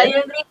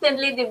 Ayun,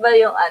 recently, di ba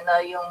yung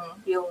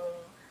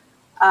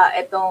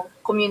itong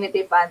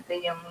community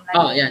pantry yung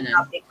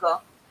topic ko.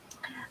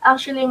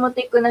 Actually,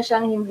 mutik ko na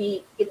siyang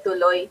hindi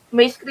ituloy.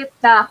 May script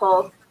na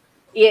ako,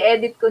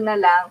 i-edit ko na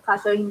lang,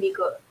 kaso hindi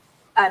ko,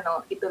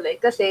 ituloy.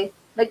 Kasi,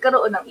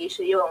 nagkaroon ng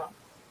issue yung,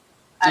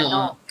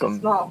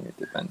 mismo.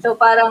 So,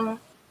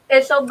 parang,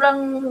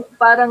 sobrang,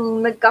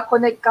 parang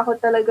nagka-connect ako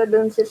talaga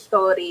dun sa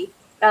story.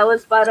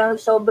 Tapos, parang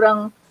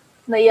sobrang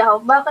naiyak ako,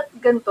 bakit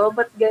ganito?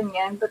 Ba't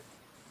ganyan?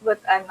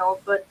 But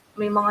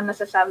may mga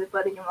nasasabi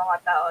pa rin yung mga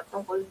tao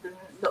tungkol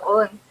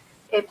doon.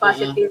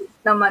 Positive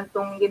naman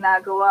tong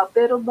ginagawa.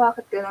 Pero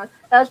bakit gano'n?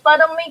 Tapos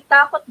parang may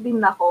takot din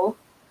ako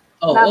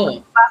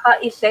na baka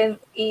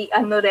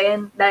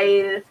rin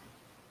dahil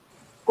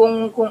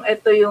kung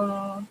ito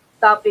yung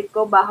topic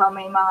ko, baka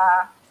may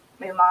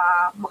mga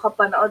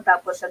makapanood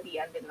tapos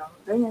sabihan din ng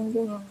ganyan.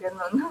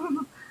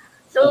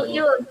 So,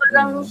 yun,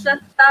 parang sa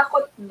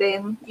takot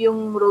din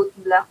yung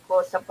roadblock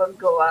ko sa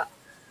paggawa.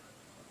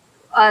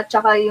 At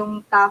saka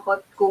yung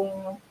takot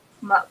kung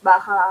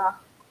baka,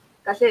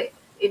 kasi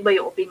iba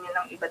yung opinion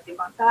ng iba't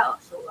ibang tao.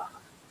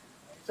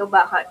 So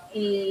baka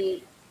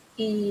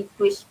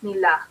i-twist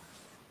nila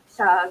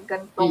sa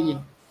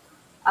gantong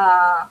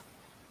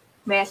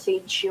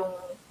message yung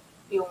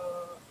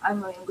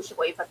gusto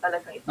ko iba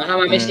talaga. Baka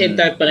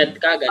ma-misinterpret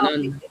ka,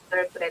 gano'n.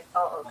 Misinterpret,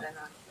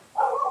 gano'n.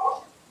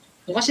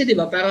 Kasi 'di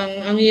ba, parang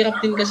ang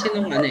hirap din kasi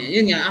nung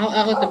yun nga,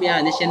 ako to be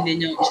honest, yan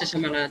din yung isa sa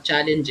mga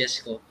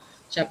challenges ko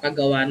sa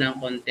paggawa ng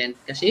content.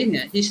 Kasi yun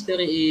nga,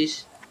 history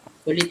is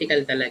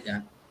political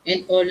talaga.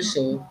 And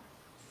also,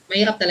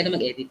 mahirap talaga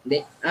mag-edit.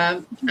 Hindi.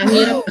 Ang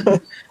hirap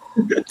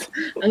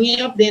ang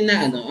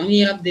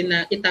hirap din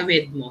na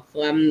itawid mo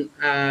from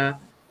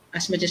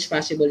as much as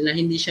possible na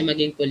hindi siya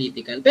maging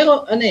political.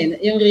 Pero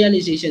yung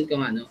realization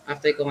ko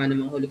after ko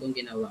mga huli kong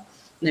ginawa,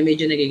 na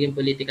medyo nagiging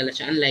political na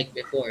siya unlike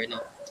before,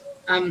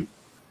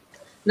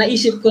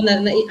 naisip ko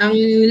ang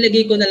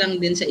nilagay ko na lang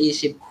din sa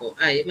isip ko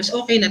ay mas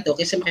okay na to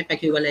kaysa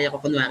makipaghiwalay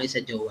ako kunwari sa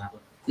jowa ko.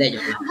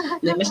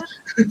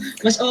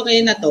 Mas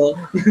okay na to.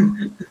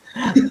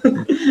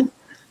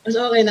 Mas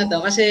okay na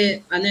to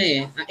kasi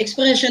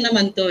expression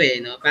naman to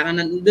no. Parang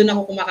doon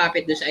ako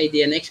kumakapit doon sa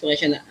idea na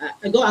expression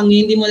ang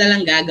hindi mo na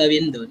lang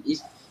gagawin doon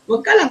is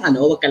wag ka lang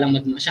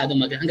masyadong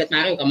hangga't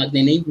maaari ka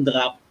magne-name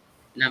drop.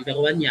 Number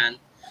 1 yan.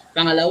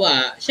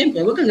 Pangalawa,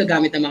 syempre wag kang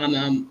gagamit ng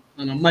mga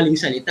maling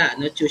salita,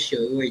 no? Choose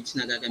your words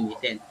na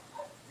gagamitin.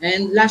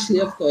 And lastly,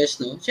 of course,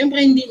 syempre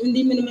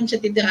hindi mo naman siya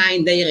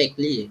titirahin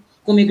directly.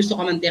 Kung may gusto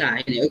ka man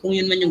tirahin o kung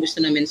yun man yung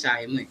gusto na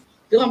mensahe mo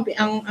Pero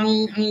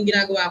ang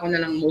ginagawa ko na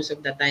lang most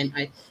of the time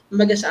ay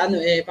kumbaga sa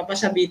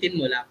papasabitin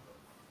mo lang,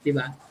 'di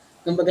ba?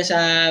 Kumbaga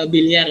sa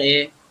bilyar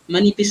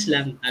manipis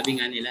lang, sabi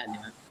nga nila, 'di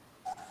ba?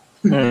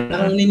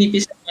 Parang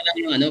ninipis mo lang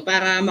yung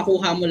para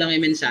makuha mo lang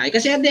yung mensahe.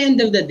 Kasi at the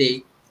end of the day,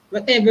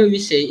 whatever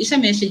we say is a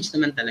message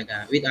naman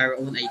talaga with our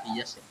own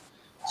ideas.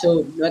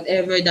 So,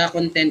 whatever the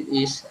content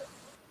is,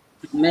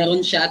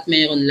 meron siya at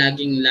meron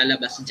laging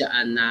lalabas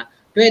diyan na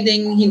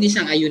pwedeng hindi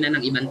sang-ayunan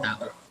ng ibang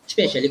tao.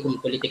 Especially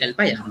kung political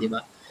pa yan, di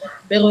ba?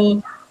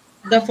 Pero,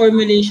 the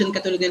formulation,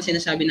 katulad ng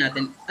sinasabi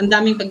natin, ang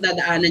daming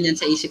pagdadaanan yan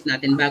sa isip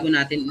natin bago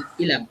natin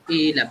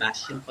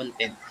ilabas yung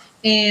content.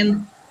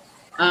 And,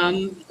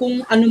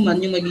 kung ano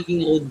man yung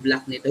magiging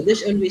roadblock nito,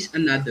 there's always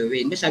another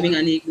way. Sabi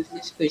nga ni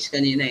Chris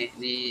kanina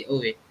ni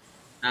Owe,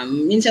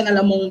 minsan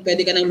alam mong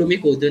pwede ka nang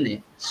lumiko dun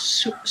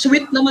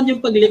Sweet naman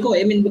yung pagliko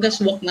baga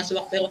swak na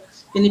swak pero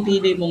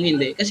pinipili mong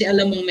hindi kasi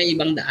alam mong may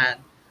ibang daan.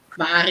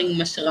 Maaring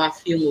mas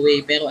rough yung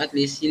way pero at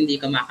least hindi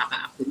ka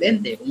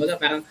makaka-aksidente.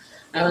 Kumbaga parang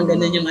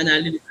ganun yung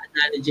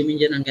analogy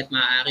minsan hangga't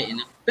maaari.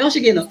 Pero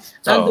sige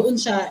doon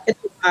sa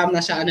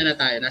nasa na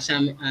tayo, nasa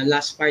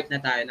last part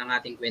na tayo ng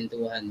ating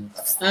kwentuhan.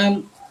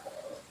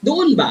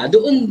 Doon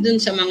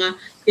sa mga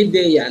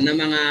ideya na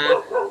mga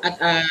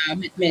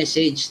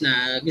message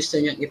na gusto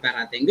niyo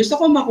iparating. Gusto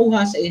ko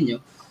makuha sa inyo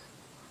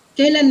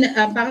kailan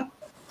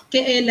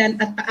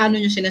at paano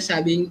niyo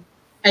sinasabing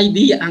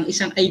idea ang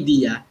isang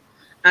idea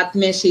at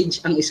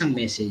message ang isang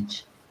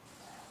message.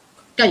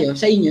 Kayo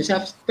sa inyo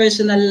sa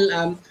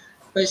personal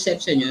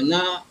perception niyo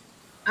na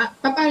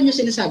paano niyo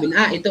sinasabi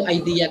na ito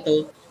idea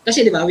to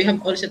kasi 'di ba we have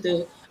also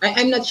to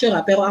I'm not sure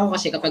pero ako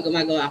kasi kapag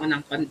gumagawa ako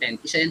ng content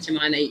isa yan sa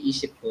mga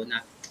naiisip ko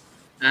na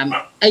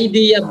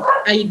idea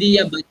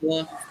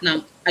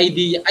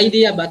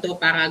ba to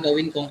para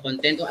gawin kong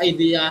content o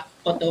idea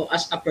ko to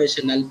as a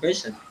personal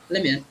person.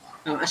 Alam mo yan?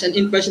 As an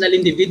impersonal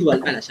individual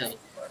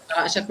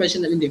as a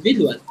personal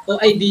individual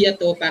o idea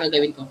to para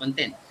gawin kong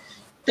content.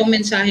 Itong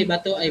mensahe ba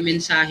to ay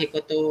mensahe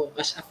ko to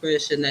as a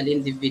personal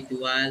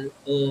individual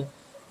o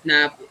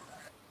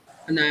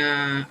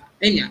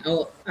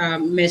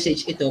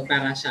message ito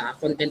para sa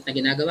content na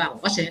ginagawa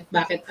ko. Kasi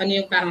bakit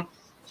yung parang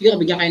siguro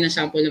bigyan kayo ng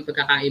sample ng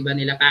pagkakaiba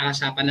nila para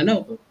sa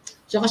pananaw ko.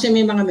 So kasi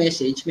may mga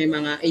message, may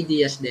mga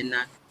ideas din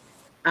na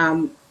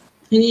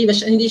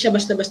hindi siya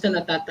basta-basta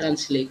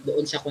nata-translate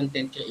doon sa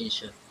content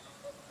creation.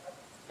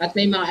 At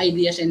may mga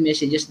ideas and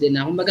messages din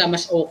na kumbaga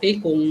mas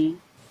okay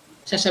kung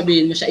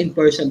sasabihin mo siya in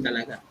person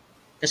talaga.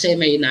 Kasi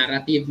may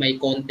narrative,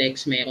 may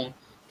context,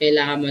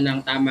 kailangan mo ng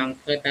tamang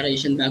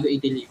preparation bago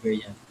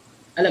i-deliver yan.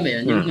 Alam mo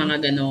yun, yung mga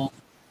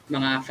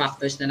mga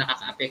factors na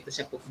nakakaapekto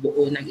sa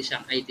pagbuo ng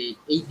isang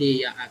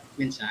ideya at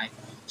mensahe.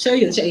 So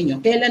yun sa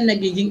inyo, kailan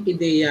nagiging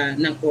ideya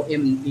ng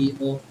OMB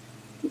o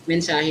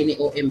mensahe ni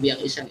OMB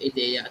ang isang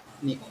ideya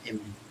ni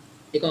OMB?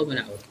 Ikaw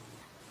muna, O.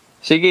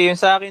 Sige, yung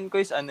sa akin ko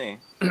is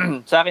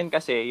sa akin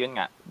kasi, yun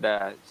nga,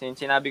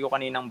 sinabi ko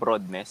kaninang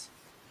broadness,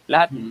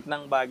 lahat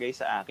ng bagay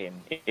sa akin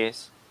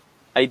is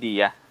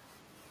idea.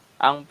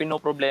 Ang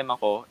pinoproblema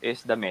ko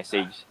is the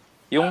message.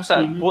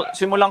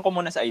 Simulan ko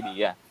muna sa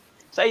idea.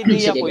 Sa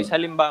idea ko is,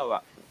 halimbawa,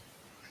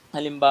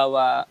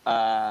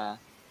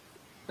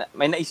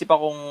 may naisip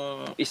akong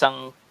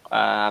isang,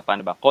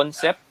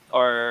 concept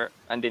or,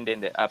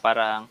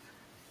 parang,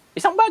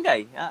 isang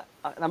bagay.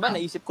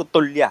 Naisip ko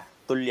tulya,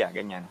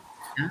 ganyan.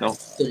 No.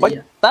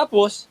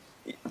 Tapos,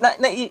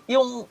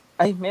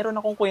 meron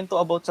akong kwento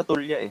about sa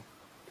tulya eh.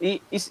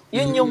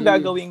 Yun yung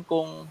gagawin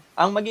kong,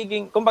 ang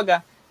magiging,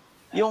 kumbaga,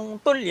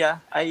 yung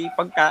tulya ay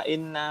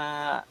pagkain na,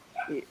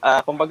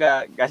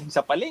 kumbaga, galing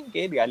sa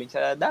palengke, galing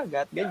sa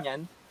dagat,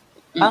 ganyan.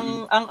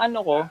 Yun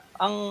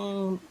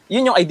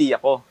yung idea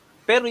ko.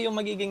 Pero yung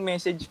magiging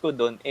message ko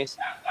doon is,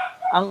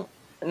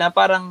 na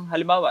parang,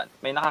 halimbawa,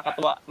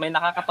 may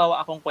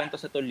nakakatawa akong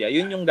kwento sa tulya,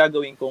 yun yung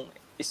gagawin kong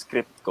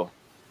script ko.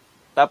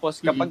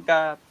 Tapos kapag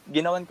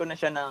ginawan ko na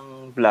siya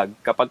ng vlog,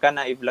 kapag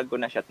na-i-vlog ko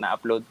na siya at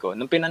na-upload ko,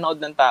 nung pinanood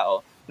ng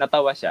tao,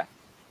 natawa siya.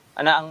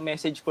 Ang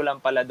message ko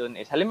lang pala doon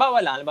is, halimbawa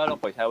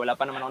po, wala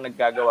pa naman akong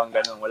naggagawang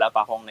ganun, wala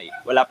pa akong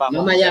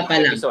mamaya pa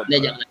lang. Episode.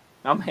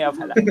 Mamaya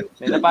pa lang.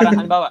 Parang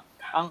halimbawa,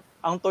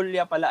 ang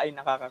tulya pala ay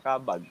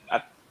nakakakabag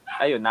at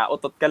ayun,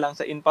 nautot ka lang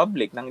sa in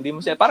public nang hindi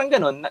mo siya, parang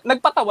ganun,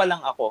 nagpatawa lang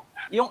ako.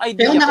 Yung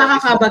idea pero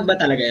nakakakabag ba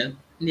talaga yun?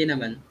 Hindi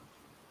naman.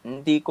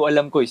 Hindi ko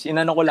alam, Kuis.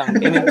 Inano ko lang.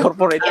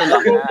 In-incorporate ko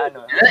lang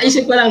na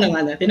Naisip ko lang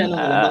naman. Tinanong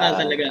ko lang. Baka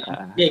talaga.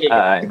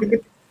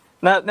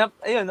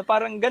 Ayun,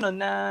 parang ganun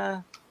na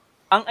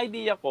ang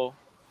idea ko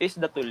is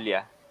the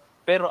tulya.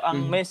 Pero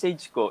ang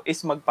message ko is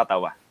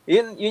magpatawa.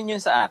 Yun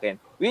yung sa akin.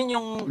 Yun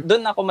yung,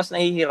 doon ako mas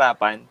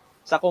nahihirapan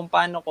sa kung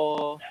paano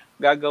ko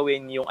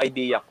gagawin yung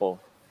idea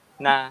ko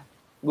na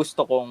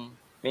gusto kong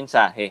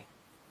mensahe.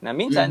 Na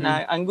minsan,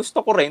 ang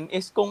gusto ko rin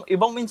is kung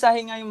ibang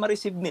mensahe nga yung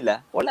ma-receive nila,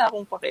 wala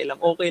akong pakialam,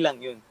 okay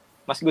lang yun.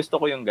 Mas gusto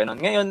ko yung ganun.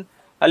 Ngayon,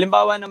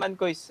 halimbawa naman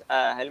ko is,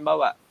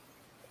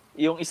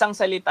 yung isang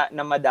salita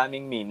na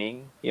madaming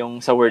meaning,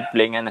 yung sa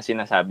wordplay nga na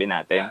sinasabi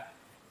natin,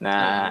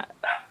 na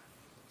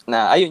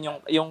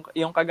ayun,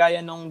 yung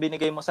kagaya nung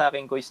binigay mo sa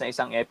akin, Kuis, na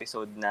isang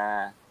episode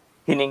na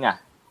hininga,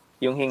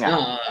 yung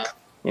hinga,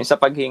 yung sa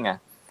paghinga.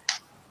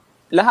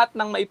 Lahat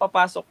ng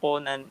maipapasok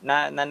ko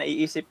na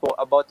naiisip ko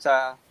about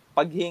sa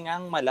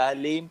paghingang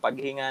malalim,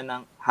 paghinga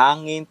ng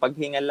hangin,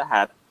 paghinga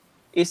lahat,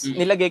 is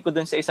nilagay ko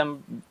dun sa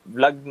isang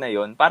vlog na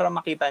yon para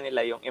makita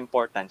nila yung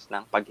importance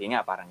ng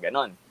paghinga, parang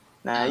ganon.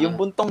 Na yung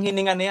buntong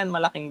hininga na yan,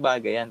 malaking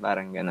bagay yan,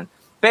 parang ganon.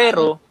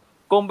 Pero,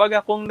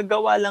 kumbaga, kung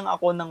nagawa lang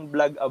ako ng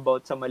vlog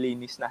about sa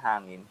malinis na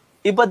hangin,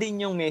 iba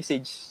din yung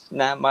message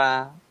na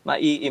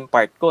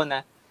mai-impart ko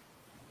na,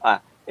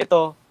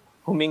 ito,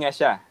 huminga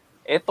siya.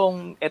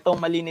 Etong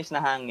malinis na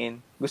hangin,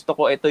 gusto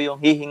ko ito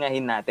yung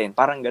hihingahin natin,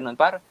 parang ganon.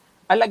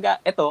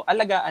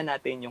 Alagaan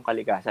natin yung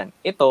kalikasan.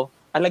 Ito,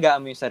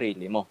 alagaan mo yung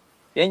sarili mo.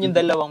 Yan yung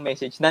dalawang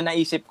message na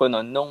naisip ko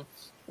noon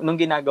nung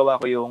ginagawa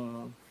ko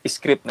yung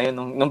script na yun,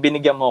 nung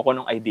binigyan mo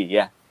ako ng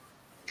idea.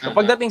 So,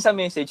 pagdating sa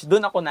message,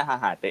 doon ako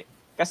nahahati.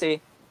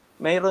 Kasi,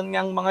 mayroon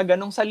ngang mga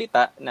ganong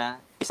salita na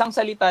isang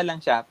salita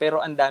lang siya,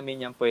 pero ang dami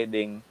niyang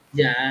pwedeng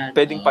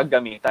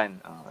paggamitan.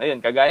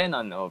 Ayun, kagaya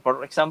nun.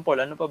 For example,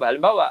 ano pa ba?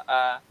 Halimbawa,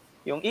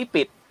 yung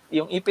ipit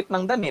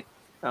ng damit.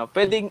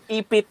 Pwedeng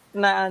ipit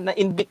na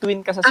in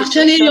between ka sa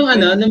situation. Actually, yung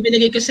nung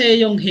binigay ko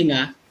sa'yo yung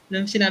hinga,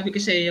 nung sinabi ko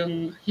sa'yo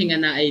yung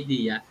hinga na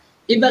idea,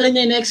 iba rin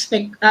yung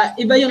na-expect,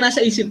 iba yung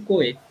nasa isip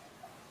ko eh.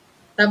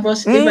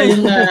 Tapos, iba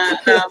yung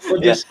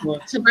produce mo.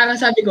 So, parang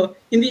sabi ko,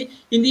 hindi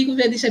ko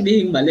pwede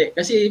sabihin mali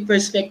kasi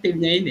perspective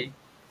niya yun eh.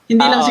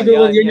 Hindi lang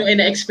siguro yun yung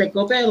ina-expect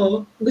ko,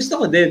 pero gusto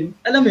ko din.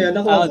 Alam mo yun,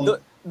 ako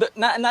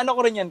naano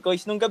ko rin yan,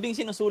 Kois, nung gabing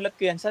sinusulat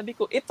ko yan, sabi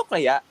ko, ito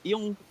kaya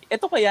yung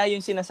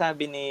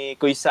sinasabi ni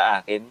Kois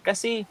sa akin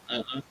kasi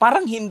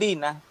parang hindi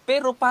na,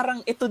 pero parang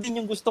ito din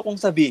yung gusto kong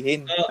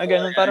sabihin.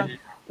 Ganun, parang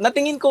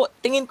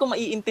tingin ko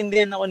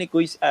maiintindihan ako ni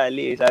Kois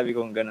Ali, sabi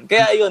ko ganun.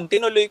 Kaya ayun,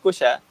 tinuloy ko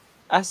siya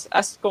as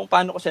kung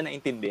paano ko siya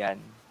naintindihan.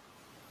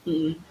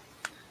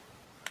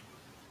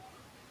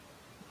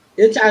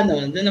 Yun sa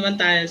doon naman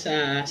tayo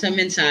sa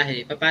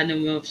mensahe. Paano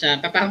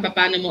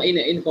mo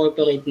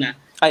in-incorporate na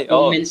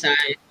yung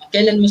mensahe.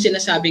 Kailan mo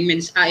sinasabing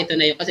ito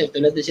na yun. Kasi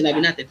tulad ng sinabi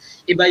natin,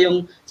 iba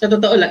yung, sa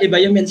totoo lang, iba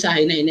yung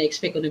mensahe na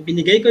ina-expect ko. Nung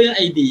binigay ko yung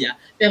idea,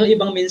 pero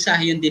ibang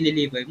mensahe yung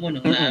dineliver mo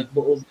nung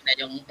nabuo mo na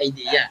yung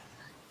idea.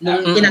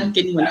 Nung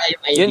inangkin mo na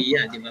yung idea,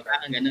 di ba?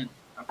 Parang ganun.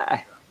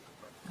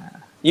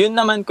 Yun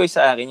naman ko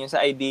sa akin, yung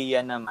sa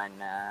idea naman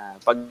na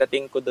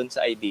pagdating ko doon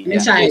sa idea.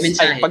 Mensahe.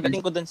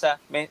 Pagdating ko doon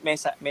sa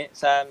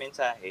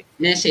mensahe.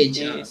 Message.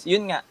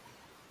 Yun nga,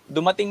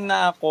 dumating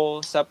na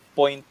ako sa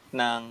point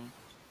ng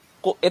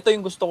ito yung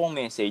gusto kong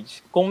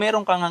message. Kung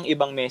meron kang ang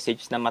ibang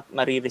message na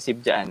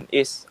marireceive dyan,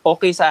 is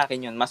okay sa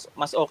akin yun. Mas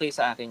okay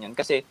sa akin yun.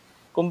 Kasi,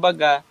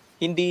 kumbaga,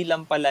 hindi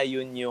lang pala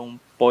yun yung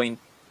point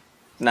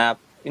na,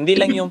 hindi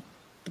lang yung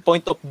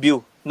point of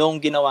view nung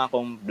ginawa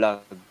kong vlog.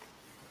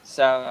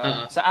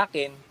 Sa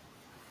akin,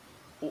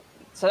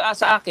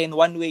 sa akin,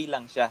 one way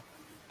lang siya.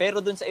 Pero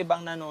dun sa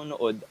ibang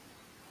nanonood,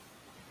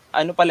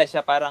 ano pala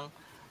siya, parang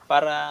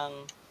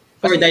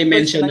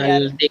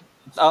four-dimensional thing.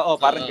 Oo,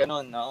 parang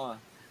ganun. Oo.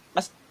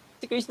 Mas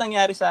Chris,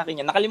 nangyari sa akin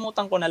yan.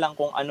 Nakalimutan ko na lang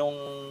kung anong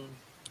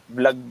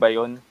vlog ba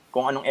yun,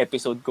 kung anong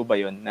episode ko ba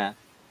yun, na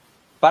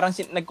parang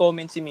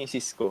nag-comment si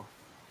misis ko.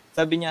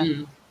 Sabi niya,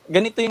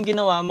 ganito yung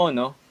ginawa mo,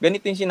 no?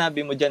 Ganito yung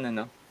sinabi mo dyan,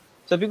 ano?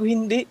 Sabi ko,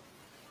 hindi.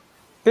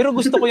 Pero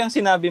gusto ko yung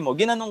sinabi mo.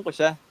 Ginanong ko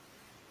siya.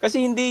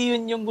 Kasi hindi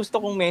yun yung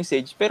gusto kong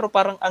message, pero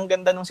parang ang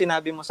ganda nung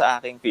sinabi mo sa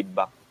aking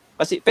feedback.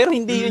 Pero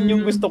hindi yun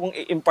yung gusto kong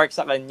i-impart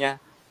sa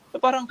kanya. So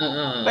parang,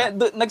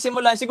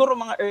 nagsimula, siguro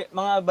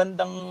mga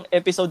bandang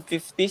episode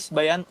 50s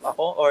ba yan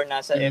ako? Or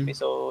nasa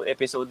episode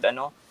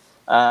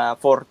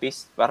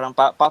 40s. Parang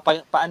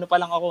paano pa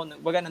lang ako,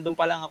 baga nandun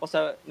pa lang ako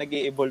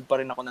nag-i-evolve pa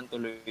rin ako ng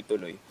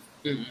tuloy-tuloy.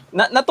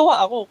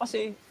 Natuwa ako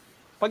kasi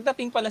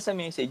pagdating pala sa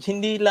message,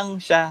 hindi lang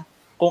siya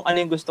kung ano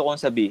yung gusto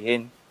kong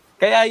sabihin.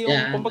 Kaya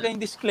kumbaga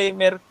yung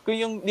disclaimer,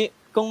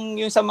 kung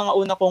yung sa mga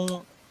una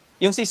kong,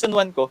 yung season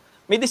 1 ko,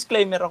 may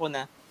disclaimer ako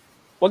na,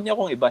 huwag niyo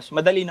akong i-bash,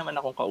 madali naman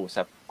akong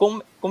kausap.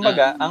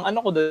 Kumbaga, ang ano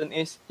ko doon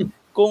is,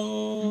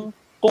 kung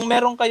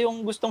meron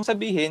kayong gustong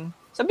sabihin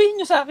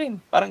niyo sa akin.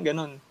 Parang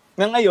ganun.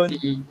 Ngayon,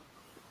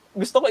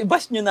 gusto ko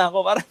i-bash niyo na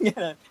ako, parang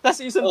gano'n.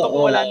 Kasi season 2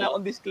 ko wala na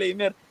akong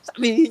disclaimer.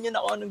 Sabihin niyo na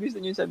ako anong gusto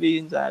niyo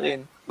sabihin sa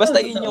akin. Basta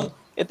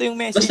ito yung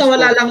message. Basta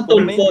wala lang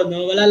tulpo,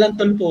 no? Wala lang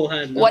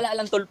tulpuhan. No? Wala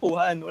lang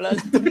tulpuhan.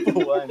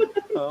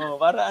 Oo,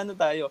 para ano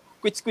tayo.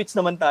 Quits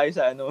naman tayo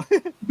sa ano.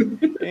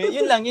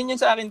 Yun lang, yun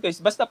sa akin,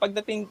 guys. Basta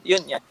pagdating,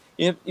 yun yan.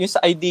 Yung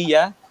sa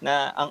idea,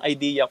 na ang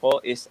idea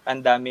ko is ang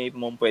dami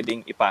mong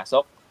pwedeng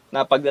ipasok,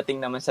 na pagdating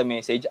naman sa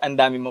message, ang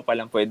dami mo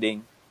palang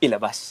pwedeng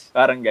ilabas.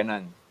 Parang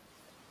ganon.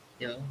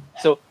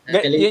 So,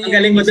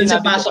 galing mo dun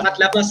sa pasok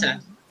at labas, ha?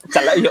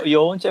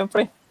 Yun,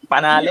 syempre.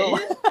 Panalo.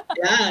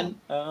 Yan.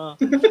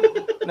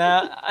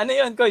 Na ano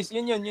yun, guys,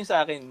 yun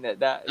sa akin.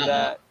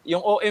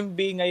 Yung OMB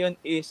ngayon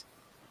is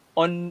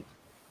on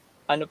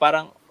ano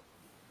parang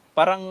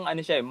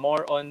ano siya,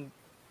 more on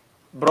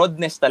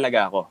broadness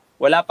talaga ako.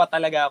 Wala pa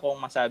talaga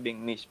akong masabing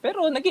niche.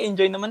 Pero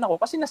nag-i-enjoy naman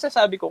ako kasi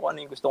nasasabi ko kung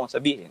ano yung gusto kong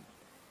sabihin.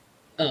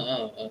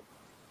 Oo.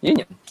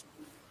 Yun.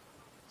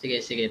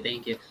 Sige,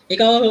 thank you.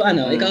 Ikaw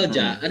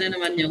Ja, ano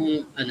naman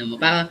yung mo?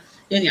 Para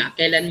yun nga,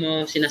 kailan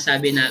mo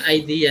sinasabi na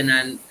idea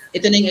na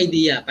ito na yung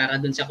idea para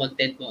dun sa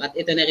content mo at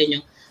ito na rin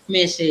yung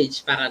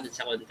message para dun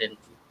sa content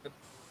mo?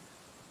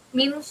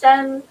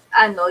 Minsan,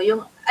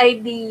 yung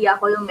idea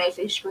ko, yung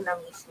message ko na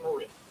mismo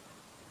eh.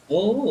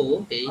 Oh,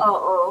 okay.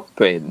 Oo.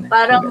 Pwede.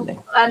 Parang,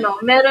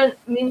 meron,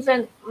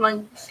 minsan,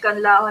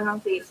 mag-scan lang ako ng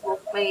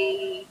Facebook,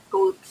 may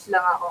quotes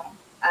lang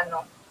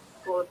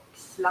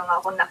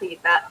akong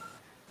nakita.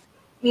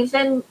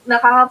 Minsan,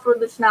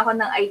 nakaka-produce na ako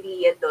ng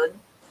idea doon.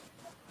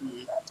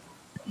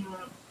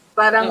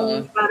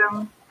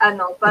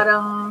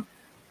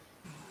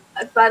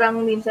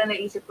 Parang minsan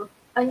naisip ko,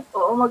 ay,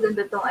 oo,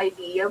 maganda tong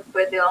idea,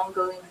 pwede akong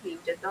gawing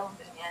video to,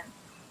 ganyan.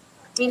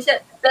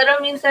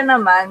 Pero minsan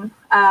naman,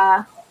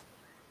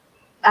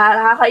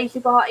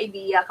 nakakaisip ako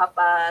idea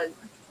kapag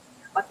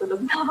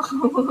patulog na ako.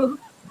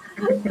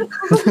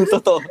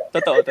 Totoo.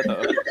 Pag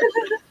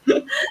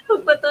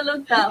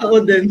patulog na ako. Ako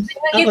din.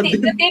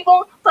 Kasi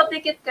kung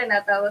papikit ka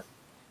na, tapos,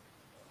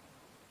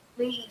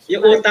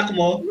 yung utak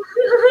mo,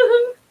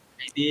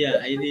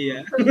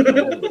 idea.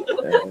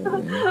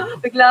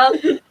 Bigla,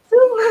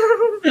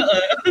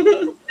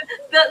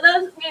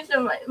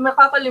 minsan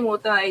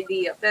makakalimutan ang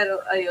idea, pero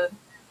ayun,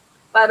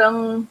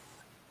 parang,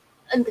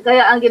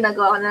 kaya ang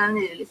ginagawa ko na,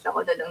 nililista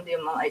ko na lang din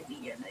yung mga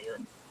idea na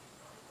yun.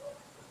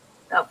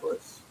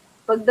 Tapos,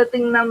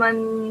 pagdating naman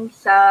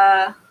sa,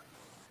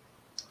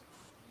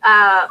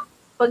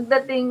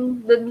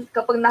 pagdating dun,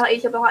 kapag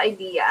nakaisip ako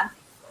idea,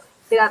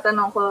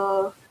 tinatanong ko,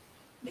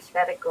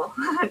 mister ko.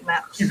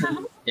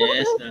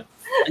 Yes.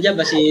 Andiyan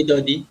ba si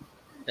Dodi?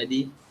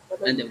 Nandiyan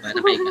ba?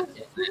 Nakaingat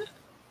siya.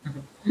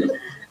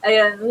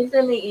 Ayun,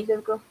 minsan naiisip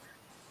ko,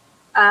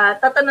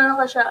 tatanong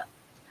ko siya,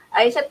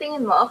 ay, sa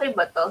tingin mo, okay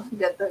ba to?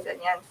 Ganto,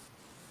 ganyan.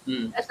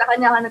 Sa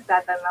kanya ka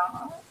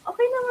nagtatanong,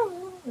 okay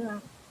naman.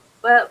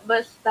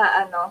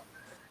 Basta,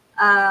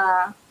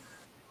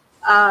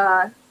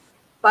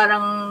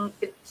 parang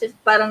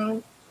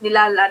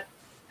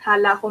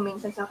nilalathala ko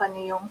minsan sa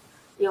kanya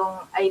yung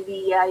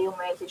idea, yung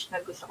message na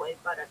gusto ko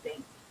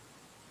iparating.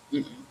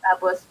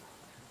 Tapos,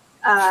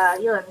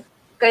 yun.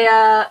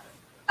 Kaya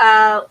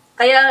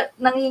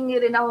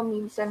nangingi rin ako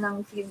minsan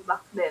ng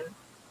feedback din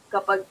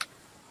kapag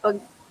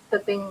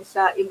pagdating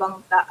sa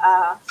ibang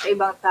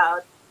tao,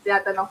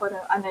 tinatanong ko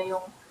rin ano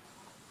yung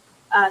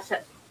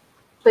sa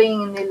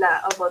tingin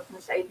nila about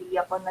sa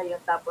idea ko na yun.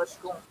 Tapos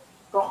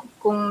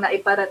kung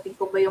naiparating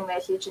ko ba yung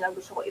message na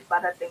gusto ko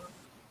iparating.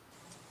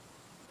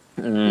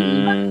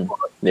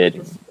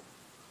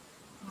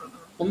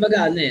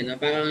 Kumbaga no?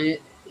 Parang,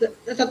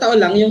 totoo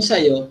lang yung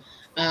sa'yo,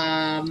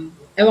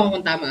 ewan ko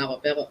kung tama ako,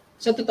 pero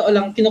sa totoo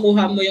lang,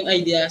 kinukuha mo yung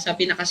idea sa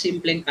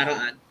pinakasimpleng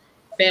paraan.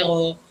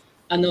 Pero,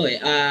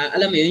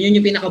 alam mo yun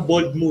yung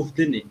pinaka-bold move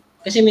dun eh.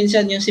 Kasi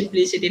minsan yung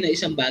simplicity ng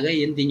isang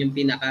bagay, yun din yung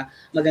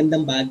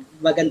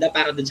maganda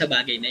para dun sa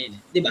bagay na yun.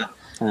 Di ba?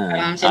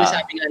 Parang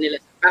sinasabi nga nila,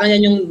 parang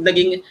yan yung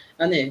naging,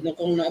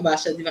 kung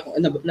nabasa, di ba,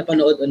 kung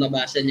napanood o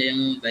nabasa niya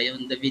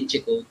yung Da Vinci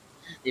Code,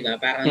 di ba?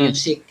 Parang yung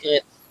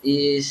secret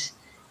is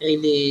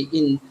really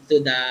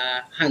into the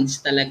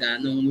hands talaga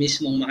nung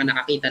mismong mga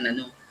nakakita na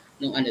nung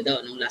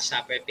Last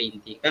Supper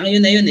painting. Parang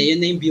yun na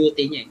yung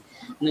beauty niya eh.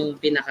 Nung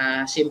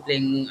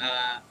pinaka-simpleng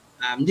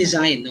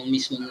design ng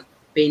mismong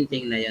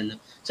painting na yan. No?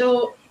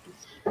 So,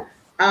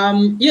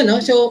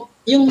 so,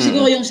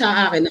 siguro yung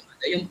sa akin,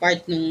 yung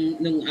part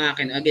nung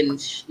akin, again,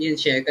 yun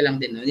share ko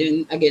lang din. No?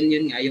 Yun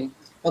nga, yung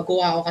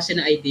pagkuha ko kasi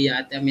ng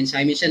idea at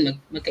minsan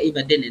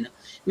magkaiba din. No?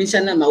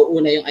 Minsan na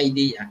mauuna yung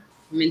idea,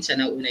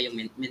 minsan nauuna yung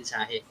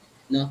mensahe.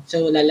 No?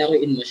 So,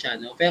 lalaruin mo siya.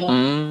 No? Pero,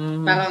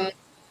 parang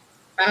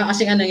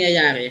kasi nga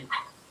nangyayari,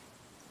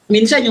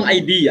 minsan yung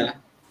idea,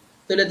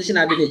 tulad na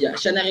sinabi ni Ja,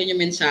 siya na rin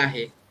yung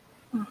mensahe.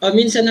 O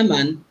minsan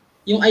naman,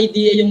 yung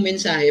idea yung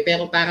mensahe,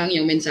 pero parang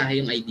yung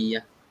mensahe yung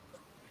idea.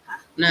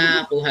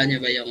 Nakuha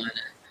niya ba yung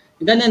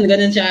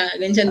Ganun siya,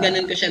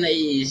 ganun ko siya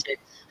naiisip.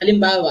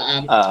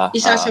 Halimbawa,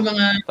 isa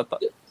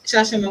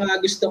sa mga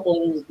gusto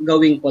kong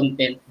gawing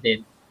content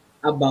din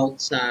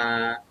about sa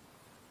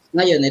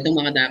ngayon, itong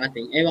mga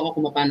darating. Ewan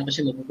ko kung paano ko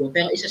siya mabubuo.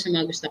 Pero isa sa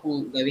mga gusto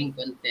kong gawing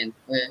content,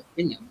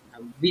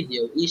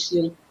 video, is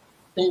yung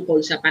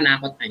tungkol sa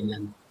Panakot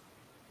Island.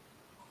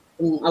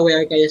 Kung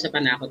aware kayo sa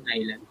Panakot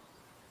Island.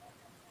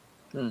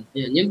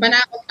 Yun. Yung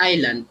Panakot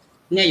Island,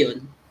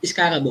 ngayon, is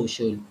Carabao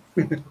Shoal.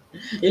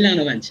 Yun lang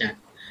naman siya.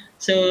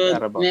 So,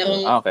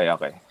 merong... Okay.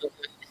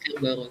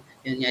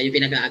 Yun nga, yung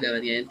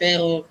pinag-aagawan ngayon.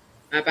 Pero,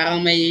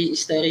 parang may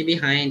story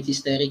behind,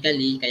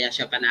 historically, kaya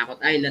siya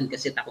Panakot Island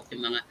kasi takot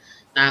yung mga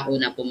tao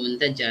na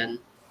pumunta dyan.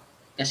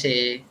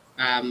 Kasi,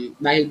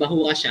 dahil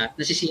bahura siya,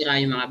 nasisira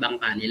yung mga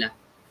bangka nila.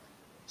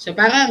 So,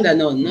 parang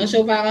ganon, no?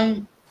 So,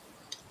 parang,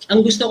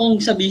 ang gusto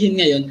kong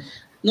sabihin ngayon,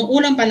 noong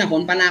unang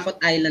panahon, Panakot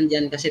Island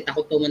yan kasi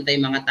takot pumunta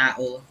yung mga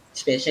tao,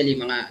 especially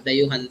mga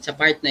dayuhan sa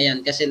part na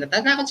yan kasi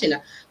natatakot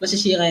sila,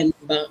 masisira yung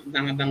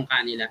mga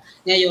bangka nila.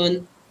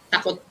 Ngayon,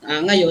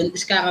 ngayon,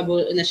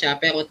 Carabao na siya,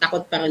 pero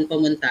takot pa rin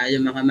pumunta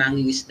yung mga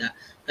mangingisda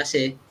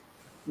kasi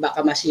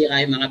baka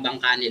masira yung mga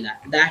bangka nila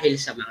dahil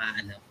sa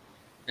mga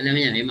alam mo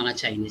yan, may mga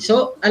Chinese.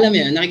 So, alam mo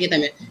yan, nakikita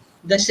mo,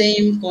 the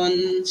same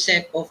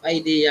concept of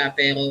idea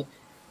pero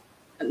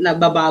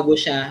nababago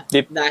siya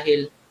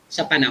dahil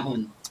sa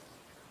panahon.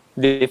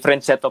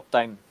 Different set of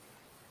time.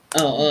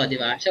 Oo, di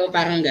ba? So,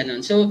 parang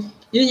ganun. So,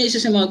 yun yung isa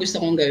sa mga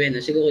gusto kong gawin.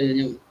 No? Siguro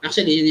yun yung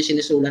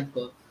sinusulat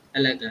ko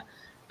talaga.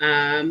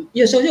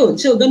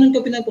 So, ganun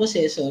ko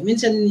pinaproseso.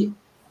 Minsan,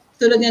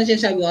 tulad nga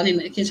sinasabi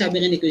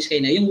rin ni Chris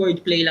Kayna, yung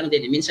wordplay lang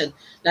din. Minsan,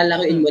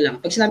 lalaruin mo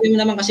lang. Pag sinabi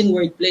mo naman kasing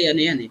wordplay,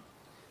 yan eh.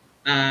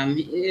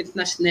 It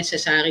not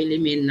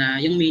necessarily mean na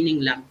yung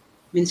meaning lang.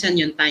 Minsan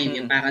yung time,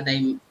 yung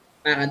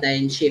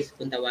paradigm shift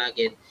kung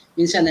tawagin.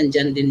 Minsan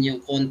nandyan din yung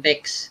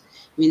context.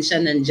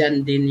 Minsan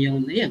nandyan din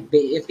yung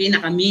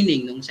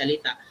pinaka-meaning ng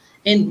salita.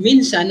 And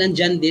minsan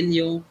nandyan din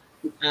yung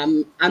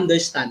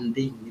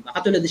understanding. Diba?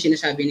 Katulad na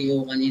sinasabi ni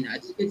O kanina.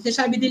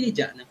 Sinasabi din ni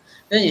Ja. No?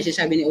 Pero yan,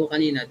 sinasabi ni O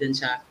kanina dun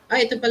sa,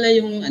 ito pala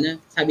yung,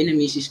 sabi ng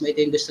misis mo, ito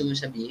yung gusto mo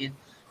sabihin.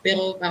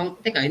 Pero parang,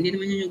 teka, hindi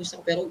naman yun yung gusto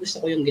ko, pero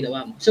gusto ko yung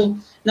ginawa mo. So,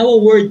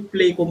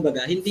 wordplay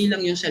kumbaga, hindi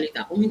lang yung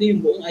salita, kung hindi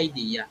yung buong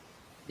idea.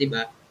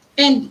 Diba?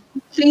 And,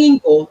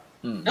 tingin ko,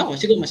 ako,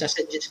 siguro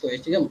masasuggest ko.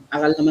 Siguro,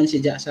 akal naman si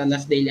Ja sa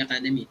Nas Daily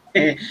Academy.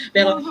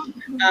 Pero,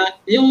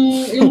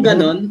 yung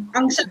ganon,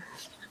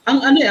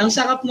 ang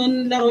sarap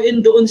nun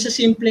laruin doon sa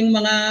simpleng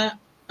mga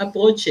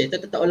approach eh.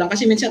 Totoo lang.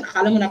 Kasi minsan,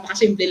 akala mo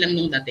napakasimple lang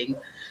nung dating.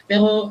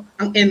 Pero,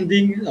 ang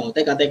ending,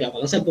 teka,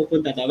 parang saan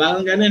pupunta ka?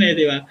 Parang ganon eh,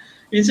 di ba?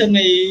 Minsan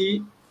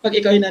pag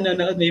ikaw yung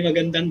nanonood, may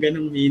magandang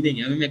ganong meaning.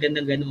 May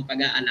magandang ganong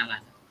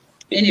pag-aalangan.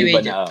 Anyway,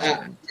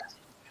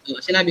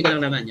 sinabi ko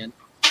lang naman yun.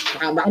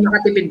 Baka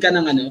makatipid ka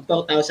ng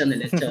 4,000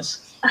 ulit,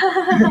 Diyos.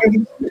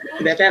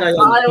 Hindi, pero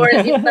yun.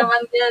 Worth it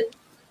naman yan.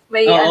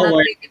 May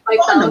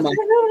 25,000.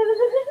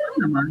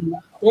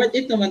 Worth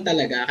it naman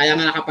talaga. Kaya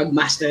nga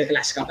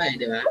nakapag-masterclass ka pa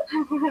di ba?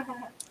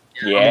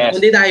 Yes.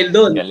 Hindi dahil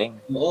doon. Galing.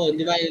 Oo,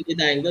 di ba? Hindi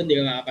dahil doon, di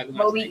ka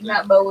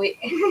makapag-masterclass. Bawi.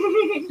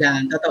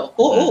 Yan, totoo.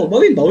 Oo,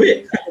 bawi.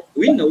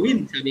 Win na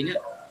win, sabi nga.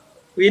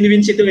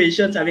 Win-win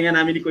situation, sabi nga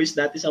namin ni Kuis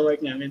dati sa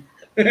work namin.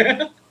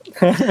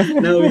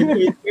 Na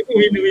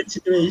win-win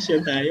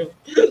situation tayo.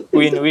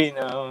 Win-win,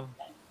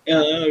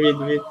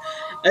 win-win.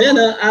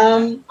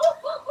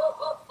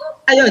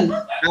 Ayun,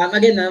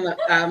 again,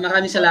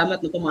 maraming salamat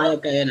na pumayag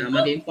kayo na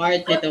maging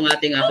part nitong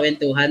ating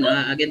kwentuhan.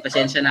 Again,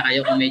 pasensya na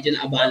kayo kung medyo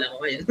naabala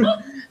ko kayo.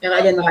 Pero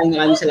again,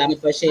 maraming salamat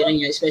for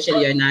sharing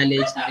especially your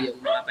knowledge na yung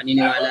mga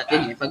paniniwala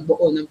natin,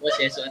 pagbuo ng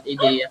proseso at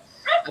ideya.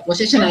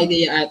 Proseso na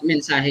ideya at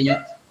mensahe nyo.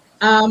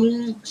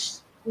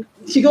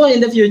 Siguro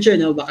in the future,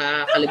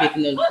 baka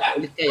kalabitin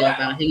ulit kayo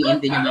para hingin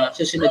din yung mga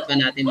susunod pa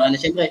natin.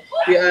 Siyempre,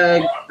 we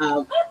are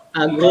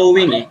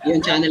growing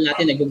Yung channel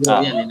natin, nag-grow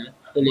yan.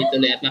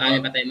 tuloy-tuloy at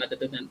marami pa tayong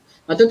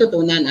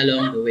matututunan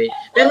along the way.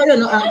 Pero yun,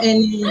 no,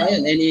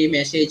 any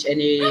message,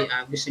 any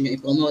gusto niyo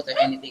i-promote or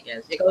anything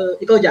else?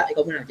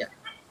 Ikaw muna, Ja.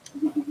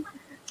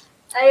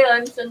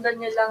 Ayun, sundan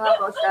niyo lang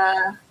ako sa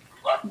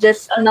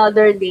Just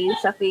Another Day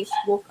sa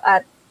Facebook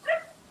at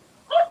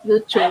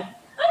YouTube.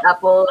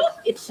 Tapos,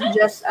 It's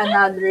Just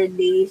Another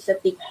Day sa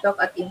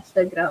TikTok at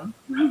Instagram.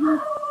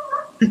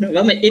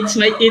 May it's.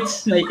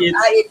 It's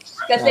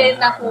kasi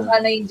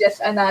nakuha na yung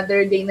Just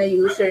Another Day na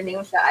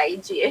username sa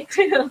IG.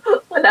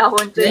 Wala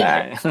akong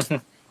choice.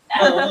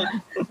 Oo.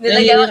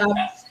 Nilagyan ko.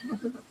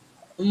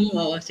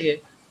 Oo,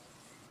 sige.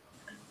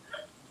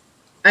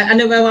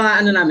 Ano ba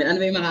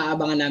yung mga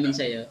abangan namin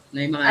sa iyo?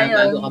 Na yung mga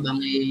bago ka bang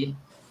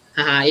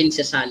hahain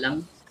sa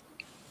salang?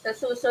 Sa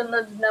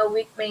susunod na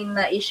week may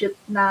na-shoot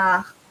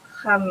na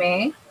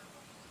kami.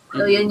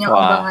 So, yun yung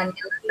abangan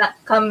nyo.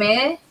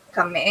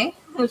 Kami.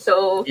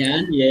 So,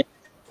 yeah.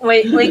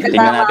 May kasama.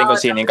 Tingnan natin kung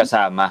sino yung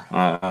kasama.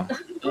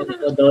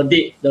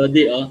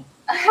 Dodi, oh.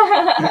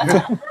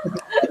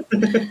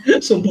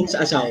 Sumbong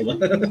sa asawa.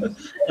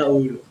 Sa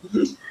ulo.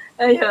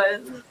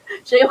 Ayun.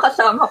 Siya yung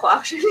kasama ko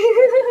actually.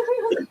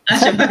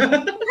 Siya ba?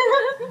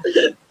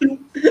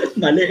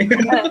 Mali.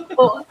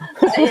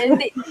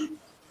 Hindi.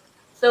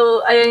 So,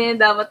 ayun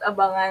yung dapat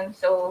abangan.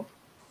 So,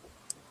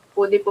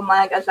 pwede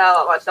pumayag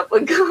asawa ko sa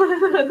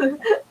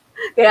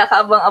Kaya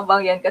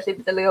kaabang-abang yan kasi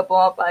talaga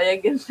pumapayag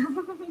yan.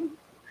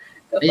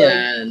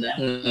 Ayan.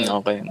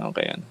 Okay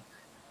yan.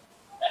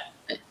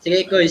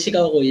 Sige, Kuis.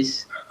 Ikaw,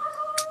 Kuis.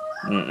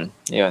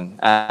 Yun.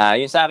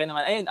 Yun sa akin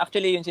naman. Ayun,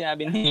 actually, yung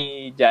sinabi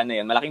ni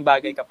Jana yun, malaking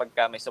bagay kapag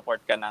may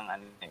support ka ng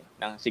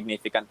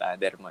significant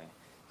other mo.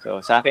 So,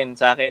 sa akin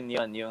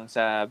yun. Yung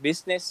sa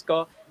business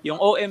ko, yung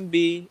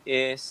OMB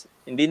is,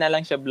 hindi na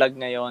lang siya vlog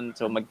ngayon.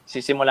 So,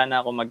 magsisimula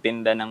na ako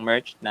magtinda ng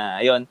merch na,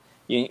 ayun,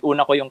 yung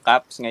una ko yung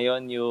caps,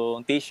 ngayon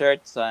yung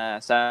t-shirt sa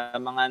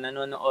mga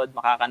nanonood,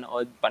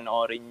 makakanood,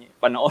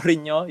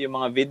 panoorin nyo yung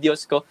mga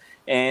videos ko.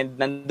 And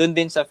nandun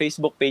din sa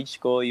Facebook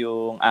page ko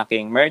yung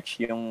aking merch,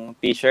 yung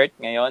t-shirt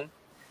ngayon.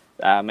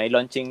 May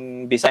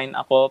launching design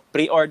ako.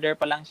 Pre-order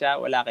pa lang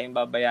siya, wala kayong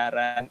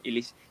babayaran.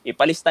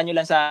 Ipalista nyo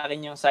lang sa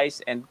akin yung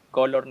size and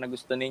color na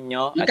gusto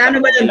ninyo.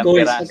 Magkano ba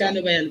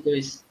yan,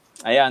 Kuis?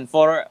 Ayan,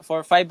 for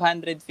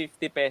 550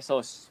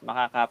 pesos,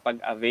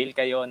 makakapag-avail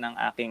kayo ng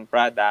aking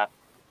product.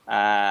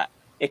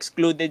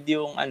 Excluded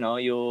yung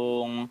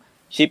yung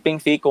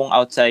shipping fee kung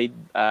outside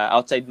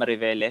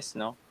Mariveles,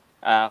 no.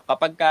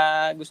 Kapag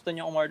gusto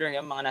niyo umorder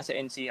yung mga nasa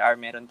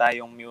NCR, meron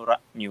tayong mura.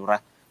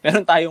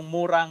 Meron tayong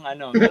murang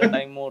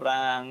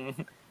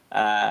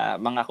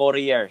mga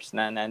couriers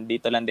na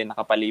nandito lang din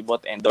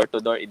nakapalibot and door to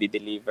door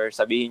i-deliver.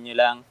 Sabihin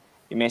niyo lang,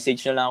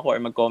 i-message niyo lang ako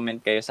or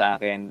mag-comment kayo sa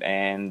akin,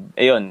 and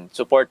ayun,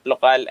 support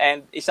local.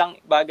 And isang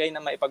bagay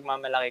na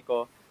maipagmamalaki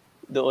ko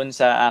doon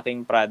sa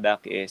aking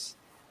product is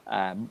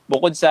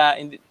bukod sa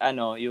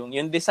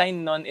yung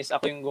design nun is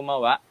ako yung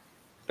gumawa,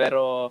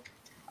 pero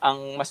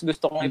ang mas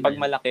gusto kong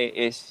ipagmalaki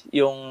is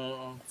yung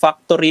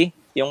factory,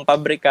 yung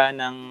pabrika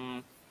ng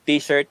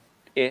t-shirt.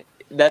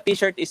 The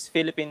t-shirt is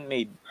Philippine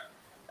made.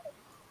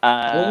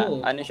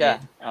 Siya?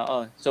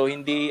 Oo. So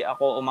hindi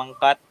ako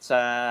umangkat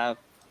sa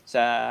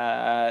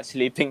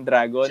Sleeping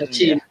Dragon.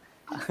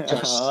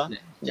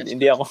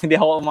 Hindi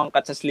ako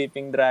umangkat sa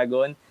Sleeping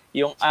Dragon.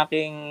 Yung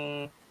aking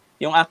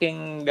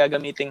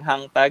gagamiting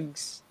hang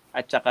tags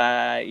at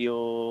saka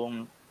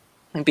yung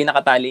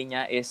pinakatali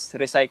niya is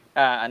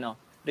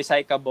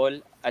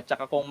recyclable, at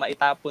saka kung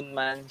maitapon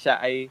man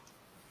siya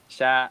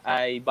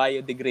ay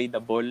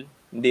biodegradable.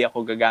 Hindi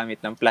ako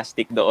gagamit ng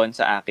plastic doon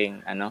sa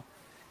aking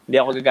Hindi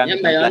ako gagamit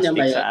ng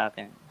plastic sa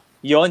akin.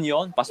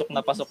 Yon, pasok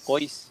na pasok,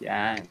 Kois.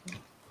 Yan.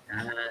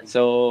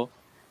 So,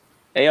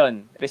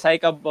 ayun,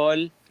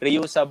 recyclable,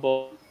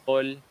 reusable,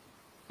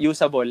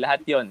 usable,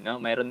 lahat yon, no?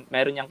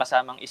 Meron niyang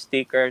kasamang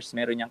stickers,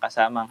 meron niyang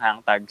kasamang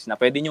hang tags na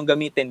pwede niyong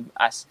gamitin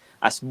as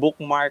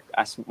bookmark,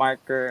 as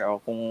marker,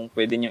 o kung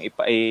pwede niyong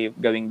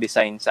gawing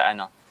design sa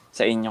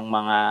inyong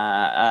mga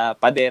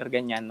pader,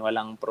 ganyan,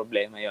 walang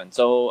problema yon.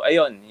 So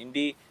ayun,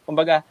 hindi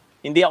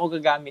ako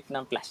gagamit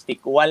ng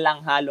plastic,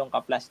 walang halong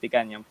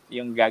kaplastikan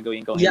yung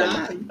gagawin kong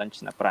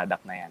launch na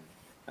product na yan.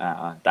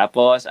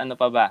 Tapos ano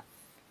pa ba?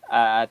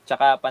 At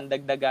saka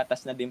pandagdag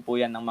gatas na din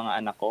po yan ng mga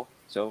anak ko.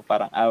 So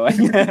parang awan.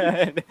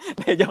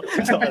 joke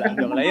lang.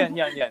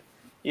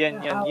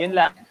 Yun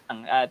lang.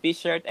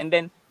 T-shirt, and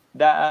then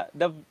the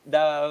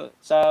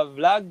sa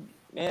vlog,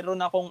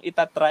 meron akong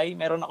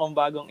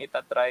bagong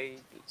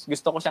itatry.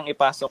 Gusto ko siyang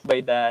ipasok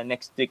by the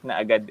next week na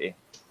agad eh.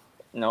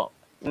 No.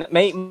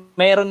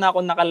 Mayroon na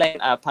akong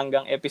naka-line up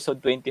hanggang episode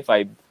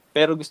 25,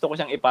 pero gusto ko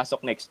siyang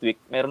ipasok next week.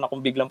 Meron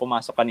akong biglang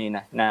pumasok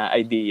kanina na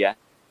idea.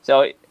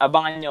 So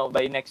abangan nyo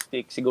by next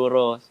week,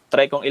 siguro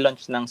try kong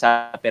i-launch ng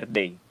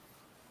Saturday.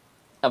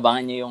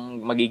 Abangan niyo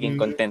yung magiging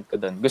content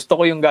ko doon. Gusto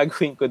ko yung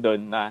gagawin ko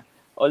doon na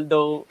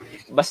although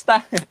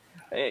basta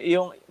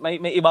yung may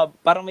iba,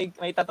 parang may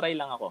itatry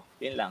lang ako.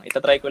 Yun lang.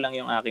 Itatry ko lang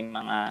yung aking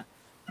mga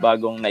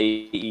bagong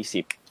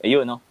naiisip.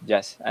 Ayun, no?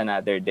 Just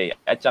Another Day.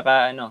 At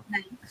saka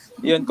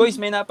yun, Kois,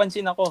 may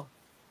napansin ako.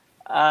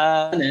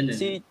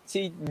 Si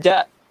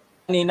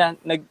kanina,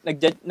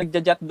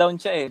 nagja-jot down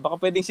siya eh. Baka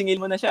pwedeng singil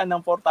mo na siya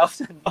ng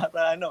 4,000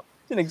 para ano.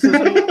 Kasi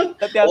nagsusulat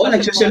yata Oo, siya ng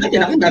nagsusulat mga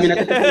yun. Ako, gamit dami niya.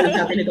 natutunan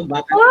sa atin itong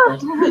bata.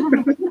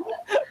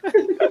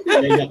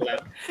 Joke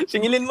lang.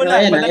 Singilin mo So, na,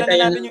 ayan, padala ito na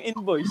yung- natin yung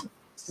invoice.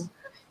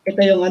 Ito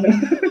yung ano.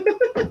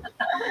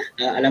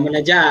 Alam mo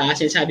na dyan,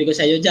 sinasabi ko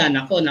sa iyo dyan,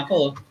 nako.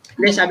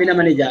 Hindi, sabi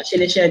naman ni Dyan,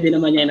 sinishare din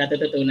naman niya yung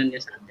natututunan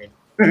niya sa atin.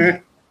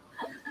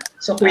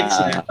 So, quits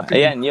na.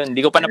 Ayan, yun. Di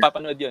ko pa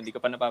napapanood yun.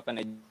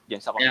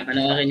 Sa Kaya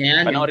panoorin niya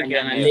yan, yung Panoorin ko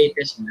yan kanyang ngayon.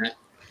 latest na.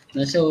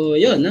 No, so,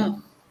 yun, no.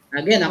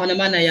 Again, ako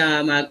naman ay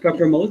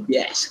mag-promote.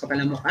 Yes, kapal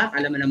na mukha.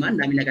 Alam mo naman,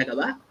 dami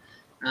nagagawa.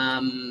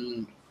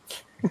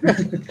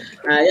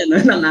 Yan, no,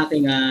 ng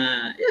aking,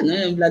 yan, no,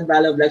 yung Blood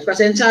Balo Vlogs.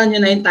 Pasensyahan nyo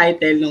na yung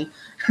title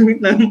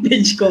ng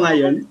page ko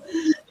ngayon.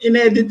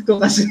 Inedit ko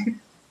kasi.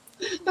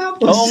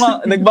 Tapos, Oo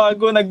nga,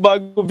 nagbago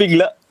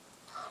bigla.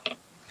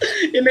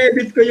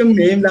 inedit ko yung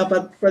name,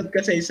 dapat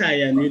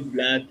Podcasaysayan with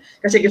Vlad.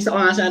 Kasi gusto ko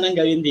nga sanang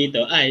gawin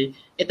dito ay,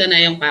 ito na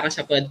yung para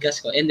sa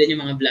podcast ko and then yung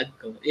mga vlog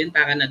ko, yun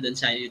para na dun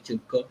sa YouTube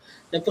ko.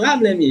 The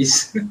problem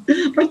is,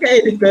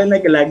 pagka-edit ko yung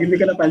nag-lag, hindi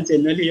ko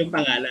napansin, mali yung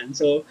pangalan.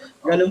 So,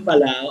 ganun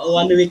pala,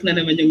 1 week na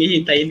naman yung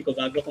hihintayin ko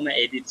bago ko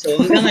ma-edit. So,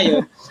 hanggang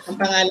ngayon, ang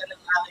pangalan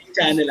ng aking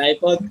channel ay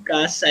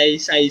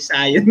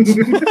Podcasaysayan.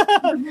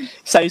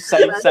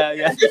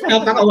 Say-say-sayan.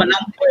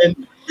 Napaka-walang point.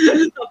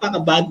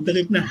 Napaka-bad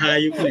trip na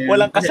hayop na yan.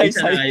 Walang Kasi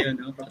kasaysay. isa na yun,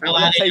 no? Walang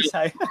Pagkawarin yun.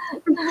 say-say.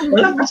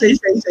 Walang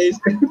kasaysay-say.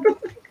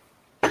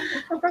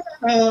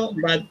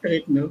 Bad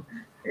trip, no?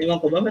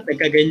 Ewan ko ba, ba't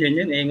nagkaganyan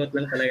yun? Engot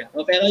lang talaga.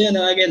 Pero yun,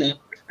 again,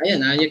 ayun,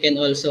 you can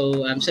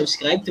also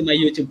subscribe to my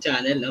YouTube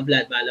channel, no?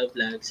 Vlad Balo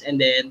Vlogs. And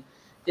then,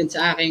 yun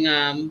sa aking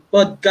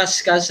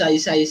podcast ka sa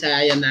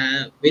isa-isayan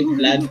na with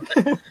Vlad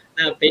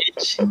na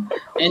page.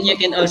 And you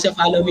can also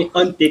follow me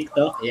on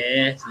TikTok.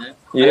 Yes. No?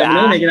 Yeah.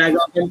 Alam mo, may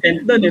ginagawa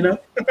content doon, you know?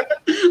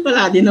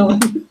 Wala din ako.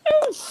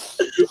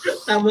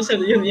 Tapos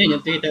yun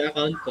yung Twitter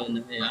account ko,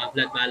 no?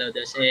 Vlad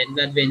Balodos, and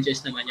Vlad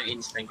Ventures naman yung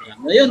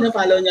Instagram. No, yun,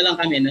 na-follow nyo lang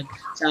kami, no?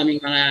 Sa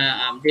aming mga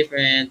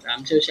different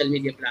social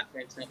media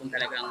platforms na kung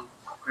talagang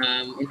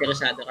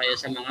interesado kayo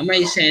sa mga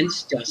may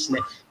sense, just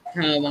mga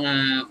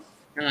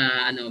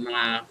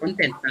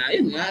content na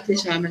yun, at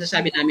least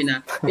masasabi namin na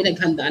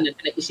pinaghandaan at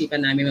pinag-isipan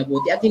namin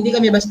mabuti at hindi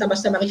kami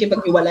basta-basta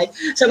makikipag-iwalay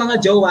sa mga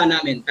jowa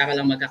namin para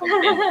lang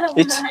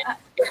magka-content.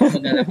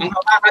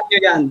 Panghawakan nyo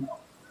yan.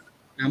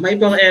 May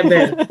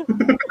forever.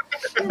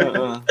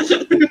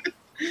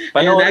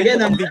 Panoorin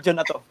ko ang video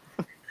na to.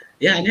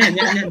 Yan.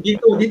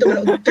 Dito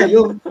manood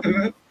kayo.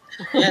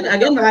 Yan,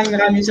 again,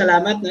 maraming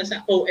salamat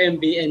sa OMB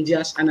and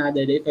Just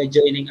Another Day for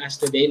joining us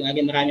today.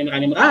 Again, maraming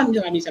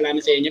salamat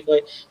sa inyo for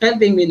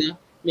helping me na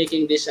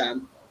making this a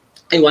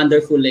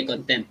wonderful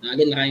content.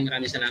 Again,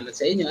 maraming salamat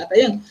sa inyo. At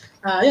ayun,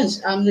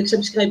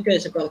 nag-subscribe kayo,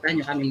 supportahan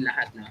nyo kaming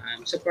lahat.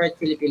 Support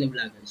Filipino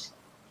vloggers,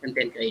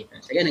 content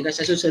creators. Again, hanggang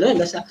sa susunod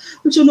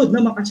na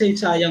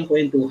makasaysayang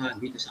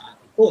kwentuhan dito sa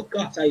ating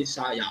podcast.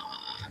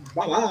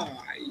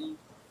 Bye-bye!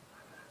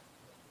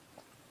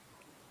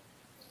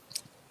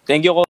 Thank you,